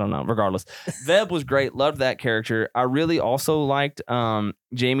 I don't know. Regardless, Veb was great. Loved that character. I really also liked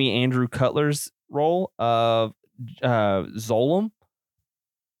Jamie Andrew Cutler's role of Zolom.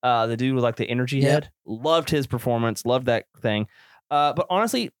 The dude with like the energy head. Loved his performance. Loved that thing. But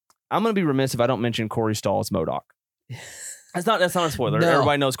honestly, I'm gonna be remiss if I don't mention Corey Stoll as MODOK. That's not a spoiler. No.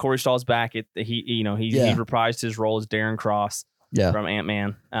 Everybody knows Corey Stoll's back. He reprised his role as Darren Cross. From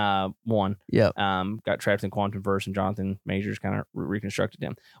Ant-Man 1. Got trapped in Quantumverse, and Jonathan Majors kind of reconstructed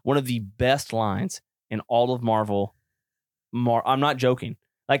him. One of the best lines in all of Marvel. I'm not joking.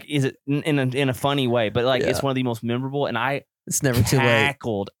 Like, is it in a funny way? But like, it's one of the most memorable. And it's never too late.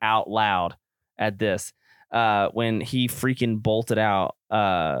 Cackled out loud at this when he freaking bolted out.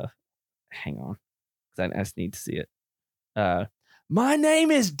 Hang on, because I just need to see it. My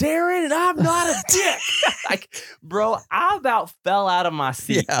name is Darren, and I'm not a dick. Like, bro, I about fell out of my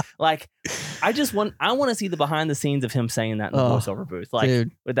seat. Yeah. Like, I want to see the behind the scenes of him saying that in the voiceover booth, like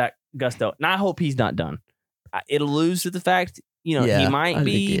with that gusto. And I hope he's not done. It alludes to the fact, he might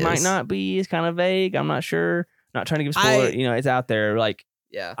be, might not be. It's kind of vague. I'm not sure. Not trying to give a spoiler. It's out there. Like,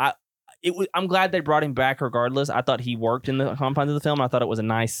 I'm glad they brought him back regardless. I thought he worked in the confines of the film. I thought it was a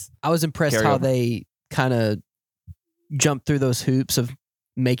nice. I was impressed how they kind of jump through those hoops of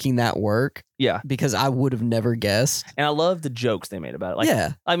making that work. Yeah. Because I would have never guessed. And I love the jokes they made about it.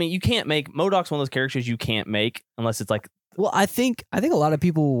 Like, I mean, you can't make MODOK's one of those characters you can't make unless it's like. Well, I think a lot of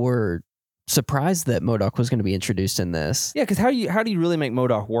people were surprised that MODOK was going to be introduced in this. Yeah, because how do you really make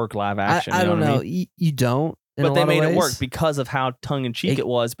MODOK work live action? I don't know. I mean? You don't. But they made it work because of how tongue-in-cheek it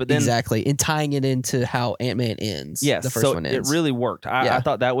was. But then exactly, and tying it into how Ant-Man ends. Yes, the first one ends. It really worked. I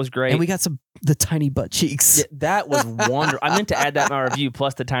thought that was great. And we got the tiny butt cheeks. Yeah, that was wonderful. I meant to add that in my review,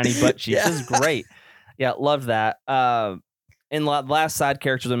 plus the tiny butt cheeks. This is great. Yeah, loved that. And last side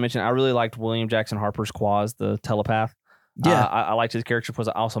characters I mentioned, I really liked William Jackson Harper's Quaz, the telepath. Yeah, I liked his character because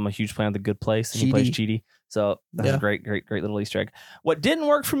also I'm a huge fan of The Good Place, and he plays Chidi. So that's a great little Easter egg. What didn't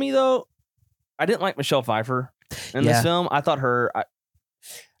work for me though, I didn't like Michelle Pfeiffer in this film. I thought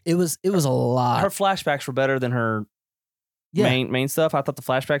it was a lot. Her flashbacks were better than her main stuff. I thought the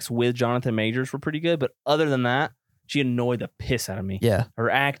flashbacks with Jonathan Majors were pretty good, but other than that, she annoyed the piss out of me. Yeah, her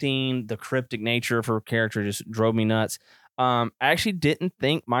acting, the cryptic nature of her character just drove me nuts. I actually didn't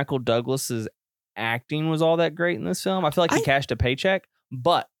think Michael Douglas's acting was all that great in this film. I feel like he cashed a paycheck,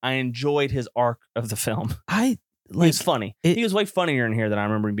 but I enjoyed his arc of the film. He was funny. He was way funnier in here than I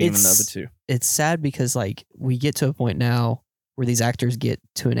remember him being in the other two. It's sad because like we get to a point now where these actors get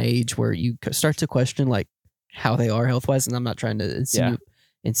to an age where you start to question like how they are health wise, and I'm not trying to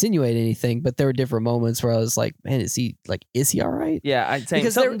insinuate anything, but there were different moments where I was like, man, is he all right? Yeah, I'd say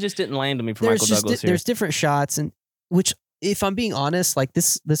because something just didn't land on me for Michael Douglas here. There's different shots, and which, if I'm being honest, like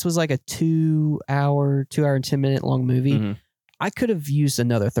this was like a 2 hour and 10 minute long movie. Mm-hmm. I could have used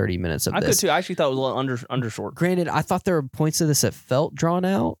another 30 minutes of this. I could too. I actually thought it was a little under short. Granted, I thought there were points of this that felt drawn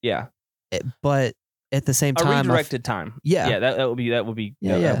out. Yeah. But at the same time, a redirected time. Yeah. Yeah, that would be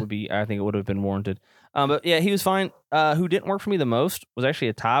I think it would have been warranted. But yeah, he was fine. Who didn't work for me the most was actually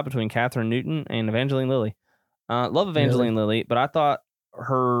a tie between Catherine Newton and Evangeline Lilly. Love Evangeline Lilly, but I thought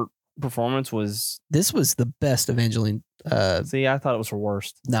her performance was... This was the best Evangeline. See, I thought it was her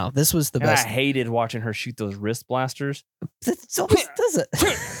worst. No, this was the best. I hated watching her shoot those wrist blasters. Does it?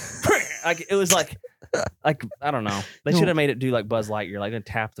 Like it was like I don't know. They should have made it do like Buzz Lightyear, like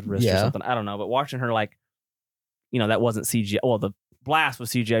tap the wrist or something. I don't know. But watching her like, that wasn't CGI. Well, the blast was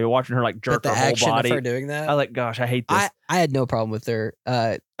CGI. You're watching her like jerk her whole body. Of her doing that. I like, gosh, I hate this. I had no problem with her.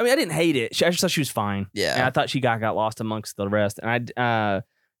 I mean, I didn't hate it. I just thought she was fine. Yeah. And I thought she got lost amongst the rest. And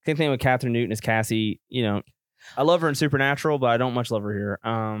same thing with Catherine Newton as Cassie. I love her in Supernatural, but I don't much love her here.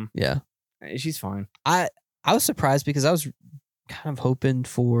 Yeah, she's fine. I was surprised because I was kind of hoping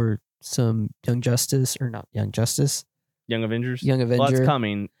for some Young Avengers. Well, that's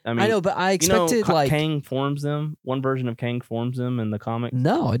coming. I mean, I know, but I expected like Kang forms them. One version of Kang forms them in the comic.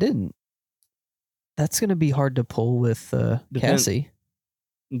 No, I didn't. That's going to be hard to pull with Cassie.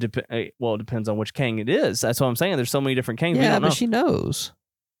 Well, it depends on which Kang it is. That's what I'm saying. There's so many different Kangs. Yeah, but she knows.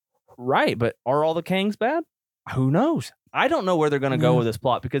 Right, but are all the Kangs bad? Who knows? I don't know where they're going to go with this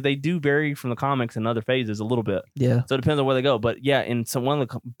plot because they do vary from the comics in other phases a little bit. Yeah. So it depends on where they go. But yeah, in one of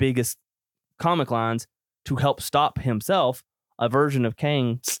the biggest comic lines, to help stop himself, a version of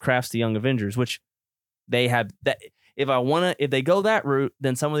Kang crafts the Young Avengers, which they have. That if they go that route,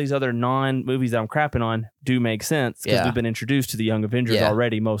 then some of these other non-movies that I'm crapping on do make sense because we've been introduced to the Young Avengers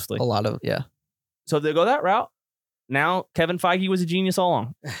already, mostly. A lot of, So if they go that route, now Kevin Feige was a genius all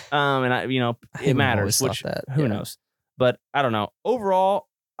along. And it matters, which who knows. But I don't know. Overall,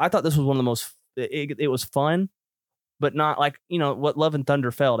 I thought this was one of the most, it was fun, but not like, what Love and Thunder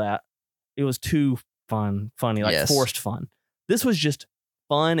failed at. It was too funny, like forced fun. This was just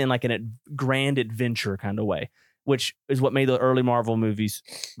fun in like a grand adventure kind of way, which is what made the early Marvel movies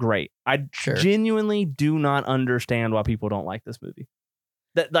great. I genuinely do not understand why people don't like this movie.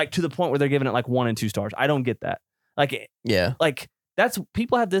 That like to the point where they're giving it like 1 and 2 stars. I don't get that. Like that's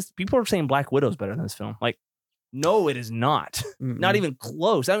people are saying Black Widow's better than this film. Like, no, it is not. Not even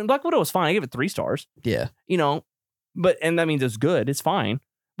close. I mean, Black Widow was fine. I give it 3 stars. Yeah. And that means it's good. It's fine.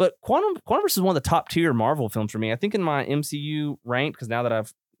 But Quantumverse is one of the top tier Marvel films for me. I think in my MCU rank, because now that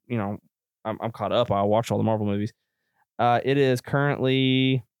I've, I'm caught up, I watch all the Marvel movies. It is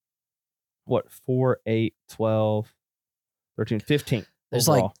currently 4, 8, 12, 13, 15. There's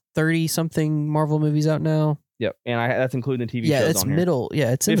overall. Like 30 something Marvel movies out now. Yep, and that's including the TV shows. Yeah, it's middle.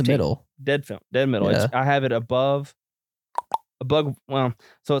 Yeah, it's 15. In the middle. Dead middle. Yeah. I have it above. Well,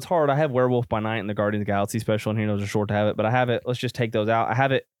 so it's hard. I have Werewolf by Night and the Guardians of the Galaxy special in here. Those are short to have it, but I have it. Let's just take those out. I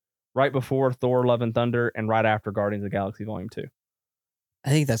have it right before Thor: Love and Thunder and right after Guardians of the Galaxy Volume 2. I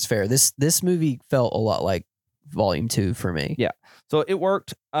think that's fair. This movie felt a lot like Volume 2 for me. Yeah, so it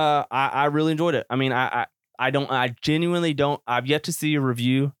worked. I really enjoyed it. I mean, I genuinely don't. I've yet to see a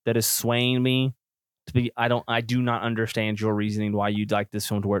review that is swaying me to be. I do not understand your reasoning why you'd like this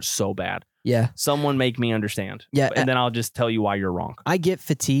film to where it's so bad. Yeah. Someone make me understand. Yeah. And then I'll just tell you why you're wrong. I get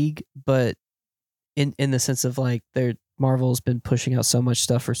fatigue, but in the sense of like Marvel's been pushing out so much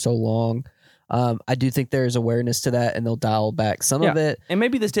stuff for so long. I do think there's awareness to that and they'll dial back some of it. And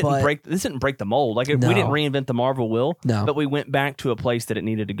maybe this didn't break the mold. Like we didn't reinvent the Marvel wheel, but we went back to a place that it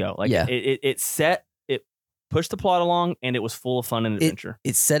needed to go. Like it pushed the plot along and it was full of fun and adventure.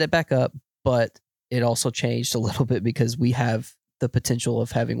 It set it back up, but it also changed a little bit because we have the potential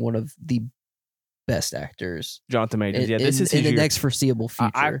of having one of the best actors. Jonathan Majors. Yeah, this is in the next foreseeable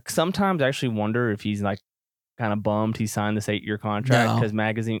future. I sometimes actually wonder if he's like kind of bummed he signed this 8-year contract because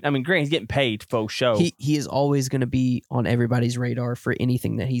magazine. I mean, granted, he's getting paid for show. He is always going to be on everybody's radar for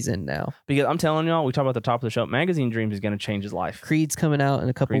anything that he's in now. Because I'm telling y'all, we talk about the top of the show. Magazine Dreams is going to change his life. Creed's coming out in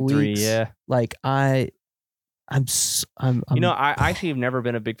a couple weeks. 3, yeah. Like I'm you know, I actually have never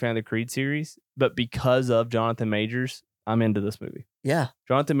been a big fan of the Creed series, but because of Jonathan Majors, I'm into this movie. Yeah,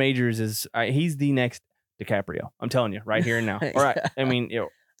 Jonathan Majors is he's the next DiCaprio. I'm telling you, right here and now. All right, I mean,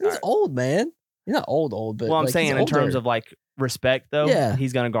 he's old, man. He's not old, but I'm like, saying in terms of like respect, though,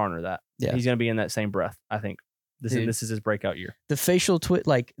 he's gonna garner that. Yeah, he's gonna be in that same breath. I think this is his breakout year. The facial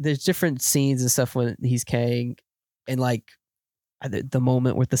like there's different scenes and stuff when he's Kang, and like the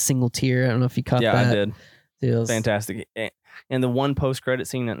moment with the single tear. I don't know if you caught that. Yeah, I did. Fantastic. And the one post-credit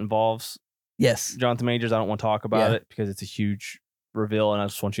scene that involves Jonathan Majors, I don't want to talk about it because it's a huge reveal and I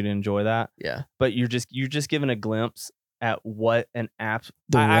just want you to enjoy that. Yeah. But you're just given a glimpse at what an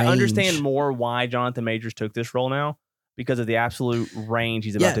I understand more why Jonathan Majors took this role now because of the absolute range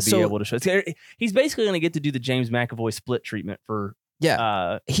he's about to be able to show. He's basically going to get to do the James McAvoy split treatment for he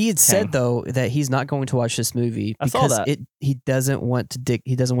had said though that he's not going to watch this movie because he doesn't want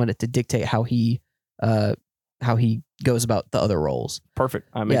it to dictate how he goes about the other roles.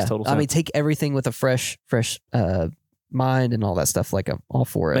 Perfect. Makes total sense. I mean, take everything with a fresh mind and all that stuff. Like I'm all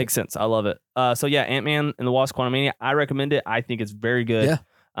for it. Makes sense. I love it. So yeah, Ant-Man and the Wasp: Quantumania. I recommend it. I think it's very good. Yeah.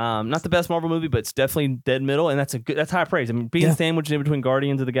 Not the best Marvel movie, but it's definitely dead middle, and that's high praise. I mean, being sandwiched in between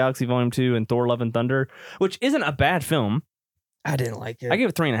Guardians of the Galaxy Volume 2 and Thor: Love and Thunder, which isn't a bad film. I didn't like it. I gave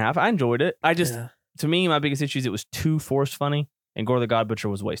it 3.5. I enjoyed it. To me, my biggest issue is it was too forced funny, and Gore the God Butcher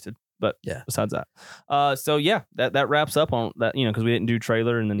was wasted. But besides that, so yeah, that wraps up on that. You know, because we didn't do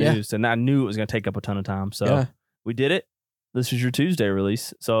trailer in the news, and I knew it was going to take up a ton of time. So we did it. This is your Tuesday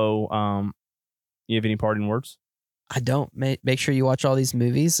release. So, you have any parting words? I don't. Make sure you watch all these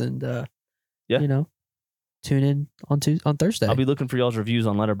movies and you know, tune in on Thursday. I'll be looking for y'all's reviews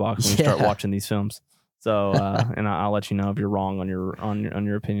on Letterboxd when we start watching these films. So, and I'll let you know if you're wrong on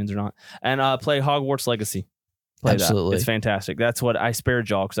your opinions or not. And play Hogwarts Legacy. Absolutely. It's fantastic. That's what I spared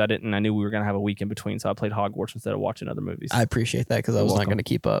y'all because I knew we were going to have a week in between. So I played Hogwarts instead of watching other movies. I appreciate that because I was not going to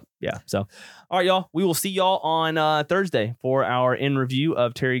keep up. Yeah. So, all right, y'all. We will see y'all on Thursday for our in review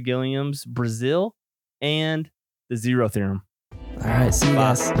of Terry Gilliam's Brazil and the Zero Theorem. All right. See you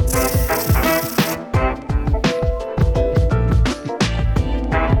guys.